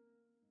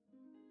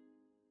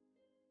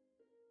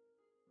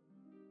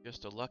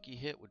 Just a lucky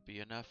hit would be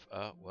enough.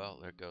 Well,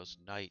 there goes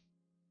night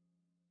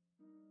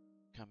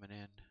coming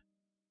in.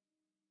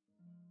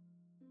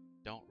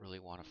 Don't really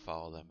want to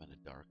follow them in the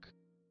dark.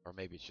 Or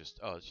maybe it's just,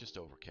 oh, it's just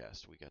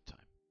overcast. We got time.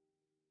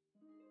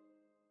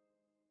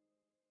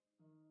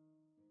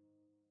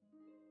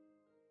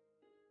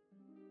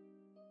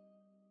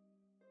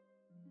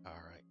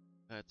 Alright,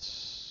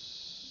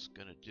 that's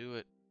gonna do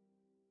it.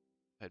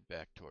 Head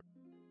back toward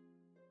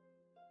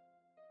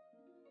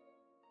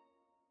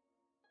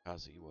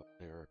Kazi, what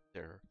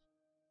their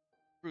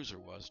cruiser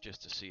was,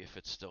 just to see if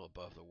it's still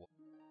above the water.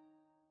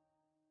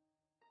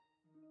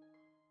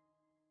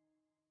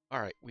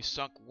 Alright, we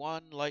sunk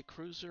 1 light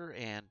cruiser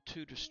and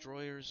 2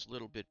 destroyers, a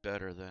little bit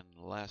better than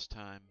last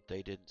time.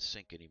 They didn't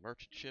sink any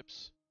merchant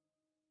ships.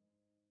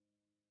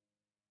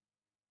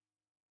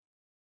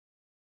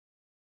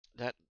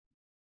 That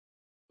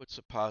puts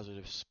a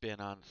positive spin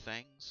on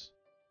things.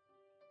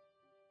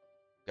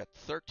 Got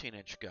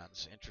 13-inch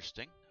guns,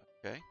 interesting.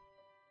 Okay.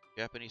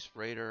 Japanese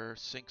raider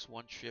sinks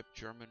 1 ship,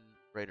 German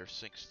raider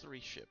sinks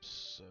 3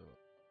 ships. So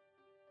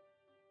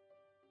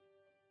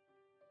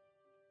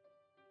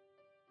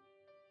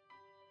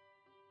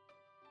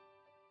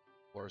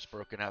war is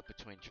broken out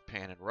between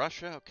Japan and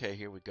Russia. Okay,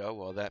 here we go.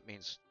 Well, that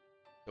means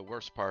the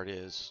worst part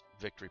is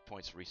victory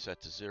points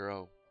reset to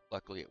 0.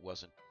 Luckily, it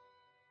wasn't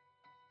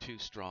too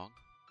strong.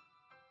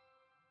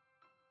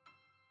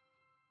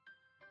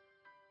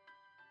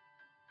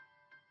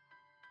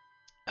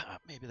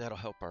 Maybe that'll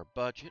help our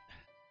budget.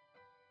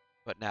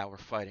 But now we're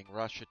fighting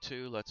Russia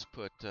too. Let's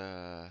put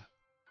that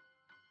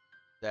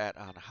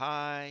on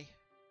high.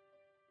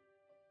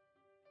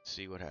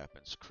 See what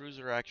happens.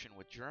 Cruiser action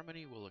with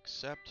Germany will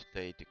accept.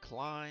 They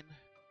decline.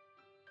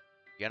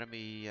 The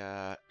enemy,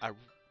 I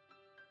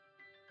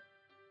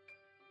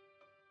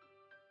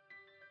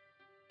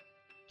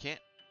can't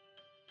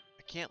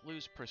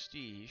lose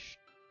prestige,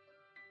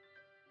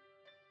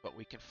 but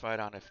we can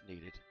fight on if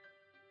needed.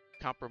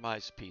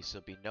 Compromise peace.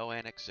 There'll be no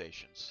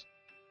annexations.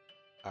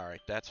 All right,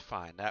 that's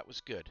fine. That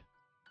was good.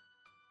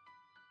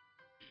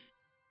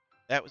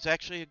 That was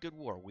actually a good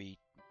war. We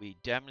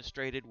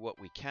demonstrated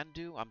what we can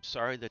do. I'm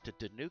sorry that the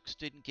Danuks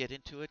didn't get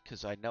into it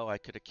because I know I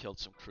could have killed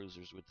some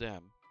cruisers with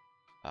them.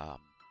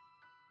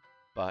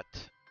 But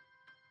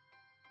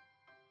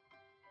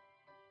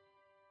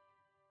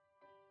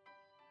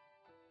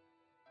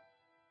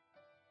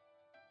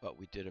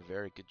we did a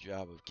very good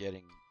job of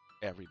getting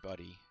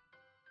everybody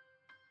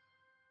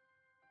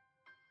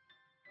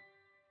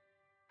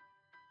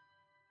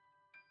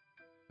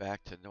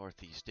back to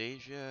Northeast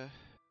Asia.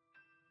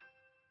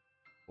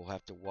 We'll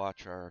have to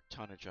watch our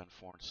tonnage on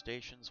foreign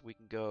stations. We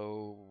can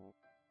go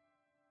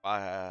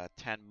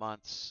 10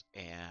 months,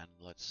 and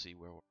let's see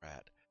where we're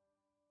at.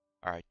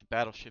 All right, the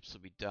battleships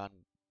will be done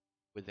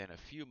within a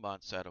few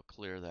months. That'll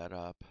clear that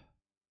up.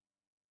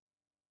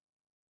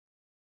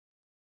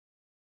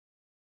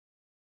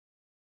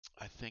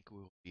 I think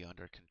we'll be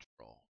under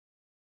control,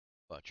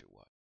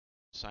 budget-wise.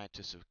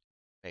 Scientists have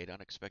made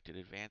unexpected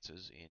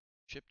advances in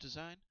ship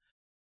design.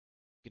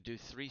 We can do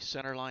 3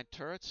 centerline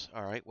turrets.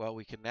 All right, well,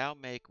 we can now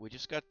make, we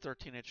just got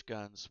 13-inch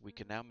guns. We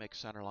can now make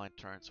centerline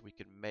turrets. We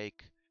can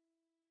make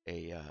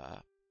a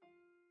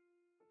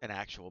an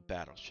actual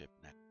battleship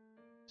now.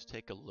 Let's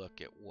take a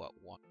look at what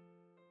one.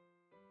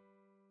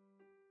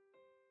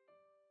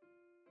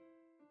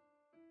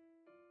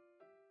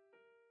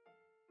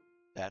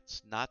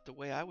 That's not the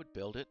way I would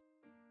build it.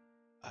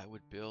 I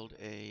would build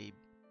a...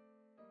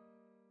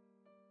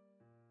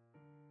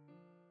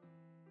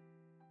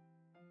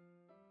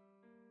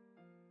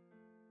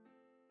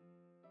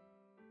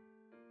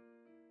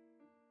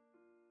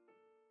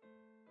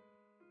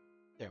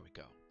 There we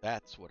go.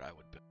 That's what I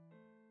would build.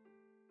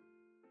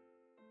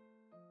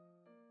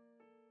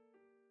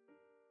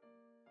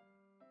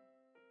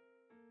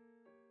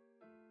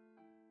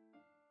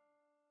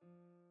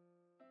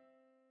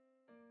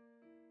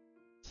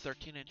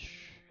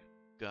 "13-inch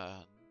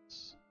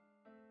guns.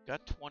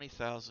 Got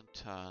 20,000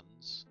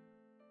 tons.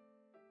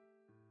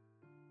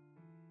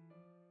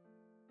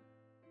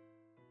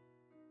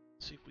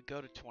 See if we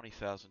go to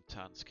 20,000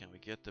 tons. Can we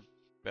get the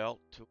belt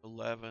to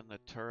 11, the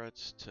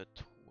turrets to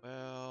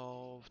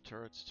 12,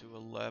 turrets to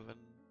 11,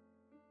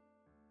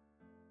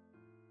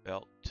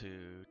 belt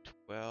to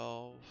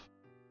 12,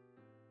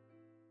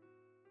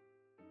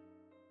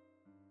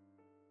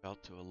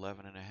 belt to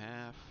 11 and a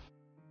half.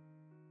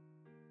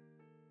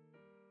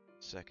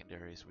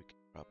 Secondaries we can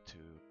drop to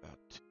about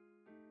 2.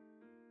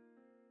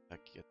 I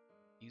can get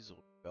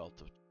easel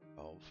belt of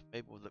 12.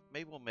 Maybe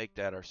we'll make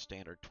that our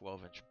standard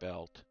 12-inch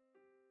belt.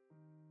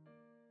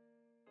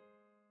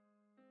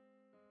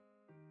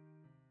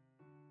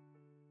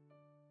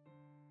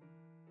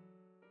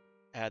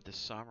 Add the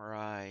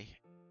samurai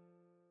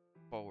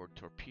forward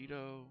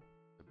torpedo,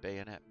 the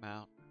bayonet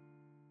mount.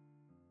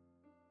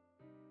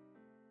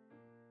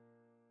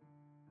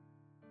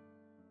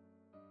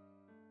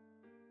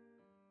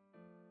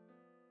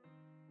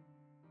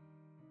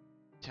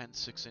 Ten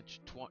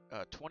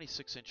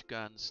 26-inch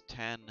guns,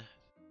 10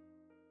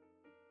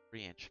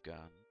 3-inch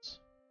guns.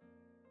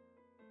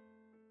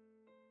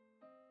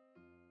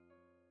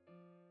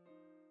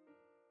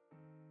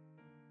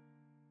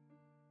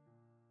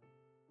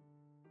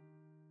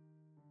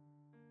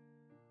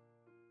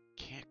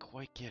 Can't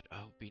quite get,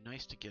 oh, it'd be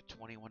nice to get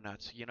 21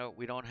 knots. You know,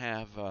 we don't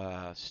have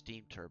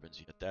steam turbines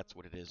yet. That's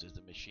what it is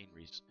the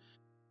machinery's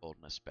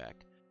holding us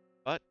back.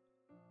 But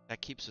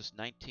that keeps us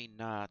 19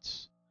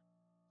 knots.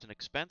 It's an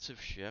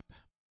expensive ship.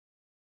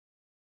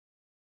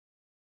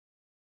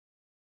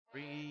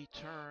 3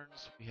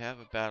 turns, we have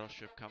a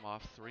battleship come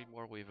off. 3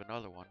 more, we have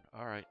another one.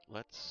 Alright,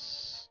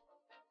 let's...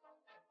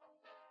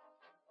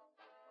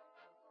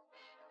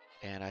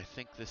 And I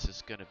think this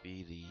is going to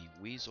be the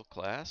Weasel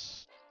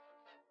class.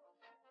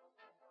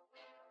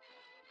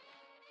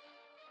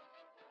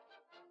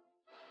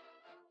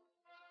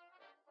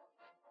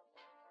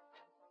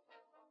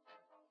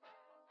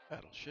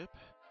 Battleship.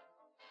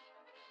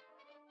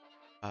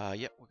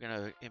 Yep, we're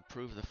going to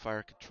improve the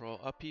fire control.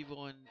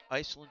 Upheaval in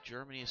Iceland.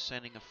 Germany is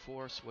sending a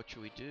force. What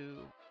should we do?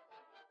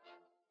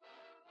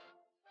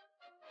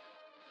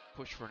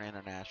 Push for an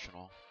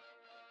international.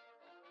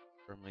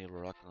 Germany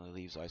reluctantly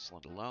leaves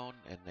Iceland alone,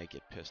 and they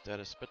get pissed at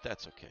us, but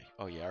that's okay.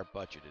 Oh yeah, our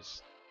budget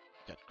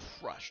got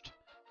crushed.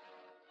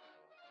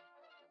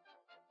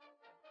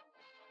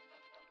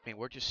 I mean,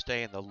 we're just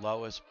staying the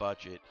lowest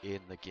budget in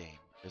the game.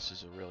 This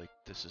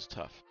is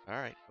tough. All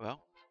right,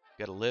 well,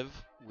 got to live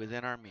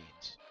within our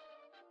means.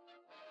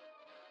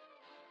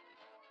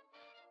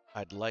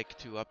 I'd like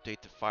to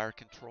update the fire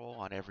control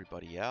on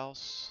everybody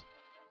else.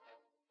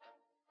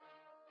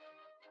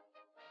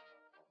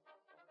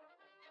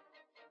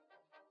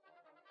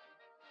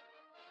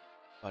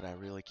 But I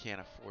really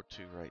can't afford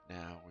to right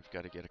now. We've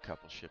got to get a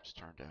couple ships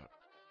turned out.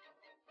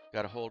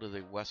 Got a hold of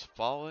the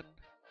Westfalen.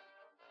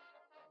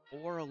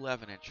 4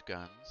 11-inch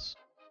guns.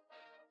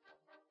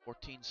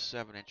 14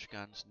 7-inch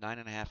guns.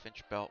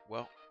 9.5-inch belt.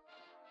 Well,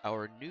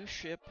 our new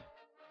ship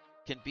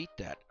can beat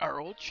that.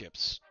 Our old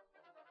ships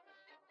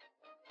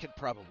can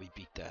probably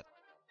beat that.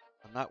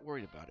 I'm not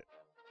worried about it.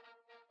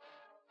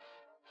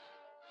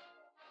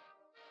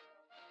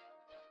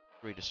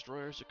 3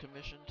 destroyers are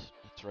commissioned.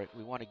 That's right.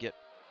 We want to get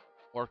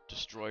more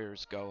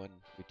destroyers going.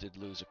 We did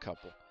lose a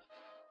couple.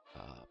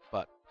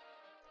 But,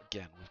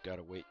 again, we've got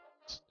to wait.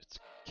 It's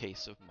a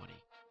case of money.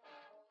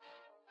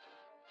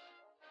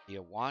 The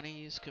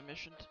Awani is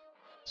commissioned.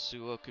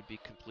 Suo could be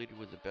completed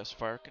with the best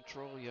fire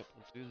control. Yep,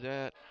 we'll do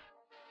that.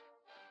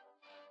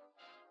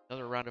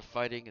 Another round of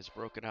fighting is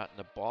broken out in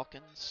the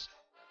Balkans.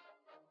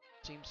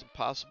 Seems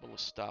impossible to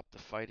stop the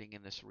fighting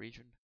in this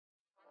region.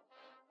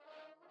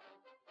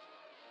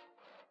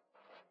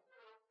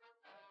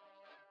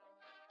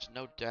 There's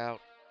no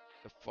doubt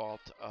the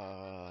fault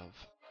of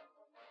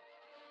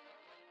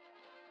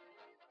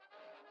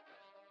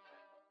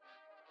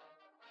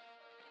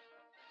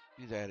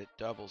do that. It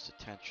doubles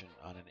the tension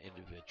on an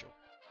individual.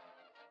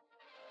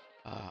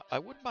 I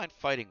wouldn't mind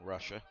fighting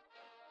Russia,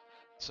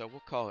 so we'll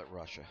call it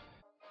Russia.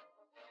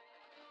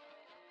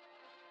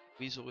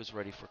 Weasel is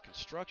ready for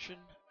construction.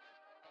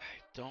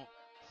 I don't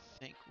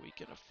think we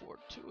can afford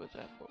 2 of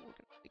them, but we're going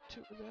to take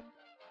 2 of them.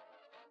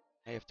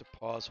 I have to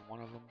pause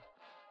one of them.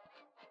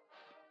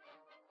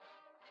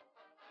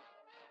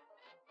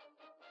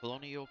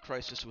 Colonial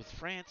crisis with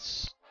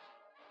France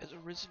has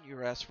arisen.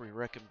 You're asked for your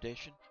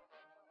recommendation.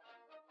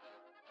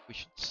 We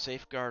should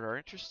safeguard our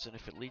interests, and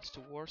if it leads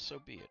to war, so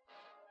be it.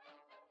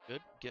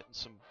 Good.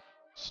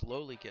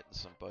 Slowly getting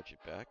some budget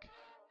back.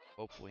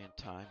 Hopefully in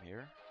time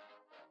here.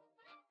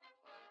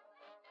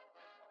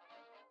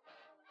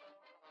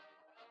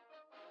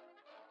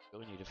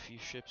 Really need a few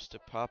ships to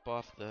pop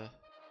off the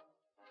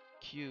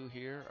queue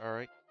here. All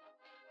right.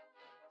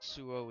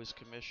 Suo is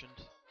commissioned.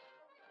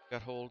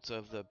 Got holds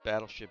of the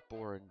battleship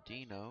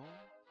Borandino.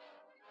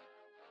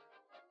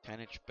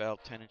 10-inch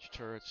belt, 10-inch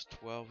turrets,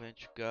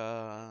 12-inch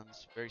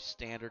guns. Very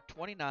standard.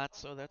 20 knots,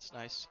 so that's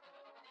nice.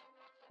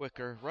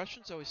 Quicker.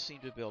 Russians always seem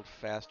to build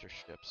faster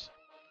ships.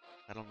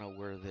 I don't know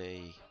where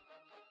they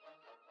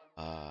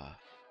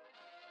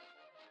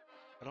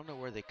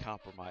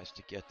compromise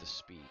to get the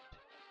speed.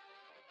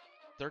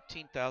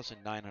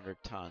 13,900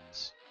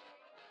 tons.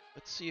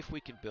 Let's see if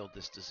we can build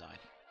this design.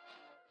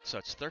 So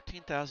it's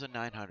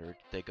 13,900.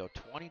 They go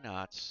 20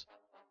 knots,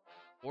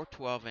 4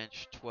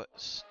 12-inch, 12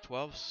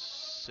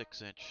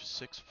 6-inch,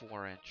 6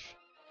 4-inch,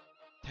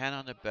 10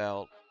 on the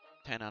belt,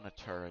 10 on the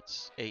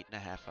turrets,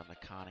 8.5 on the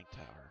conning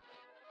tower.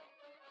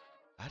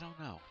 I don't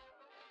know.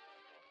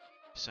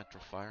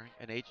 Central firing.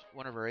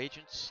 One of our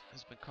agents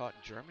has been caught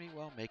in Germany.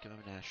 Well, make him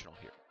a national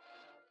hero.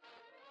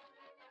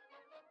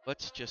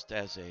 Let's just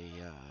as a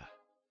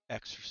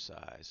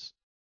exercise.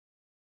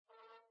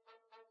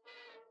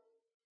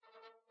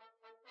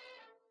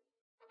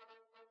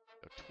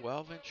 So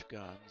 12-inch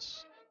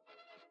guns.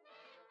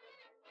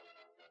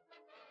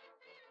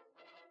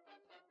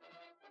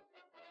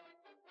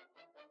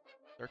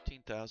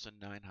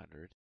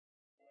 $13,900.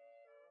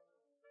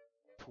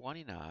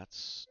 20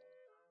 knots.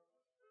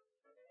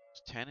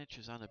 10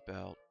 inches on the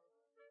belt.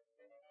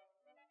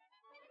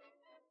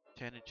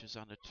 10 inches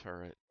on the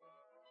turret.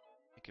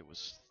 I think it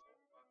was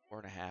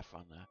 4.5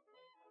 on the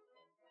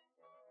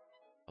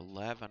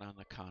 11 on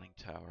the conning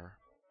tower.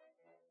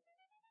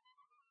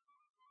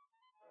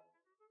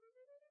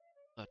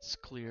 Let's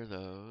clear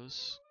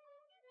those.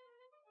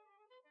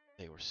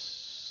 They were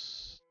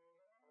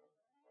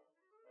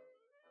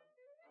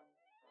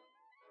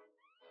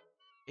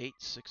 8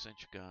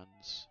 6-inch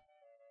guns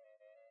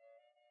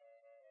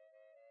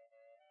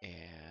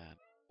and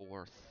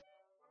 4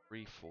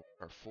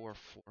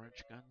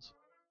 4-inch guns.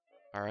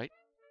 All right.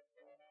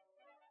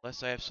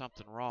 Unless I have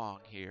something wrong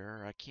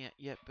here, I can't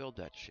yet build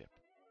that ship.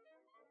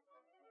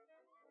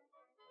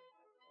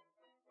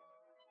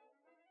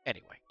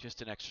 Anyway,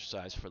 just an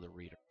exercise for the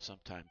reader.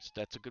 Sometimes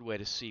that's a good way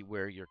to see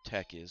where your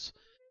tech is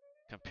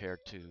compared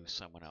to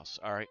someone else.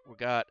 All right, we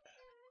got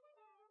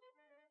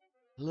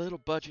a little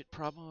budget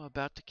problem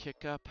about to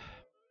kick up.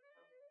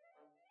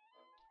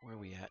 Where are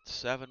we at?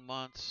 7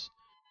 months.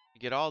 You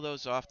get all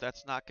those off,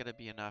 that's not going to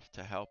be enough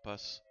to help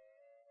us.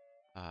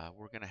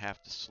 We're going to have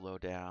to slow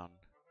down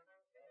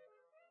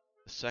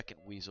the second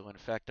weasel. In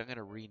fact, I'm going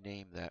to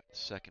rename that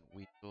second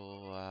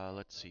weasel.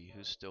 Let's see,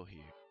 who's still here?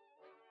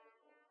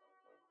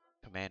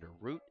 Commander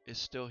Root is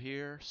still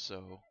here,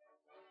 so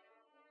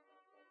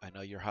I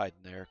know you're hiding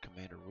there,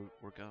 Commander Root.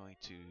 We're going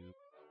to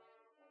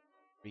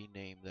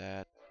rename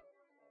that.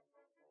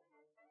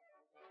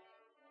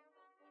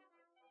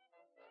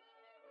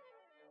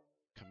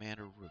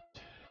 Commander Root.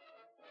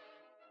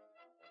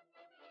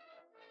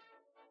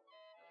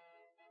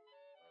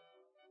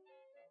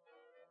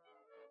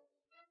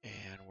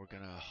 And we're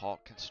going to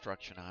halt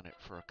construction on it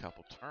for a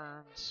couple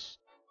turns.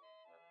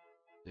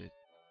 The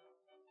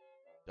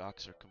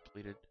docks are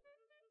completed.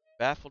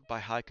 Baffled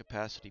by high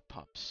capacity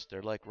pumps.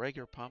 They're like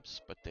regular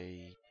pumps, but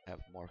they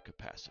have more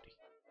capacity.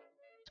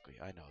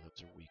 I know,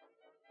 those are weak.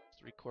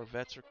 3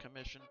 corvettes are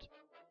commissioned.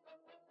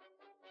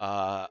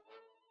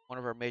 One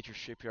of our major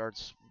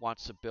shipyards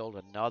wants to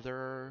build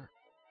another.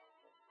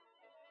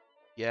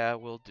 Yeah,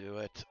 we'll do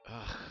it.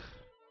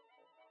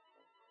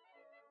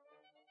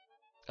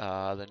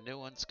 The new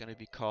one's going to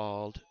be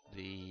called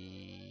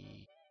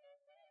the...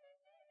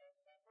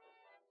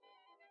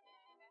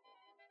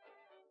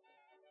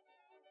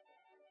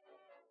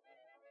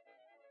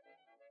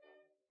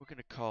 We're going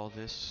to call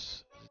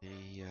this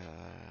the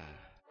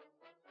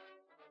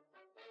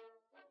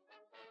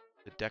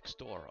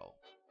Dextoro,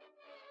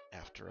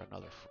 after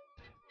another friend.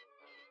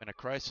 In a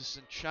crisis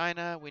in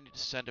China, we need to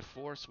send a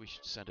force. We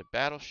should send a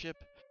battleship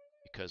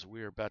because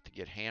we're about to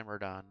get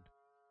hammered on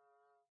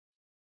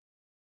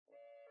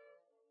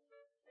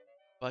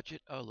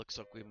budget. Oh, looks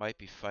like we might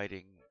be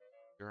fighting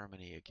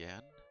Germany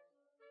again.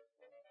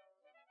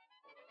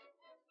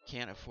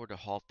 Can't afford to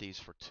halt these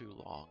for too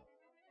long.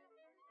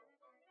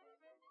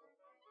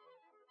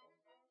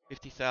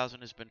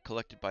 50,000 has been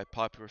collected by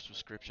popular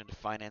subscription to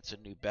finance a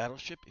new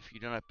battleship. If you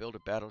do not build a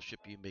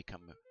battleship, you may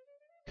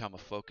become a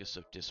focus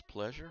of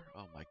displeasure.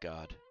 Oh my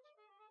god.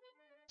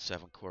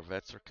 7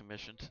 corvettes are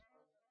commissioned.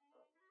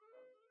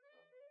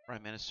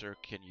 Prime Minister,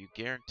 can you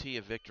guarantee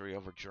a victory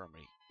over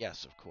Germany?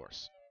 Yes, of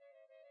course.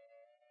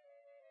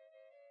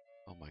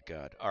 Oh my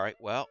god. Alright,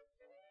 well.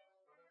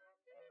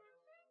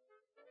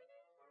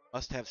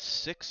 Must have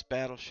 6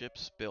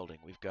 battleships building.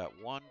 We've got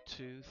 1,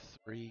 2,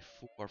 3,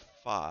 4,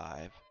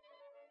 5.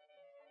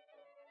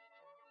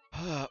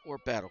 Or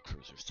battle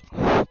cruisers.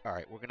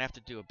 Alright, we're going to have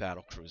to do a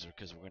battle cruiser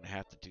because we're going to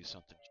have to do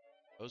something.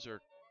 Those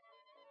are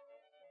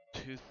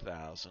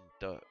 2,000.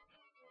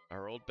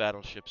 Our old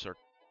battleships are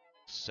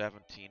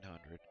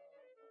 1,700.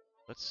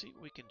 Let's see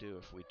what we can do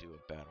if we do a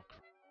battle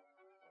cruiser.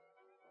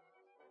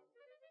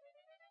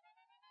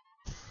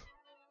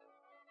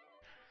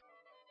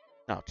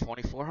 No,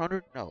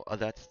 2,400? No,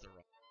 that's the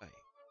wrong way.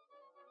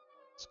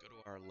 Let's go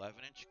to our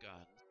 11-inch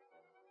guns.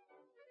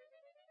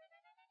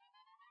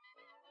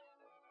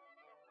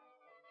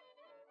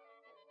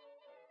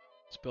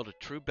 Let's build a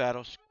true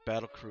battle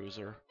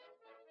cruiser.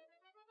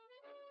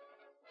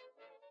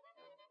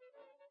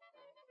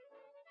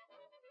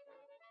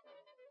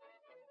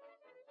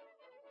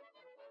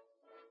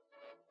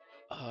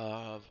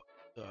 Of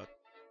the... I'm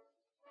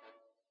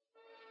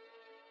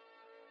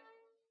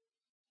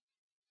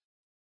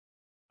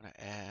going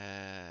to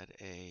add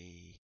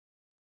a...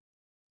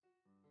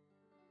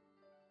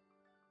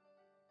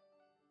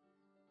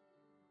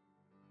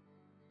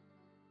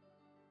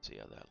 See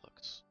how that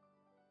looks.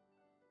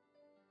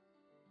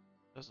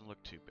 Doesn't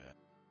look too bad.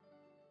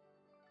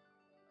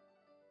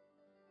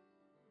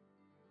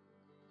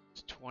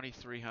 It's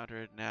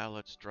 2,300. Now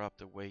let's drop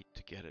the weight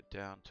to get it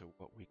down to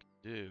what we can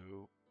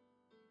do.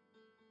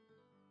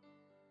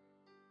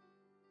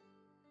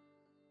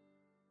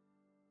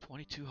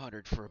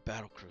 $2,200 for a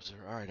battle cruiser.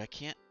 All right, I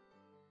can't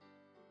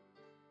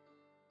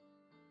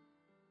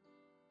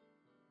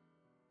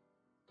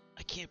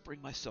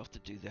bring myself to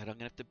do that. I'm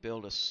gonna have to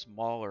build a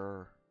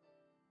smaller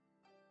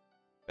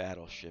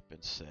battleship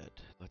instead.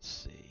 Let's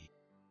see.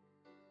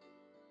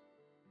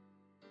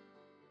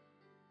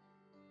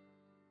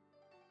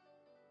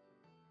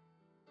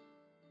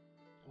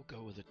 We'll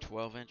go with a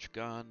 12-inch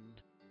gun.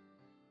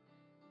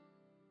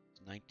 It's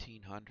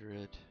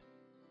 1,900.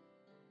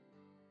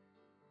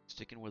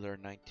 Sticking with our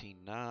 19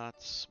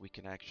 knots, we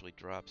can actually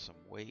drop some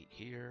weight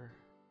here.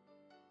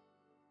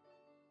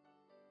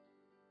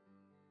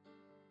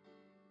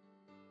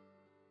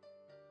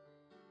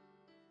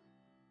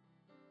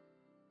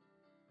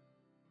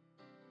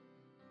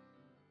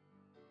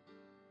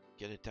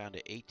 Get it down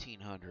to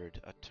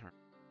 1,800 a turn.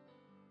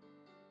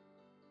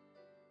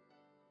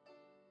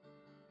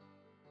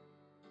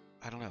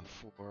 I don't know,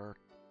 for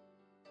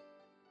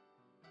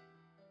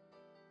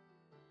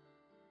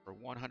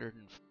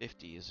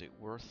 150, is it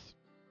worth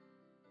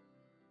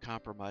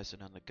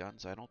compromising on the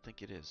guns? I don't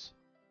think it is.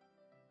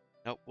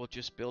 Nope, we'll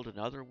just build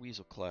another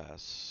Weasel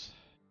class.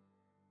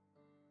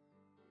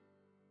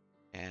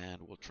 And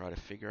we'll try to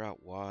figure out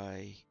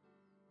why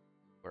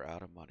we're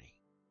out of money.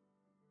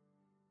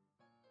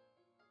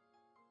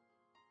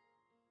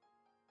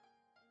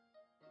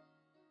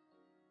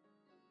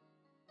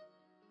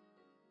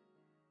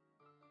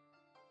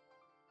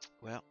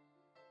 Well,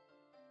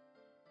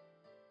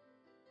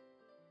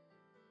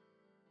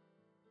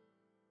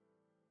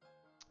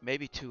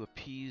 maybe to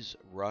appease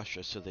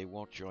Russia so they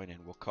won't join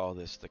in, we'll call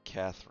this the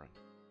Catherine.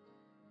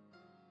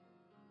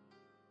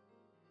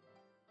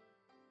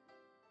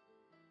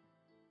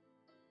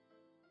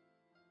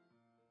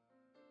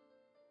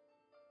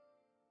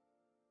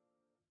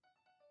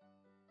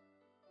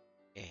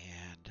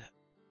 And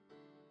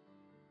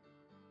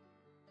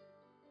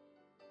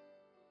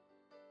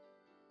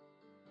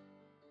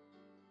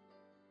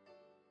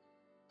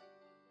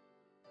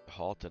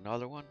halt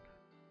another one.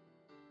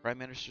 Prime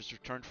Minister's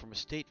returned from a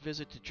state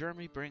visit to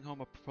Germany, bring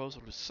home a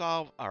proposal to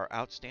solve our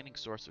outstanding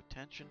source of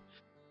tension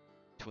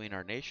between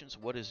our nations.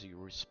 What is your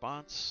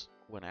response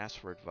when asked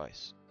for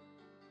advice?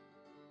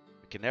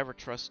 We can never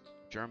trust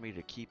Germany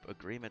to keep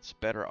agreements,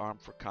 better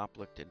armed for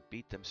conflict and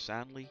beat them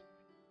soundly,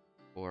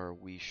 or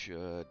we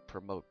should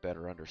promote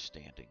better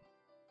understanding.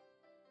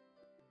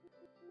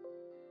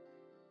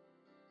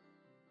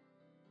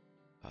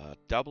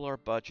 Double our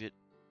budget,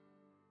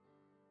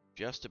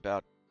 just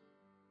about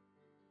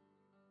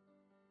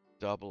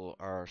double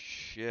our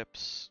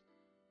ships,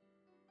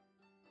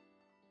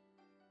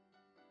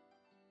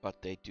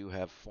 but they do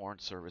have foreign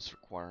service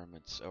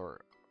requirements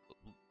or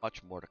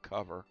much more to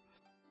cover.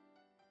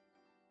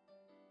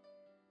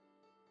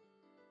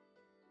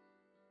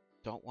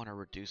 Don't want to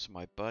reduce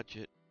my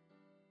budget.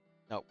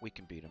 No, we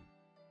can beat them.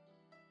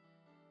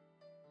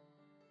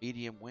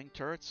 Medium wing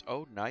turrets.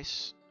 Oh,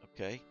 nice.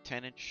 Okay,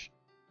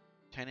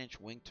 10-inch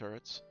wing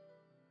turrets.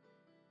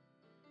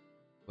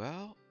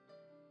 Well,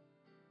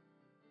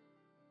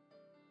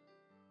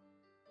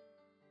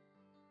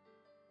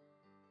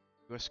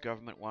 U.S.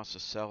 government wants to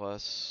sell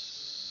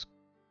us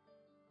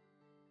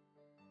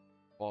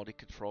quality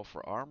control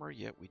for armor.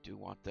 Yet we do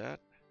want that.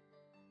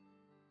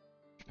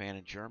 Japan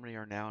and Germany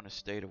are now in a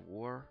state of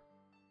war.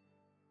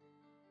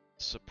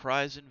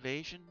 Surprise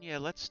invasion? Yeah,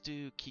 let's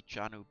do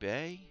Kichanu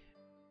Bay.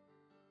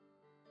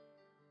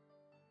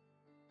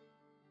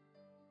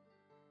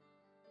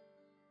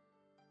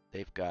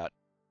 They've got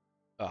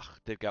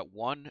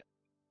one.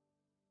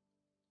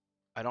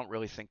 I don't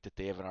really think that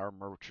they have an armed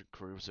merchant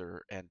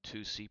cruiser and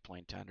 2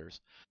 seaplane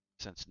tenders,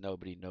 since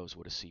nobody knows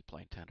what a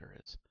seaplane tender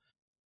is.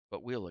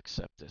 But we'll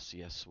accept this.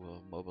 Yes,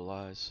 we'll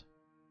mobilize.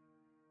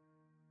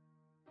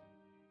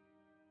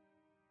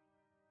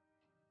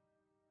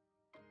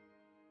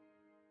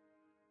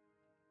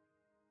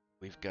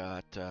 We've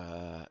got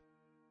our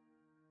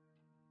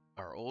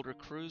older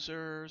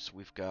cruisers.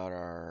 We've got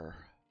our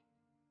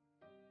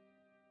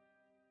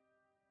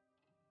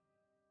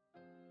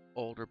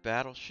older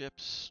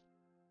battleships.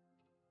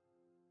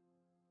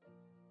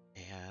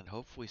 And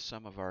hopefully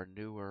some of our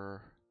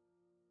newer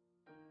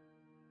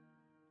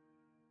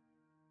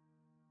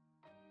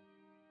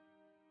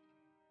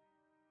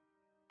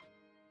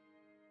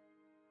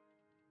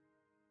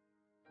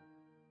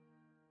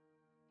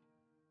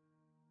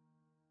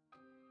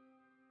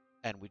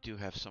and we do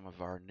have some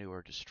of our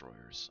newer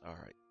destroyers. All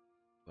right.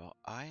 Well,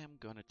 I am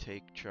going to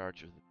take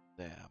charge of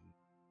them.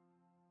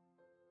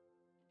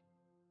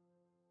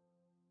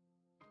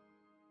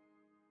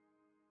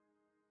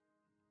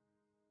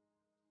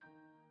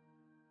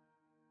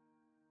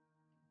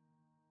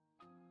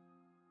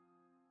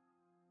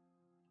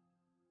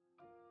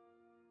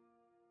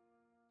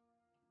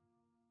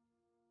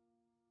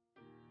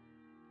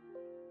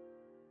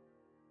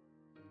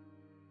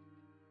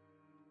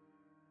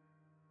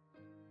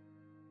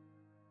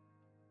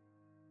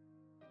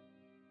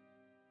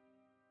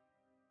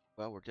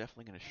 Well, we're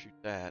definitely going to shoot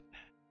that.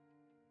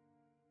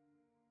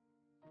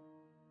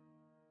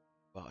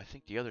 Well, I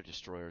think the other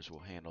destroyers will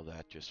handle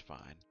that just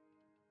fine.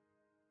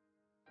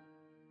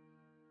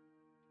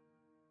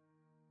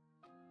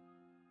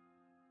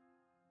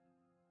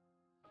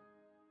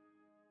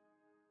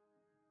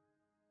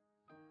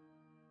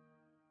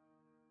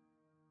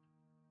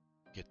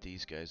 Get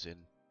these guys in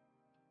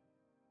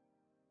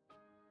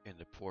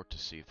the port to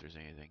see if there's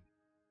anything.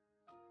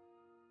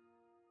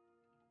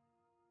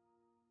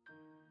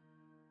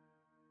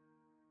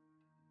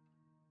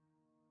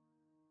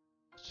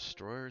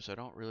 Destroyers? I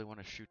don't really want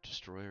to shoot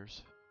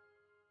destroyers.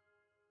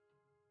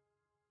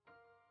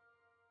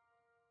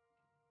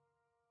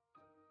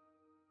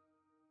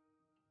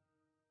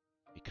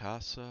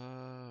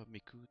 Mikasa,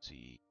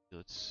 Mikuzi.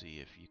 Let's see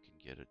if you can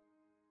get it.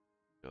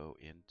 Go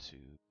into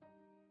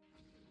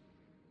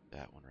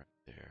that one right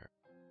there.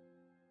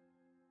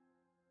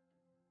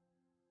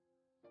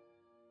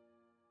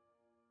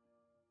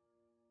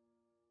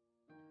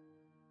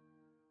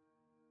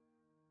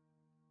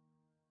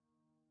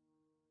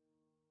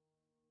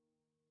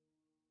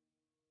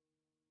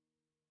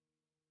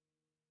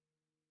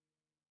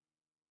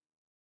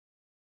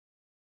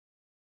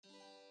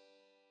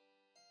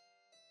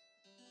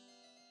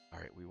 All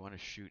right, we want to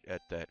shoot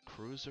at that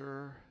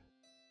cruiser.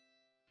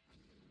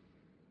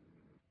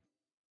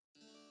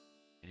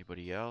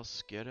 Anybody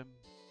else get him?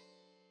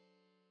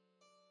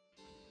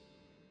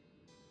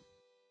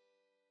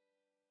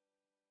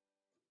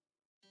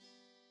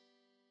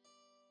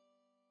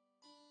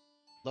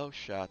 Low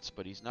shots,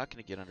 but he's not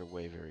going to get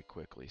underway very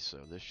quickly, so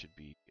this should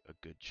be a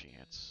good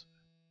chance.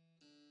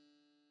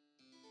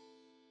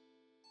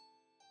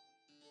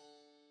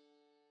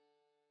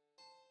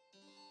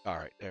 All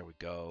right, there we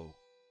go.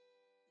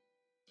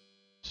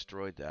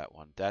 Destroyed that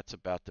one. That's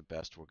about the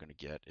best we're going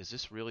to get. Is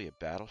this really a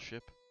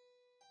battleship?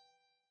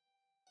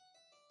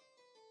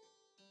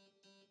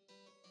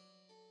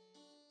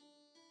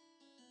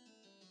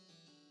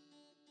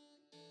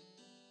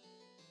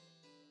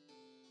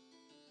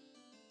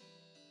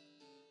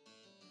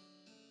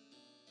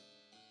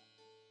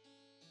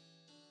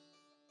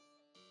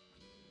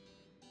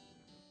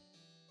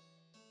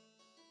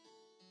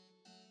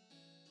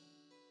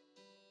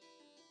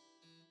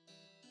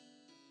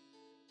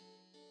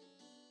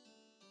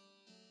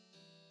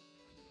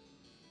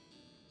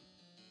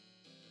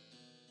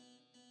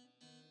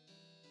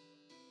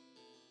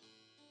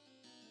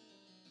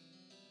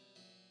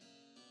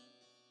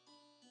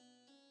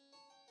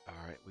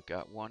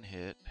 got one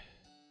hit.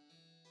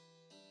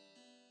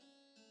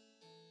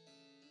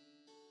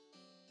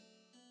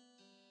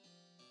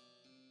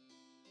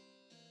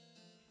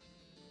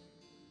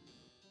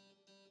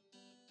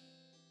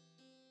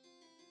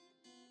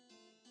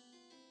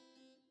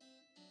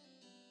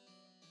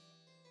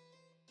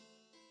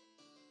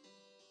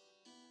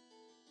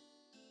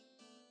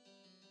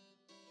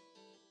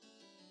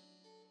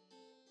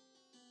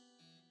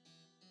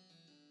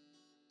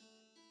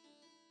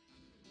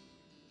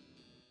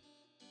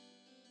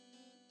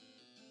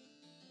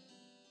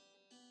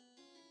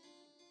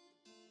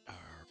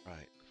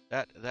 Alright.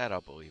 That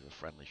I'll believe a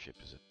friendly ship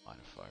is in line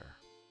of fire.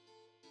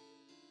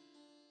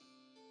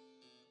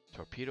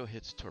 Torpedo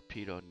hits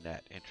torpedo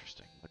net.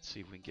 Interesting. Let's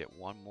see if we can get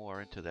one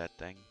more into that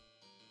thing.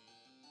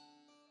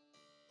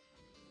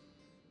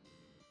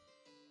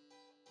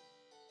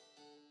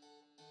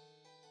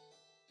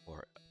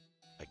 Or,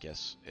 I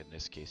guess, in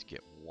this case,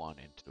 get one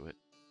into it.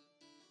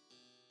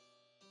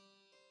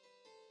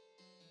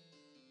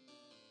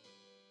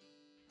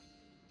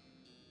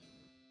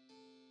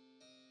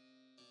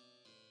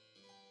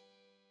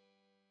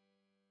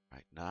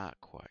 Right, not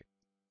quite.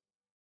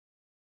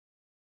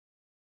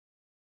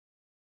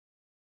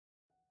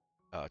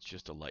 It's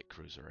just a light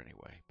cruiser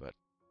anyway, but...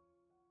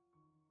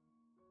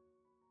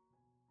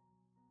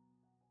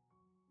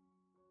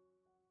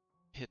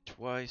 Hit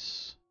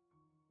twice.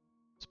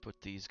 Let's put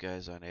these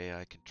guys on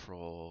AI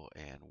control,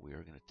 and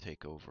we're going to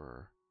take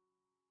over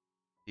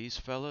these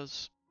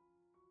fellas.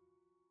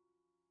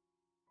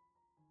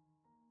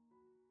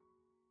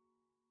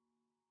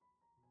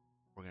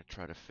 We're going to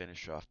try to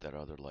finish off that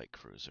other light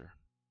cruiser.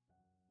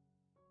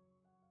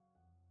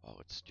 Oh,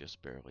 it's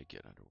just barely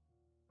getting under.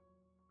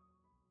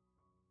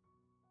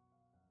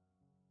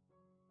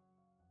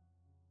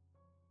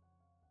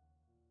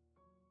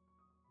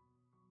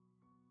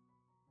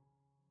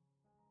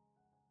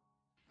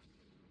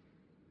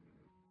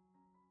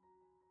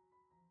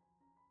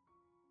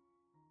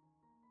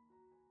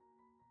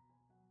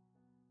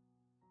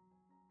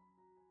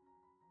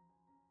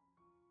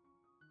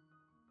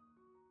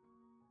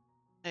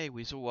 Hey,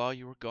 Weasel, while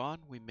you were gone,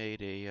 we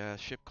made a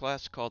ship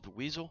class called the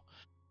Weasel,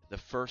 the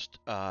first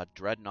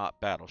Dreadnought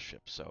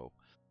battleship, so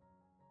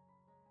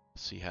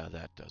see how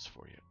that does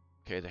for you.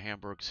 Okay, the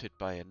Hamburg's hit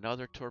by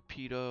another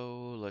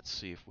torpedo. Let's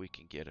see if we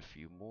can get a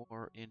few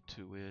more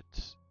into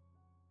it.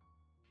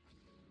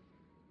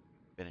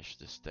 Finish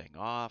this thing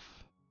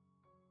off.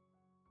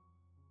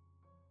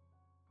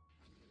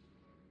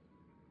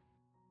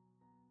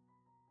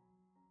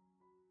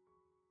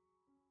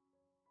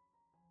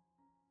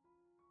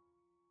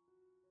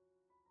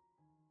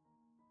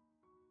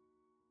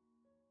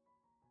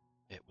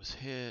 It was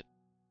hit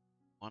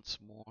once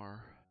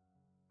more.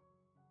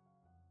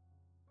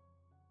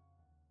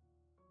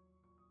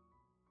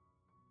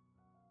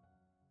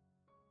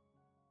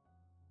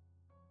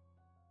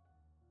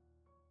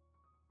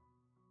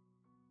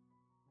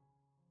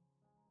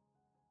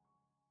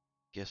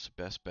 Guess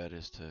the best bet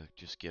is to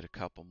just get a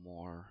couple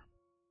more.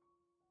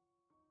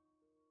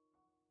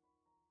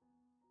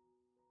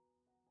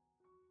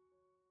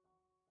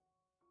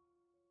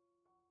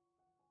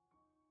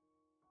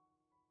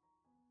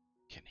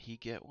 Can he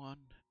get one?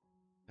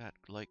 That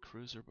light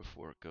cruiser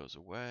before it goes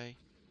away.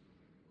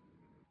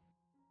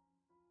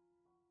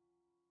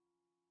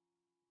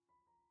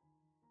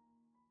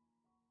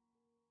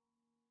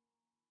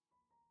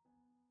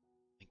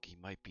 I think he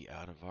might be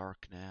out of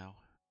arc now.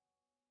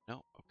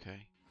 No,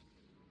 okay.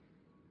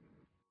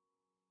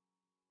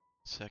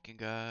 Second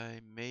guy,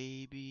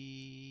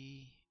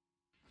 maybe.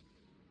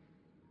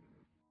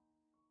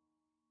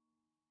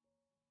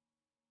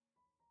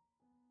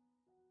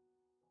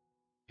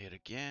 Hit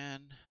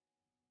again.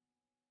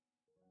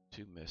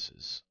 2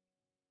 misses.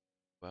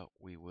 Well,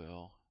 we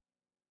will.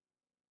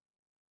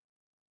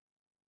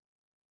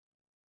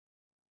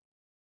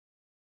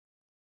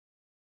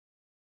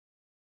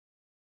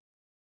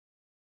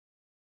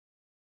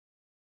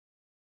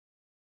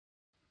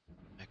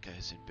 That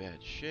guy's in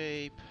bad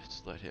shape.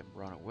 Let's let him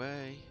run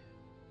away.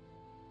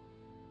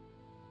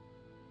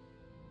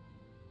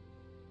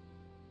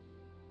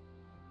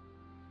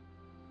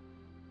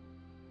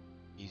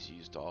 He's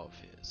used all of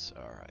his.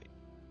 Alright.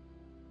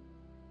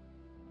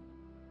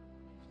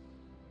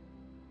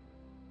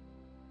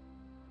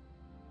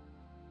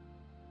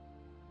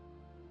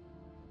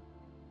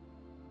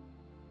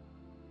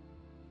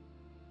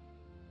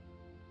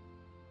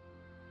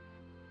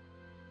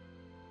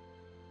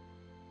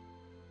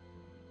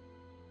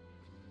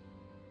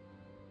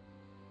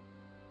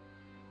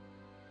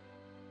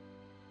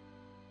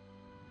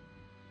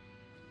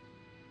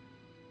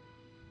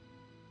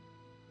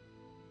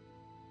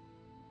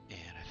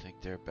 And I think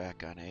they're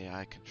back on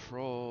AI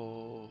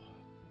control.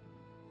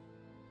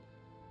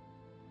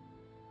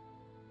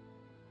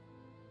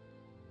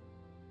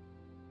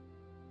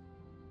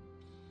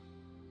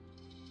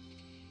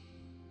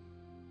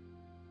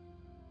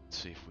 Let's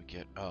see if we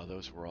get... Oh,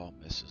 those were all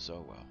misses.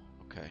 Oh, well.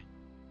 Okay.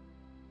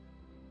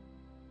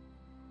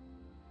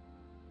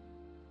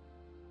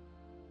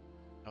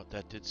 Oh,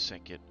 that did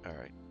sink it.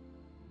 Alright.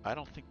 I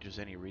don't think there's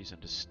any reason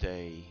to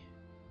stay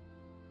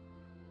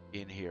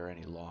in here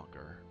any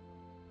longer.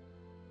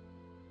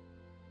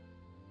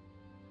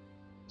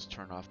 Let's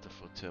turn off the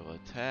flotilla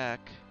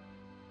attack.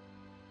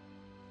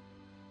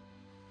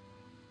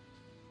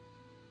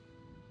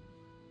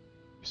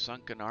 We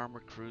sunk an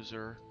armored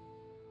cruiser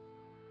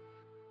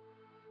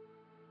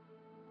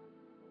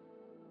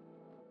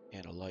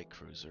and a light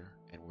cruiser,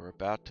 and we're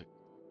about to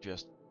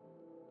just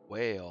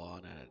wail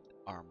on an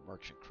armed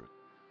merchant cruiser.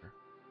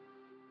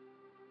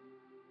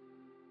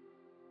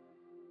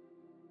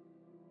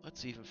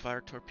 Let's even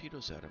fire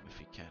torpedoes at him if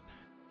he can.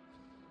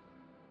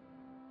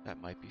 That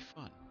might be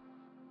fun.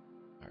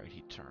 Alright,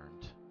 he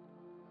turned.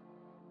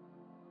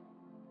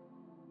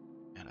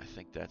 And I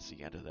think that's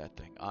the end of that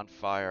thing. On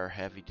fire,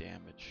 heavy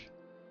damage.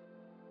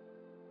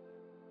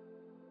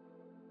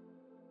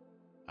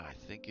 I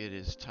think it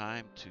is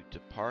time to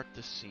depart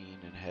the scene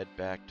and head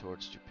back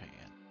towards Japan.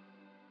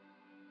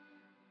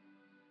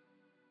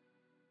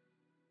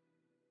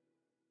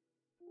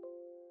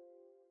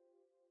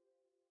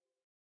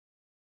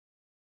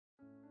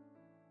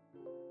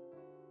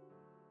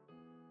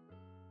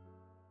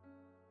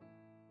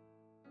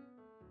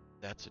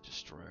 That's a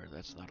destroyer,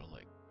 that's not a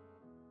light.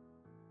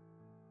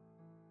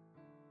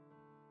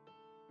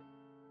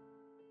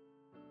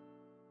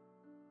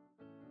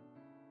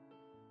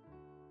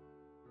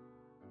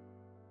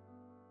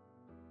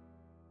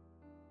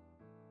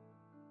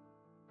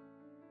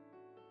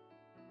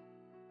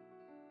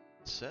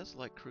 It says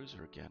light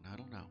cruiser again, I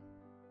don't know.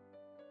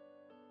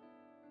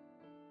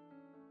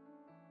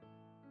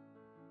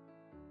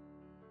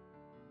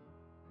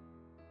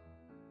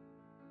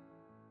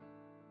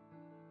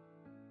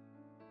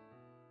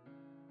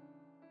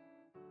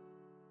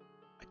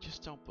 I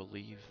just don't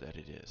believe that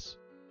it is.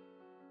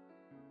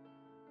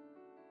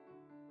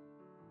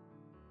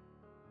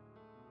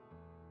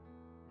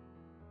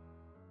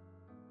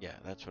 Yeah,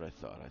 that's what I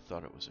thought. I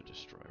thought it was a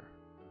destroyer.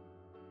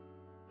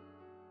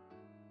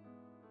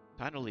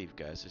 Time to leave,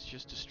 guys. It's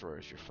just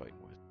destroyers you're fighting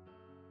with.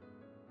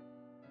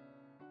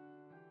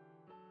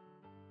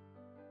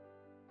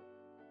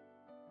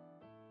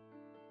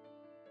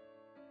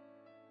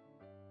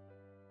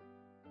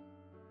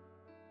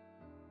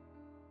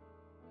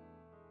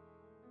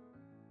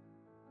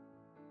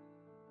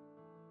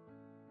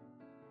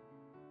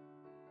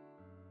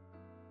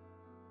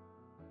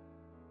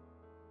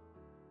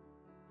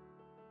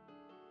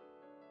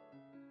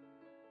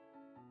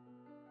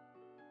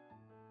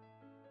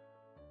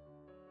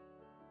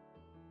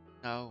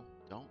 No,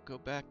 don't go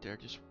back there.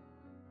 Just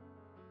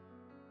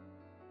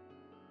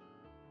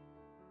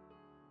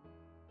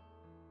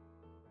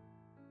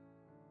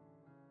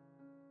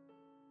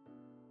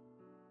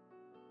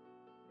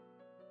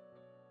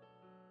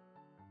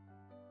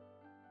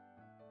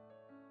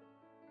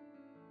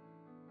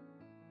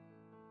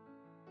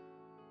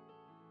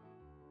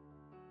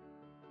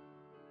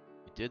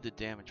we did the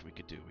damage we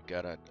could do. We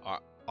got an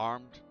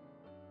armed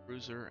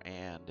cruiser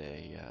and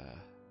a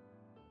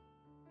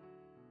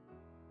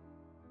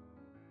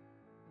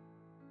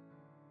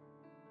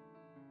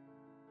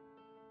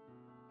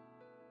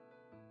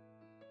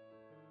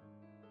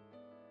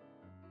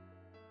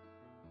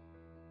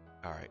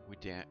Alright, we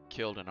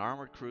killed an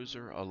armored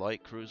cruiser, a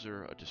light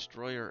cruiser, a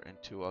destroyer, and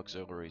 2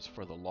 auxiliaries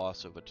for the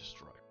loss of a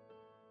destroyer.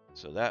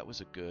 So that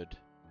was a good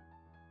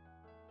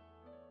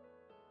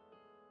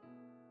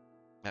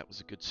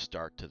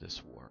start to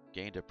this war.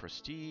 Gained a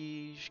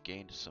prestige,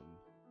 gained some,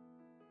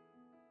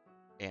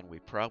 and we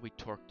probably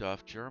torqued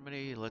off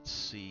Germany. Let's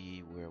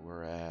see where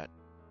we're at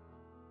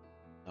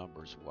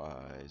numbers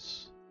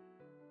wise.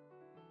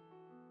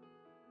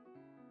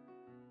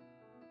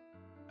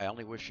 I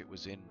only wish it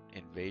was in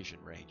invasion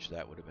range.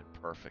 That would have been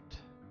perfect.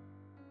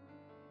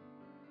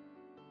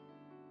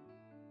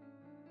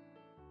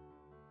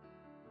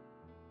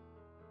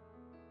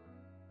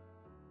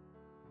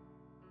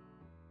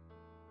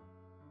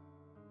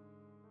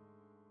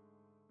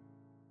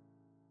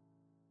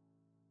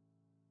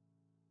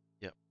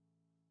 Yep.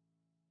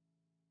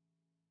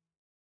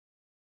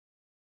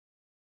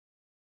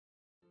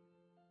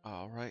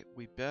 All right,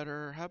 we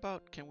better. How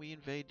about, can we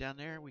invade down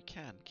there? We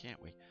can, can't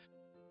we?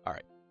 All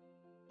right.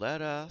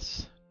 Let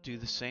us do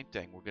the same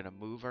thing. We're going to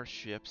move our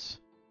ships.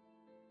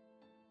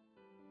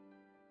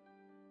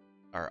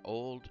 Our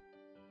old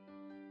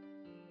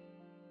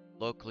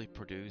locally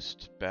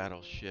produced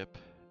battleship.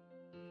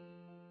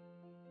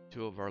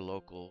 2 of our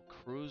local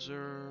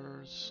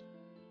cruisers.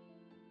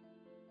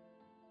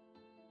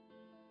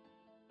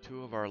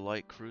 2 of our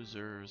light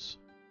cruisers.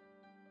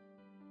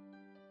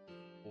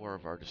 4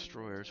 of our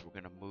destroyers. We're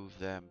going to move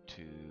them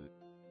to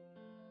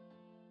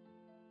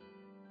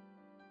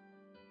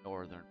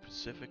Northern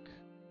Pacific.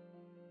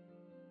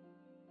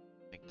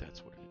 I think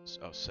that's what it is.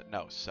 Oh,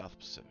 no, South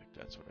Pacific.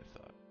 That's what I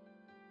thought.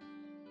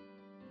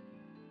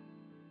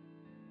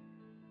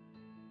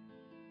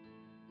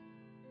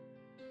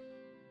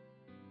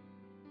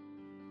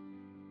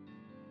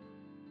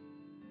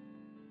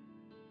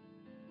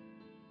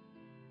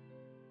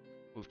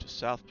 Move to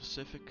South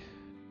Pacific.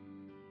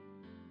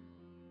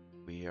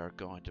 We are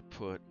going to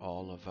put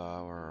all of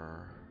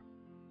our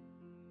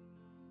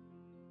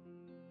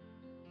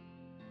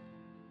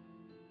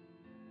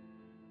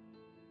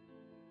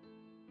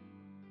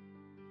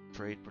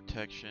Trade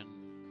protection.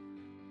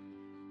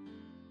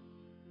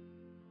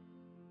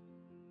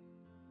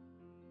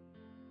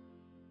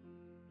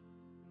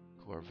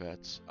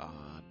 Corvettes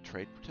on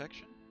trade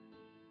protection.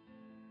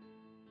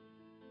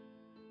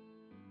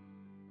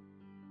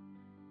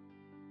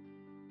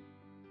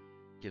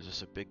 Gives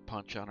us a big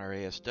punch on our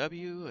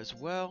ASW as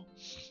well.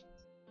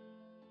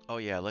 Oh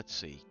yeah, let's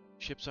see.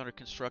 Ships under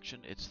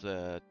construction. It's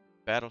the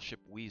Battleship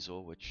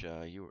Weasel, which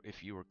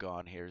if you were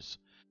gone, here's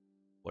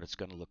what it's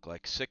going to look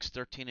like. 6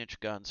 13-inch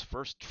guns,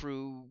 first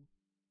true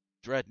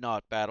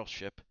dreadnought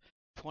battleship.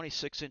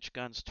 26-inch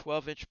guns,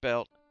 12-inch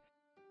belt,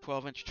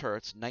 12-inch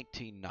turrets,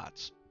 19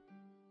 knots.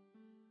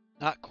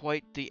 Not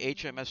quite the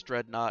HMS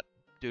Dreadnought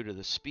due to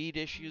the speed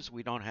issues.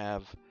 We don't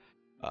have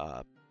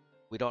um,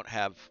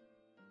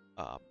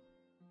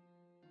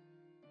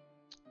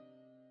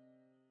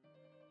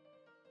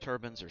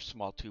 turbines or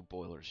small tube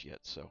boilers yet.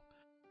 So,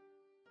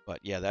 but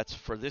yeah, that's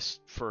for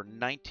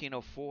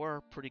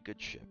 1904. Pretty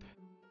good ship.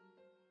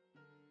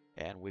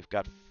 And we've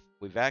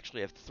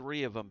actually have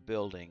 3 of them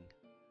building.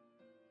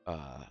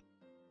 And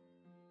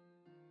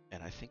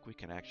I think we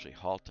can actually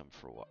halt them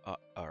for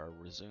or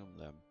resume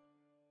them.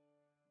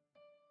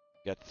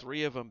 Got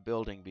 3 of them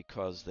building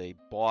because they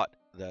bought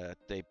the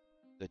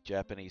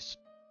Japanese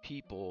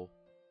people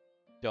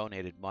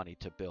donated money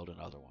to build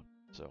another one.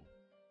 So,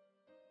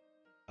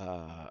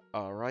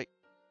 all right.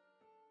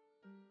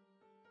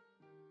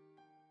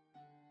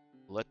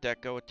 Let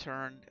that go a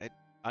turn.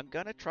 I'm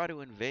gonna try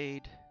to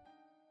invade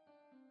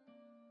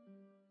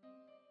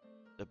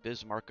the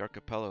Bismarck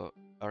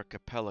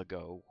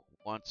archipelago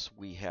once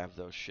we have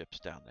those ships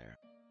down there.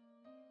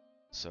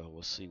 So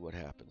we'll see what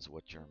happens,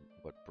 what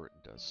Britain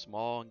does.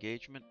 Small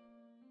engagement.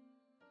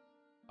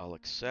 I'll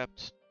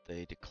accept.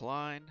 They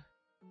decline.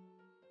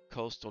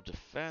 Coastal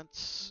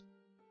defense.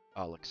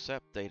 I'll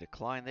accept. They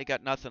decline. They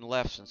got nothing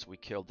left since we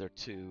killed their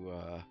 2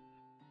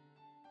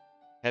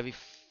 heavy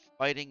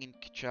fighting in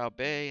Kichao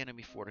Bay.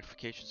 Enemy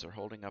fortifications are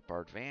holding up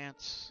our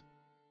advance.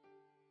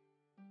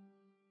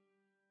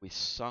 We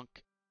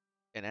sunk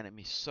an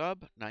enemy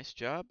sub. Nice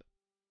job.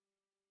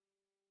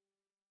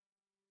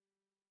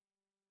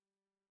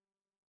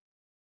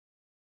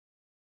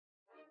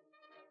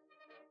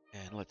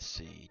 And let's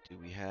see, do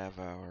we have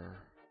our...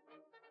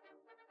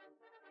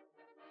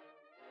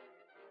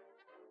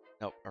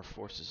 Nope, our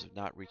forces have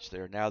not reached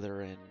there. Now they're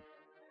in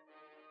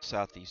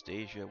Southeast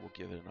Asia. We'll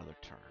give it another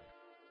turn.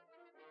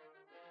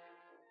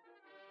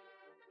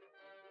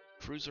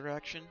 Cruiser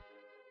action.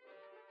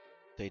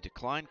 They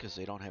decline because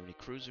they don't have any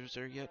cruisers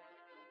there yet.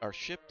 Our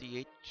ship, the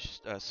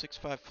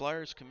H-65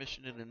 Flyer, is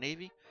commissioned in the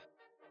Navy.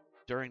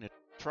 During the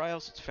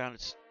trials, it's found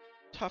it's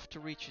tough to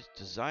reach its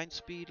design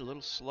speed, a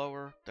little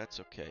slower.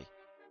 That's okay.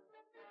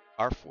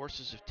 Our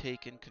forces have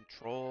taken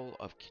control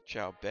of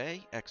Kichao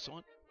Bay.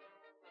 Excellent.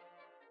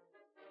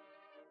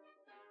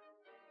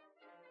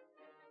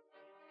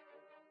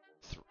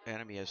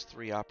 Enemy has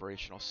 3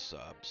 operational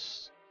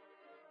subs.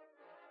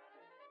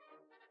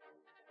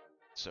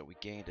 So we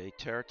gained a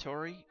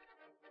territory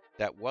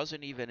that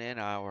wasn't even in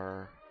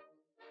our...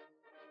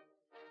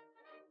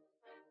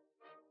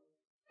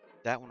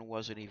 That one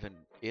wasn't even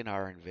in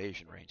our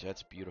invasion range.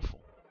 That's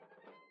beautiful.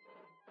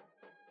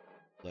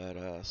 Let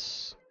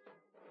us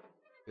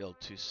build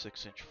 2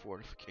 6-inch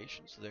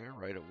fortifications there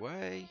right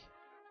away.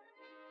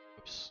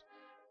 Oops.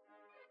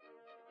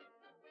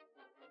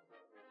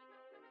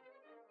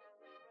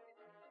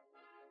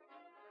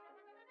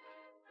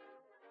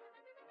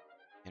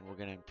 And we're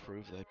going to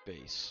improve that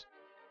base.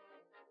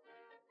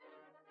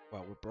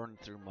 Wow, we're burning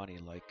through money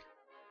like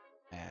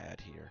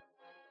mad here.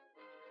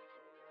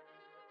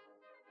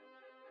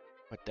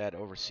 But that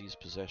overseas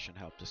possession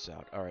helped us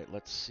out. All right,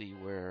 let's see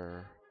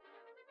where...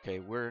 Okay,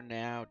 we're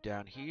now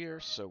down here,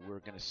 so we're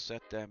going to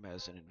set them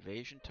as an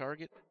invasion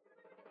target.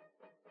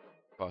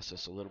 Cost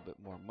us a little bit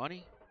more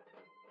money.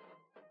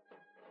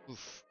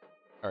 Oof.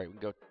 All right, we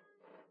can go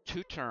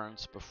 2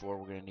 turns before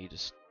we're going to need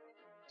to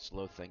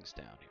slow things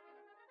down here.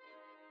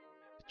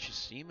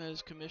 Chisima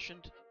is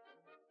commissioned.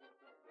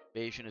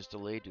 Invasion is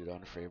delayed due to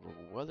unfavorable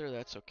weather.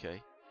 That's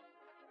okay.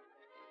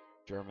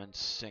 German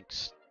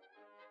sinks.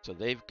 So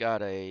they've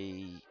got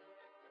a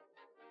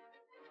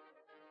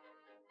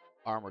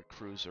armored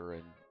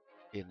cruiser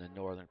in the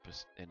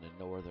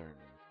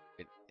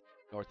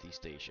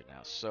Northeast Asia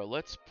now. So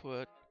let's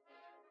put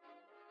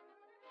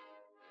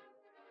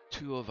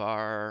 2 of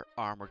our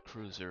armored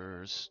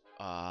cruisers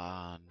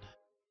on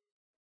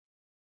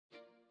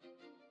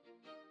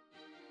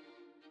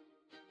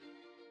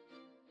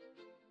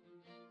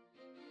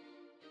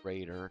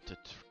Raider to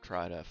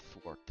try to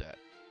thwart that.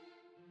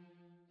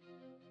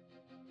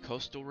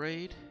 Coastal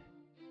raid?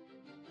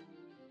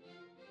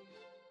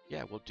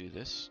 Yeah, we'll do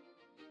this.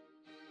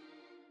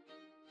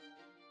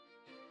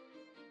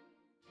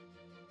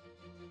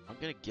 I'm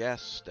going to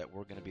guess that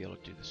we're going to be able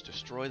to do this.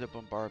 Destroy the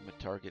bombardment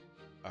target.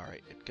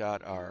 Alright, it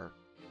got our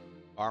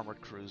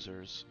armored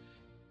cruisers.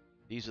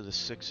 These are the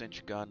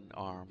 6-inch gun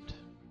armed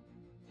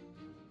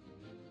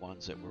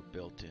ones that were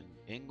built in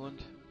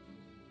England.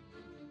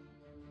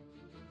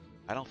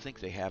 I don't think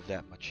they have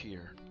that much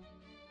here.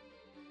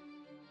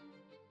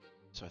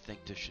 So I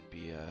think this should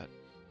be a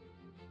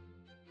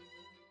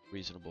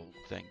reasonable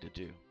thing to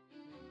do.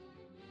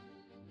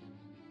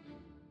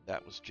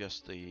 That was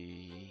just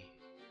the...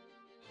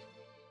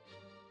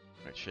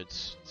 It should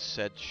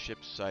said ship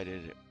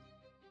sighted.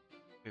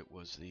 It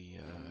was the...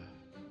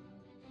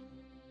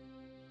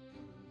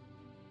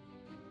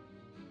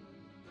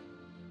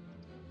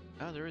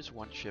 Oh, there is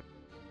one ship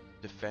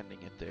defending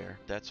it there.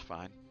 That's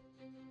fine.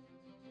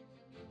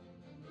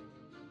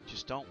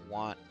 Just don't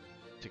want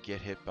to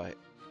get hit by...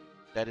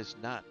 That is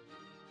not...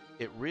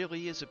 It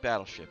really is a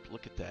battleship.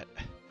 Look at that.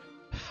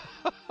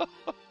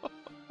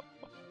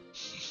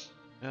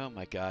 Oh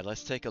my god,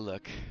 let's take a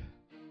look.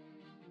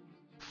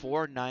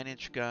 4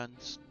 9-inch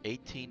guns,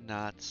 18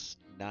 knots,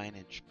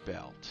 9-inch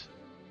belt.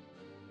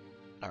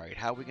 Alright,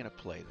 how are we going to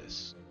play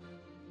this?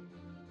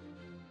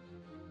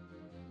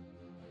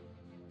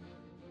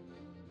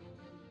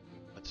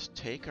 Let's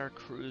take our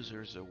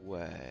cruisers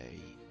away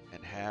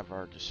and have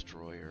our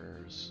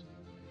destroyers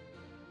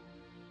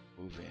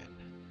move in.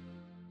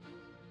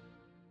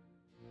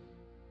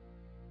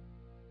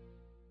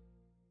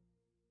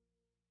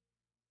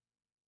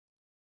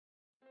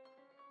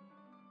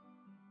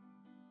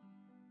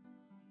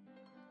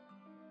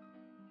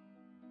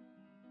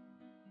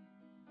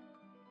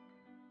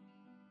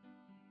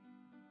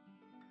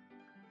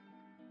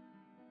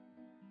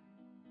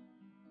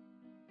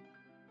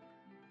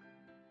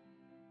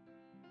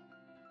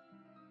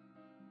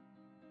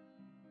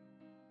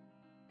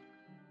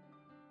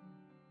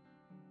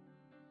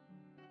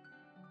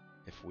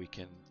 If we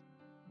can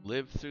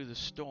live through the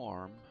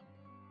storm.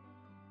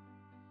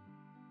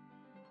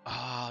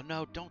 Oh,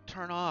 no, don't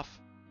turn off.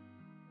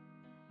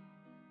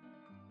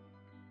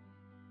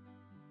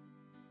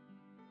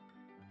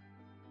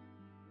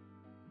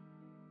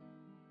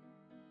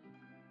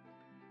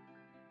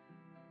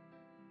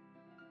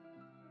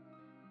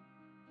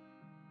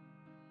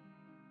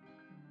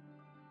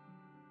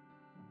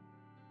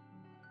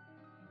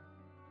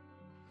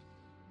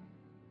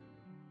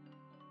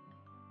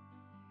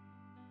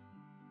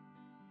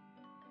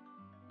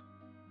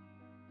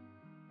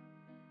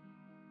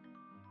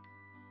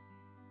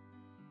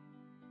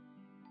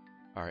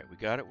 All right, we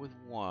got it with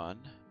one.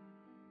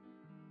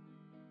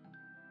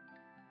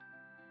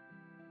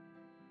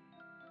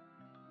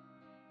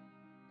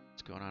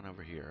 What's going on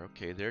over here?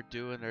 Okay, they're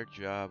doing their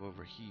job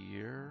over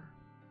here.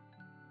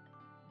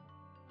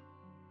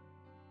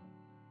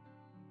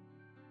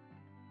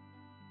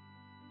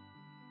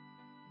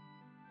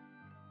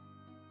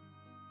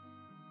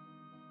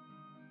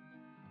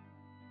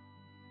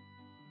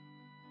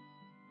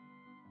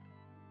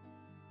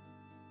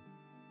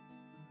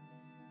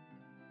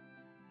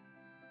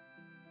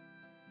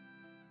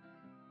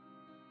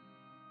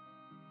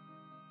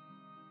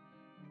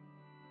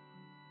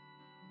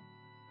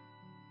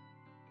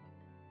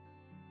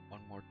 One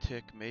more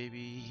tick,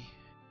 maybe.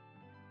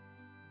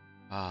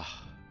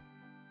 Ah.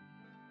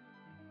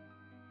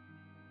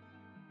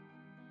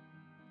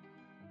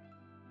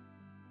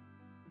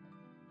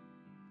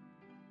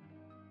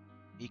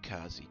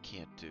 Mikaze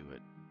can't do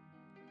it.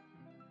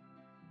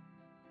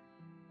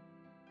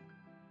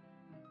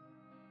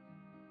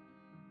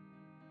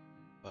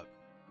 But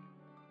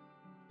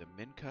the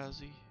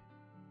Minkaze?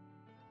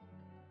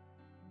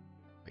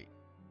 Wait.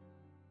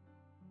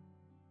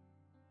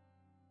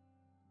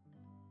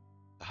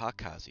 The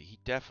Hakaze, he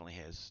definitely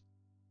has.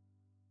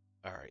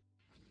 Alright.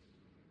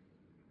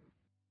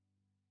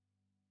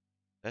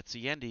 That's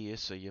the end of you,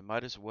 so you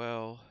might as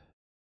well.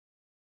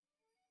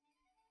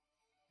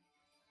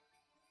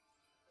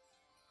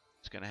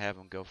 It's going to have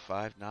him go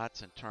 5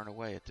 knots and turn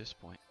away at this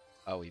point.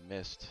 Oh, he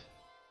missed.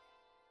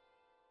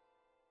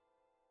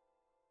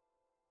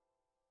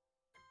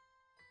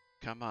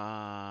 Come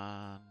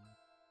on.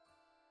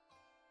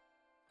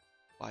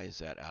 Why is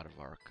that out of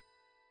arc?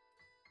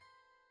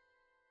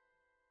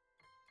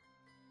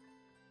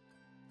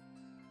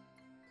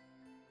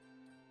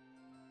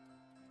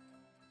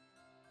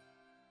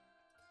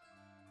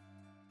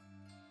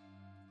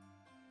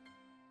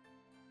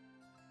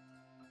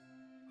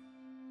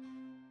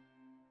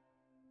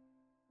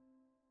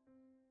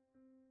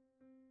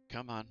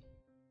 Come on.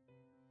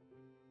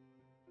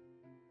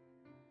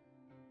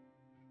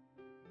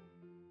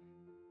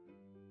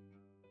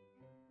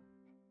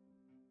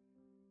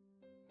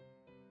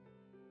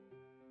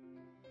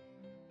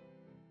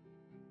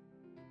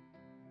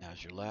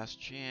 Now's your last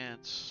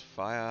chance.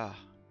 Fire.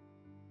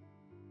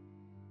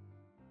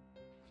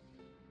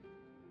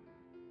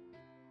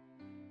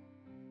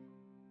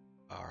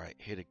 Alright,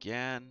 hit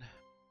again.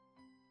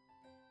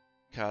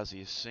 Kazi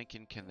is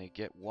sinking. Can they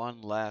get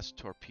one last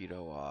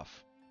torpedo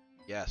off?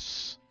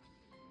 Yes.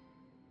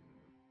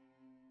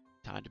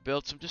 Time to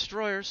build some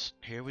destroyers.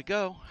 Here we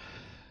go.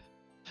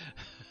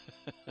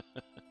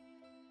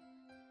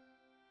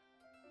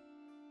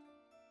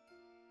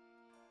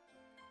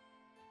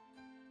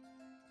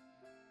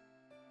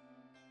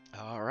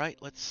 All right,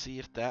 let's see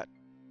if that...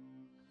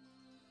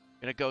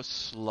 I'm going to go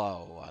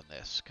slow on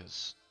this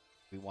because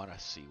we want to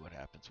see what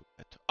happens with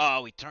it.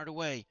 Oh, he turned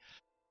away.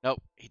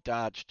 Nope, he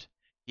dodged.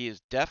 He is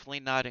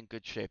definitely not in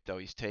good shape, though.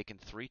 He's taken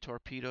 3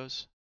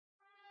 torpedoes.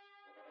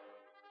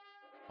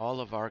 All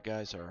of our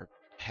guys are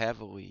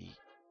heavily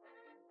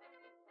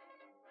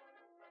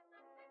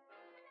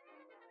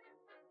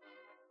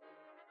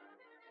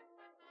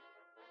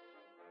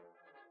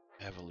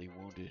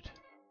wounded.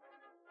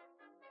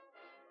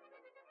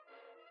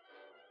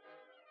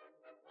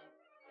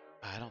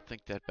 I don't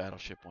think that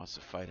battleship wants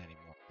to fight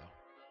anymore, though.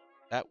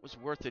 That was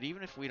worth it,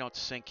 even if we don't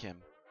sink him.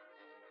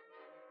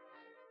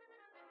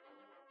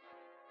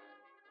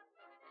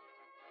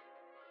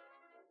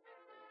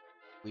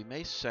 We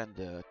may send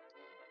the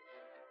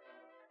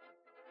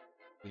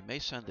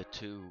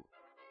 2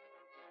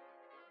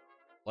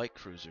 light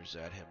cruisers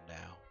at him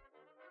now.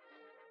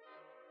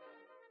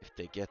 If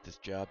they get this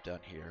job done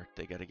here,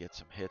 they got to get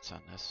some hits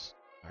on this.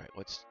 All right,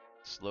 let's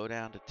slow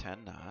down to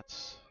 10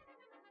 knots.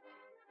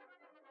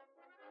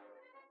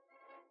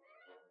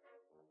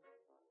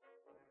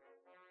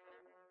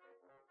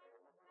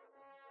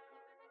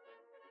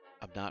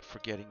 I'm not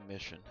forgetting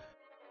mission.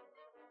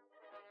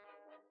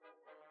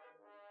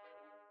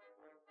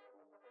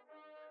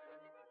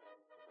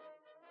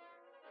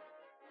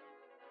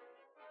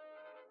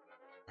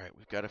 All right,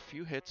 we've got a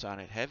few hits on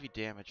it. Heavy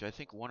damage. I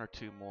think 1 or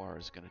 2 more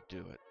is going to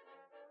do it.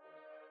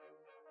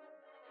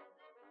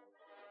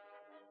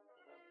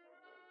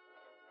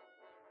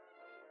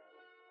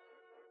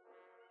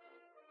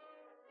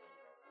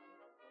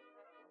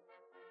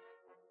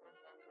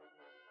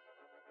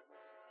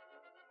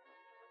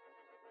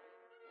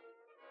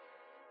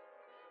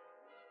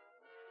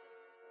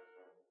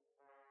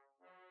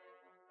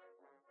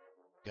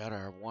 Got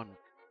our one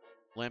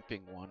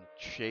limping one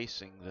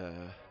chasing the...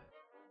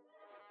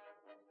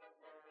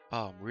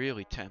 Oh, I'm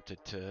really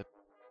tempted to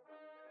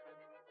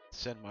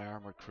send my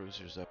armored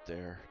cruisers up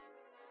there.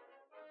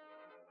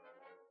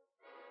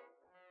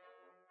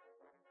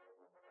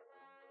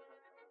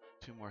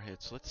 Two more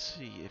hits. Let's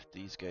see if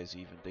these guys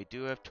even... They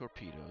do have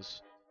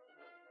torpedoes.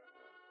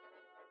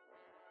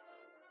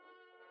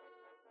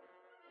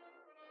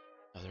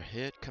 Another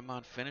hit. Come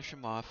on, finish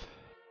him off.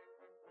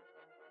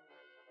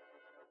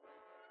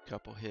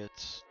 Couple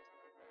hits.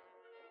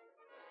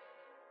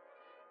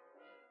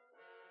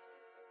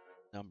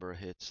 Number of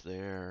hits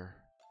there.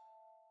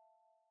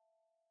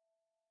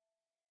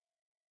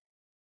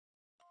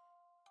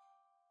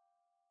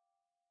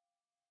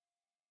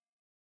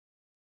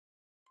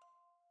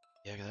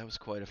 Yeah, that was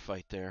quite a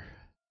fight there.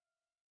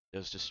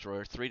 Those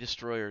destroyers, 3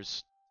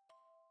 destroyers.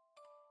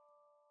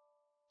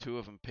 2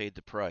 of them paid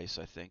the price,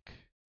 I think.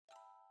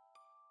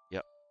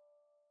 Yep.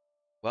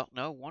 Well,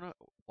 no, one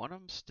of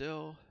them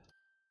still.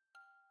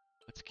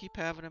 Let's keep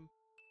having him.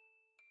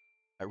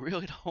 I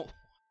really don't.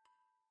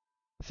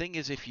 The thing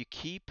is, if you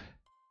keep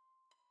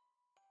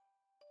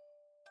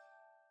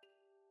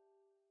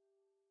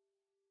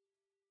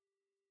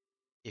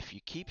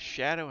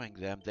shadowing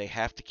them, they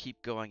have to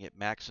keep going at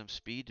maximum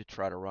speed to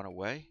try to run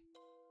away.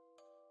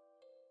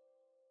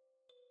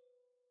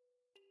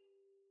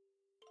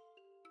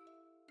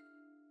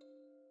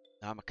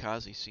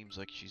 Namikaze seems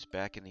like she's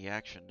back in the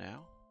action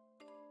now.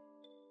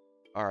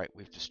 All right,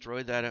 we've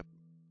destroyed that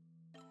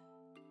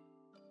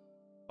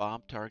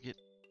bomb target.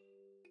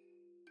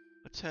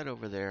 Let's head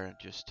over there and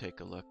just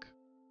take a look.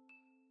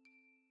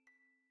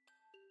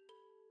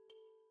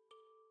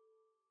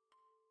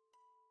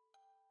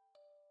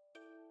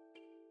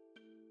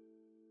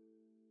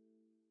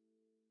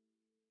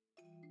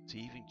 Is he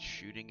even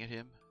shooting at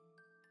him?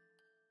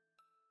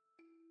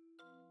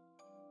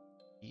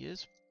 He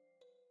is.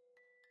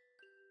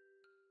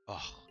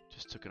 Oh,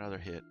 just took another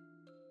hit.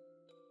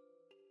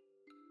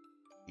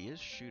 He is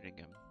shooting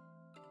him.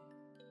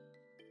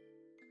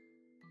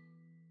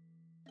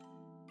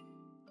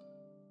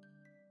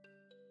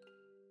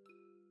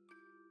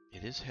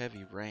 It is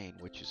heavy rain,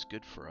 which is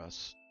good for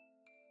us.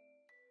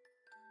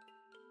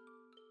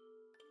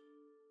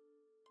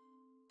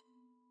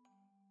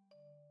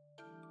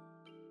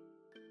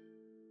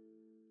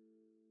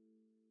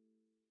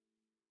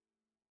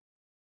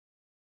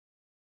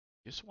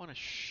 Just want to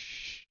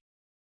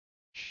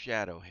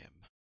shadow him.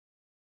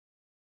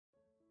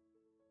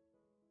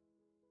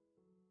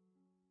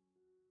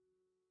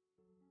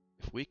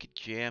 If we could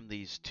jam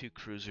these 2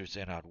 cruisers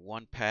in on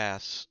one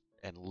pass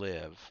and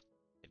live,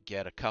 and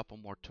get a couple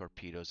more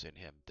torpedoes in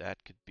him,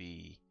 that could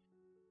be...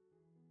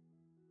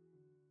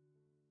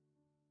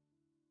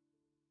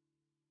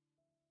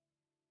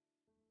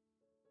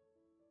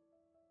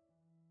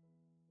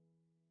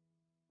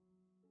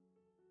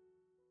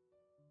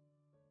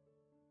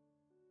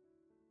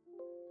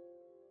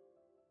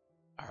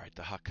 Alright,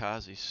 the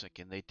Hakazi's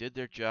sinking. They did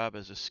their job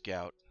as a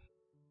scout.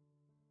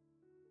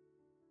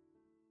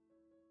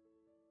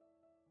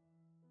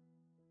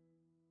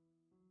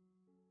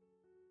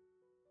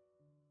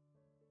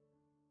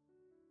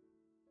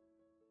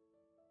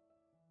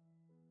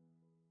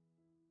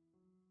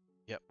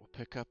 Yep, we'll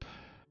pick up...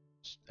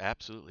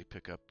 Absolutely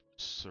pick up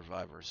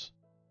survivors.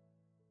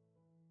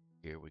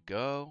 Here we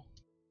go.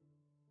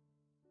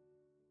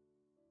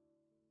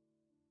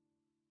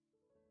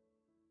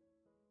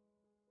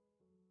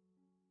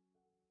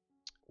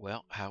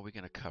 Well, how are we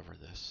going to cover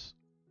this?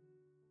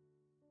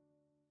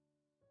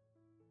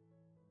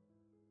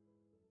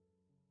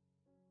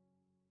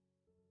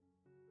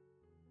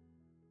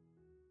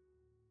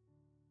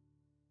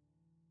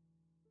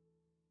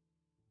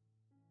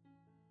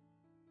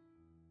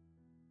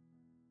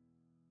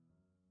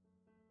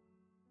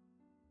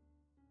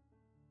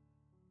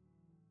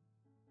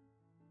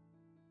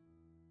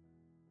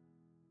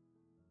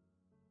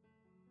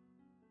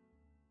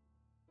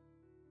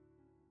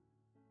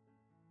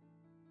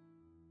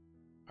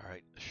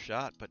 Alright, a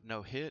shot, but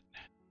no hit.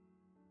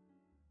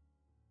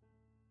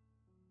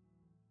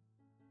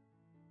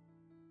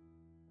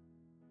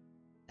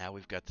 Now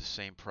we've got the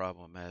same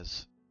problem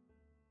as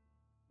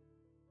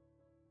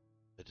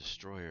the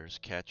destroyers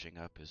catching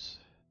up. Is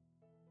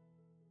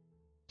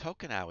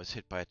Tokenau was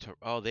hit by a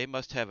oh, they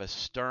must have a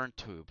stern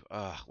tube.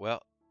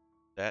 Well,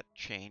 that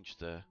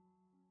changed the...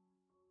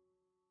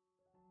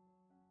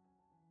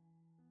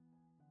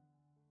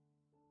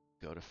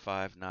 Go to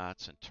 5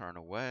 knots and turn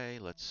away.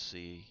 Let's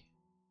see.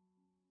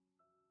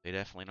 They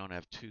definitely don't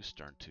have 2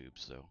 stern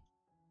tubes, though.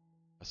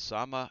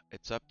 Osama,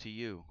 it's up to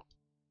you.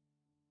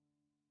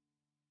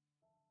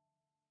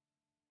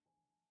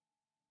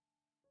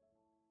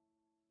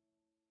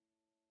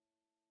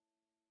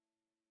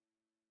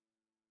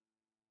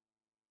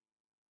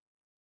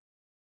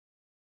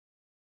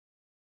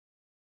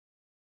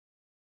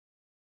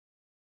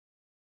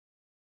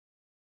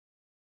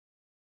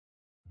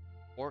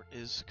 Port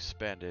is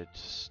expended.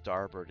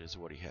 Starboard is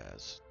what he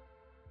has.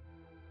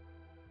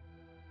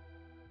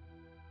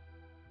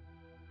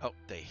 Oh,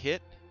 they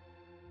hit.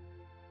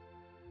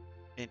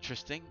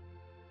 Interesting.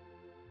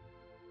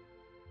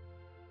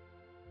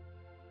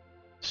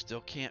 Still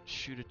can't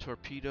shoot a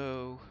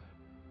torpedo.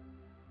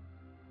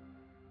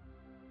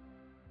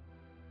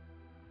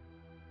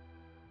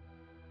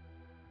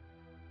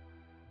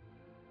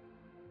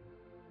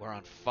 We're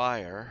on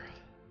fire.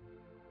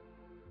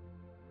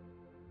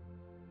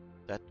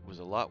 That was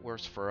a lot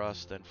worse for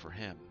us than for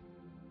him.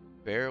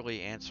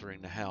 Barely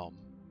answering the helm.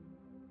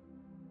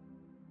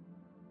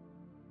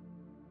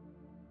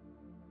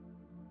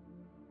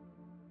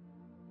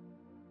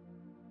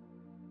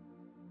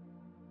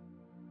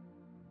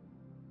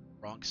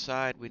 Wrong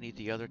side, we need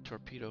the other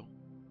torpedo.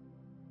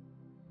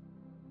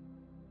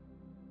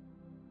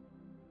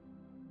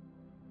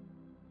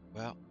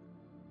 Well,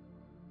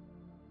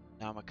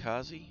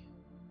 Namikaze,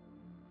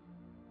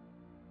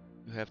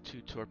 you have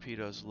 2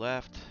 torpedoes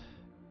left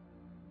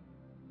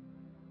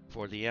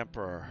for the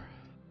Emperor.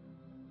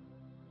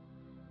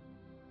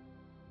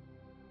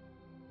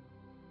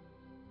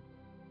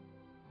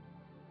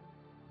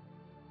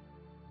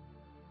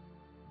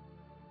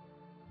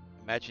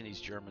 Imagine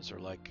these Germans are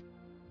like,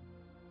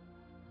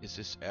 is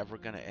this ever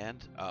going to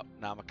end?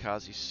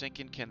 Namikaze's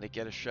sinking. Can they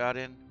get a shot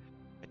in?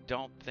 I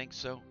don't think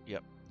so.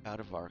 Yep, out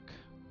of arc.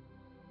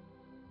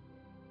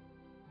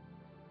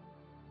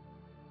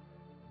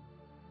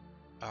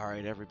 All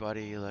right,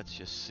 everybody, let's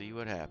just see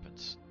what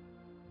happens.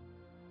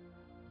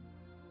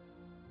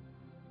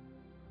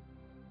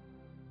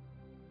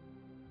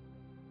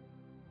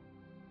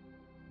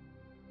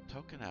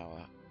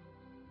 Tokunawa.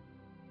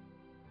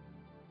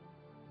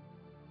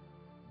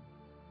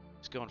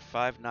 He's going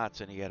 5 knots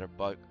and he had a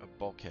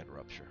bulkhead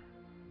rupture.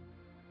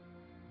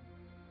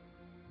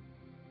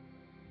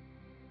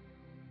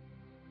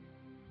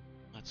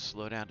 Let's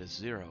slow down to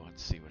 0 and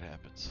see what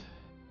happens.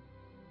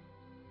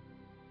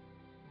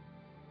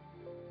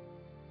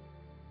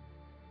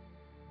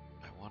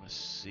 I want to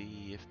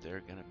see if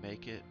they're going to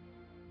make it.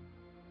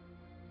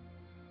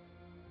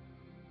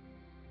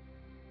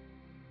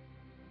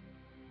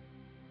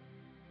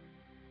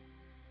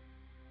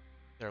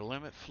 They're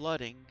limit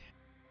flooding.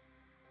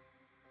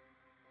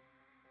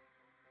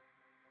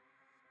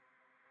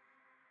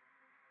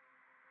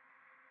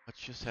 Let's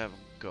just have them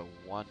go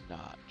 1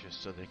 knot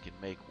just so they can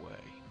make way.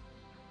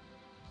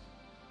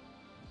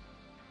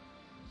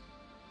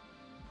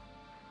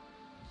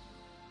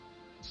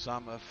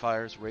 Osama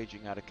fires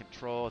raging out of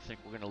control. I think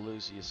we're going to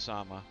lose the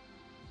Osama.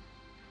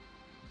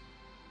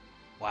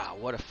 Wow,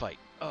 what a fight.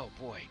 Oh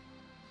boy.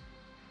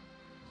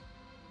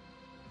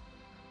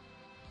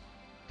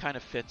 Kind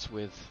of fits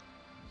with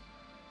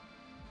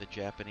the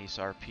Japanese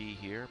RP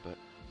here, but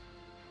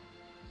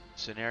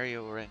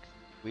scenario we're in.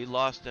 We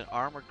lost an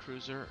armored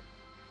cruiser,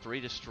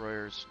 3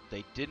 destroyers.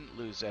 They didn't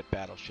lose that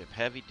battleship.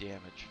 Heavy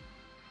damage.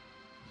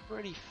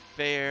 Pretty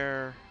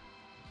fair.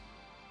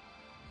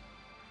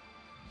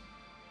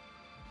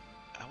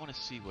 I want to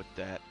see what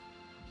that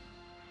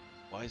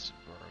Weisenberg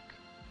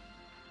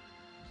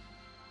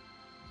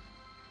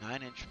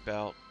 9-inch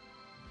belt.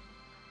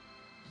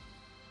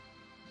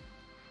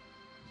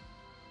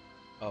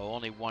 Oh,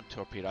 only 1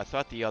 torpedo. I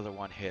thought the other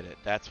one hit it.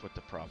 That's what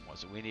the problem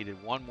was. We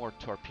needed 1 more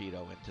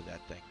torpedo into that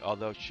thing.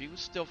 Although she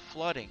was still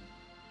flooding,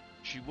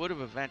 she would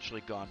have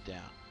eventually gone down.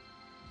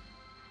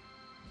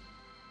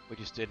 We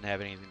just didn't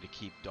have anything to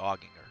keep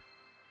dogging her.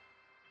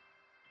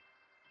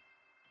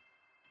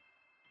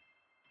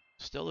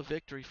 Still a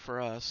victory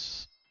for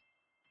us.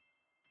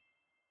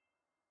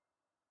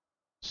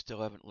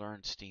 Still haven't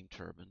learned steam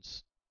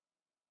turbines.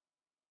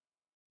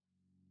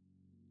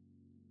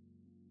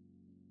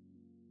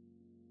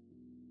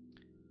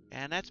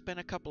 And that's been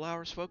a couple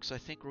hours, folks. I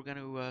think we're going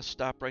to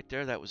stop right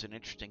there. That was an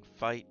interesting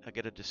fight. I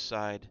got to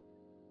decide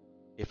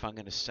if I'm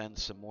going to send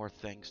some more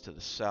things to the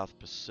South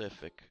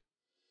Pacific.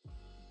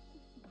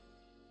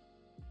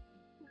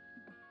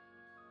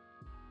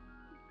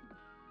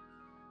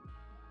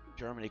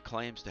 Germany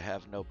claims to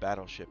have no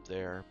battleship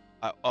there.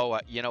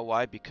 You know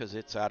why? Because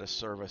it's out of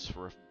service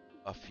for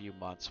a few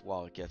months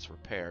while it gets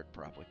repaired,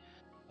 probably.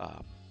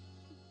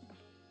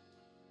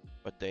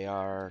 but they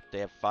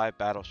have 5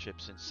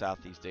 battleships in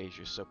Southeast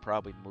Asia, so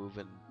probably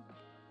moving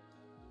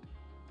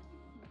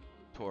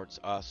towards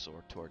us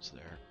or towards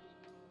there.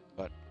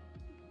 But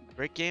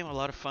great game, a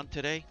lot of fun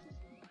today.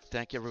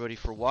 Thank everybody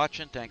for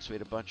watching. Thanks, we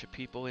had a bunch of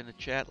people in the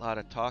chat, a lot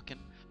of talking.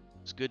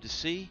 It's good to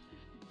see.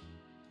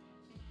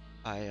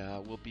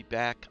 I will be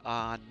back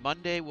on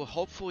Monday. We'll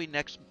hopefully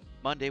next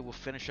Monday we'll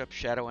finish up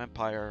Shadow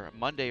Empire.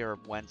 Monday or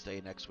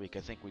Wednesday next week,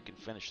 I think we can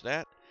finish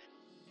that.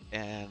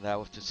 And we'll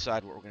have to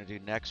decide what we're going to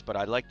do next. But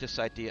I like this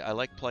idea. I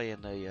like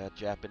playing the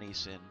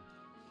Japanese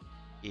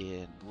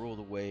in Rule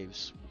the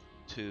Waves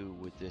 2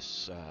 with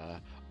this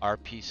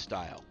RP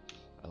style.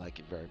 I like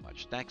it very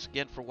much. Thanks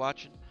again for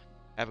watching.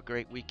 Have a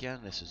great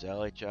weekend. This is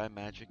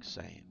LHI-Magic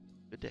saying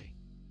good day.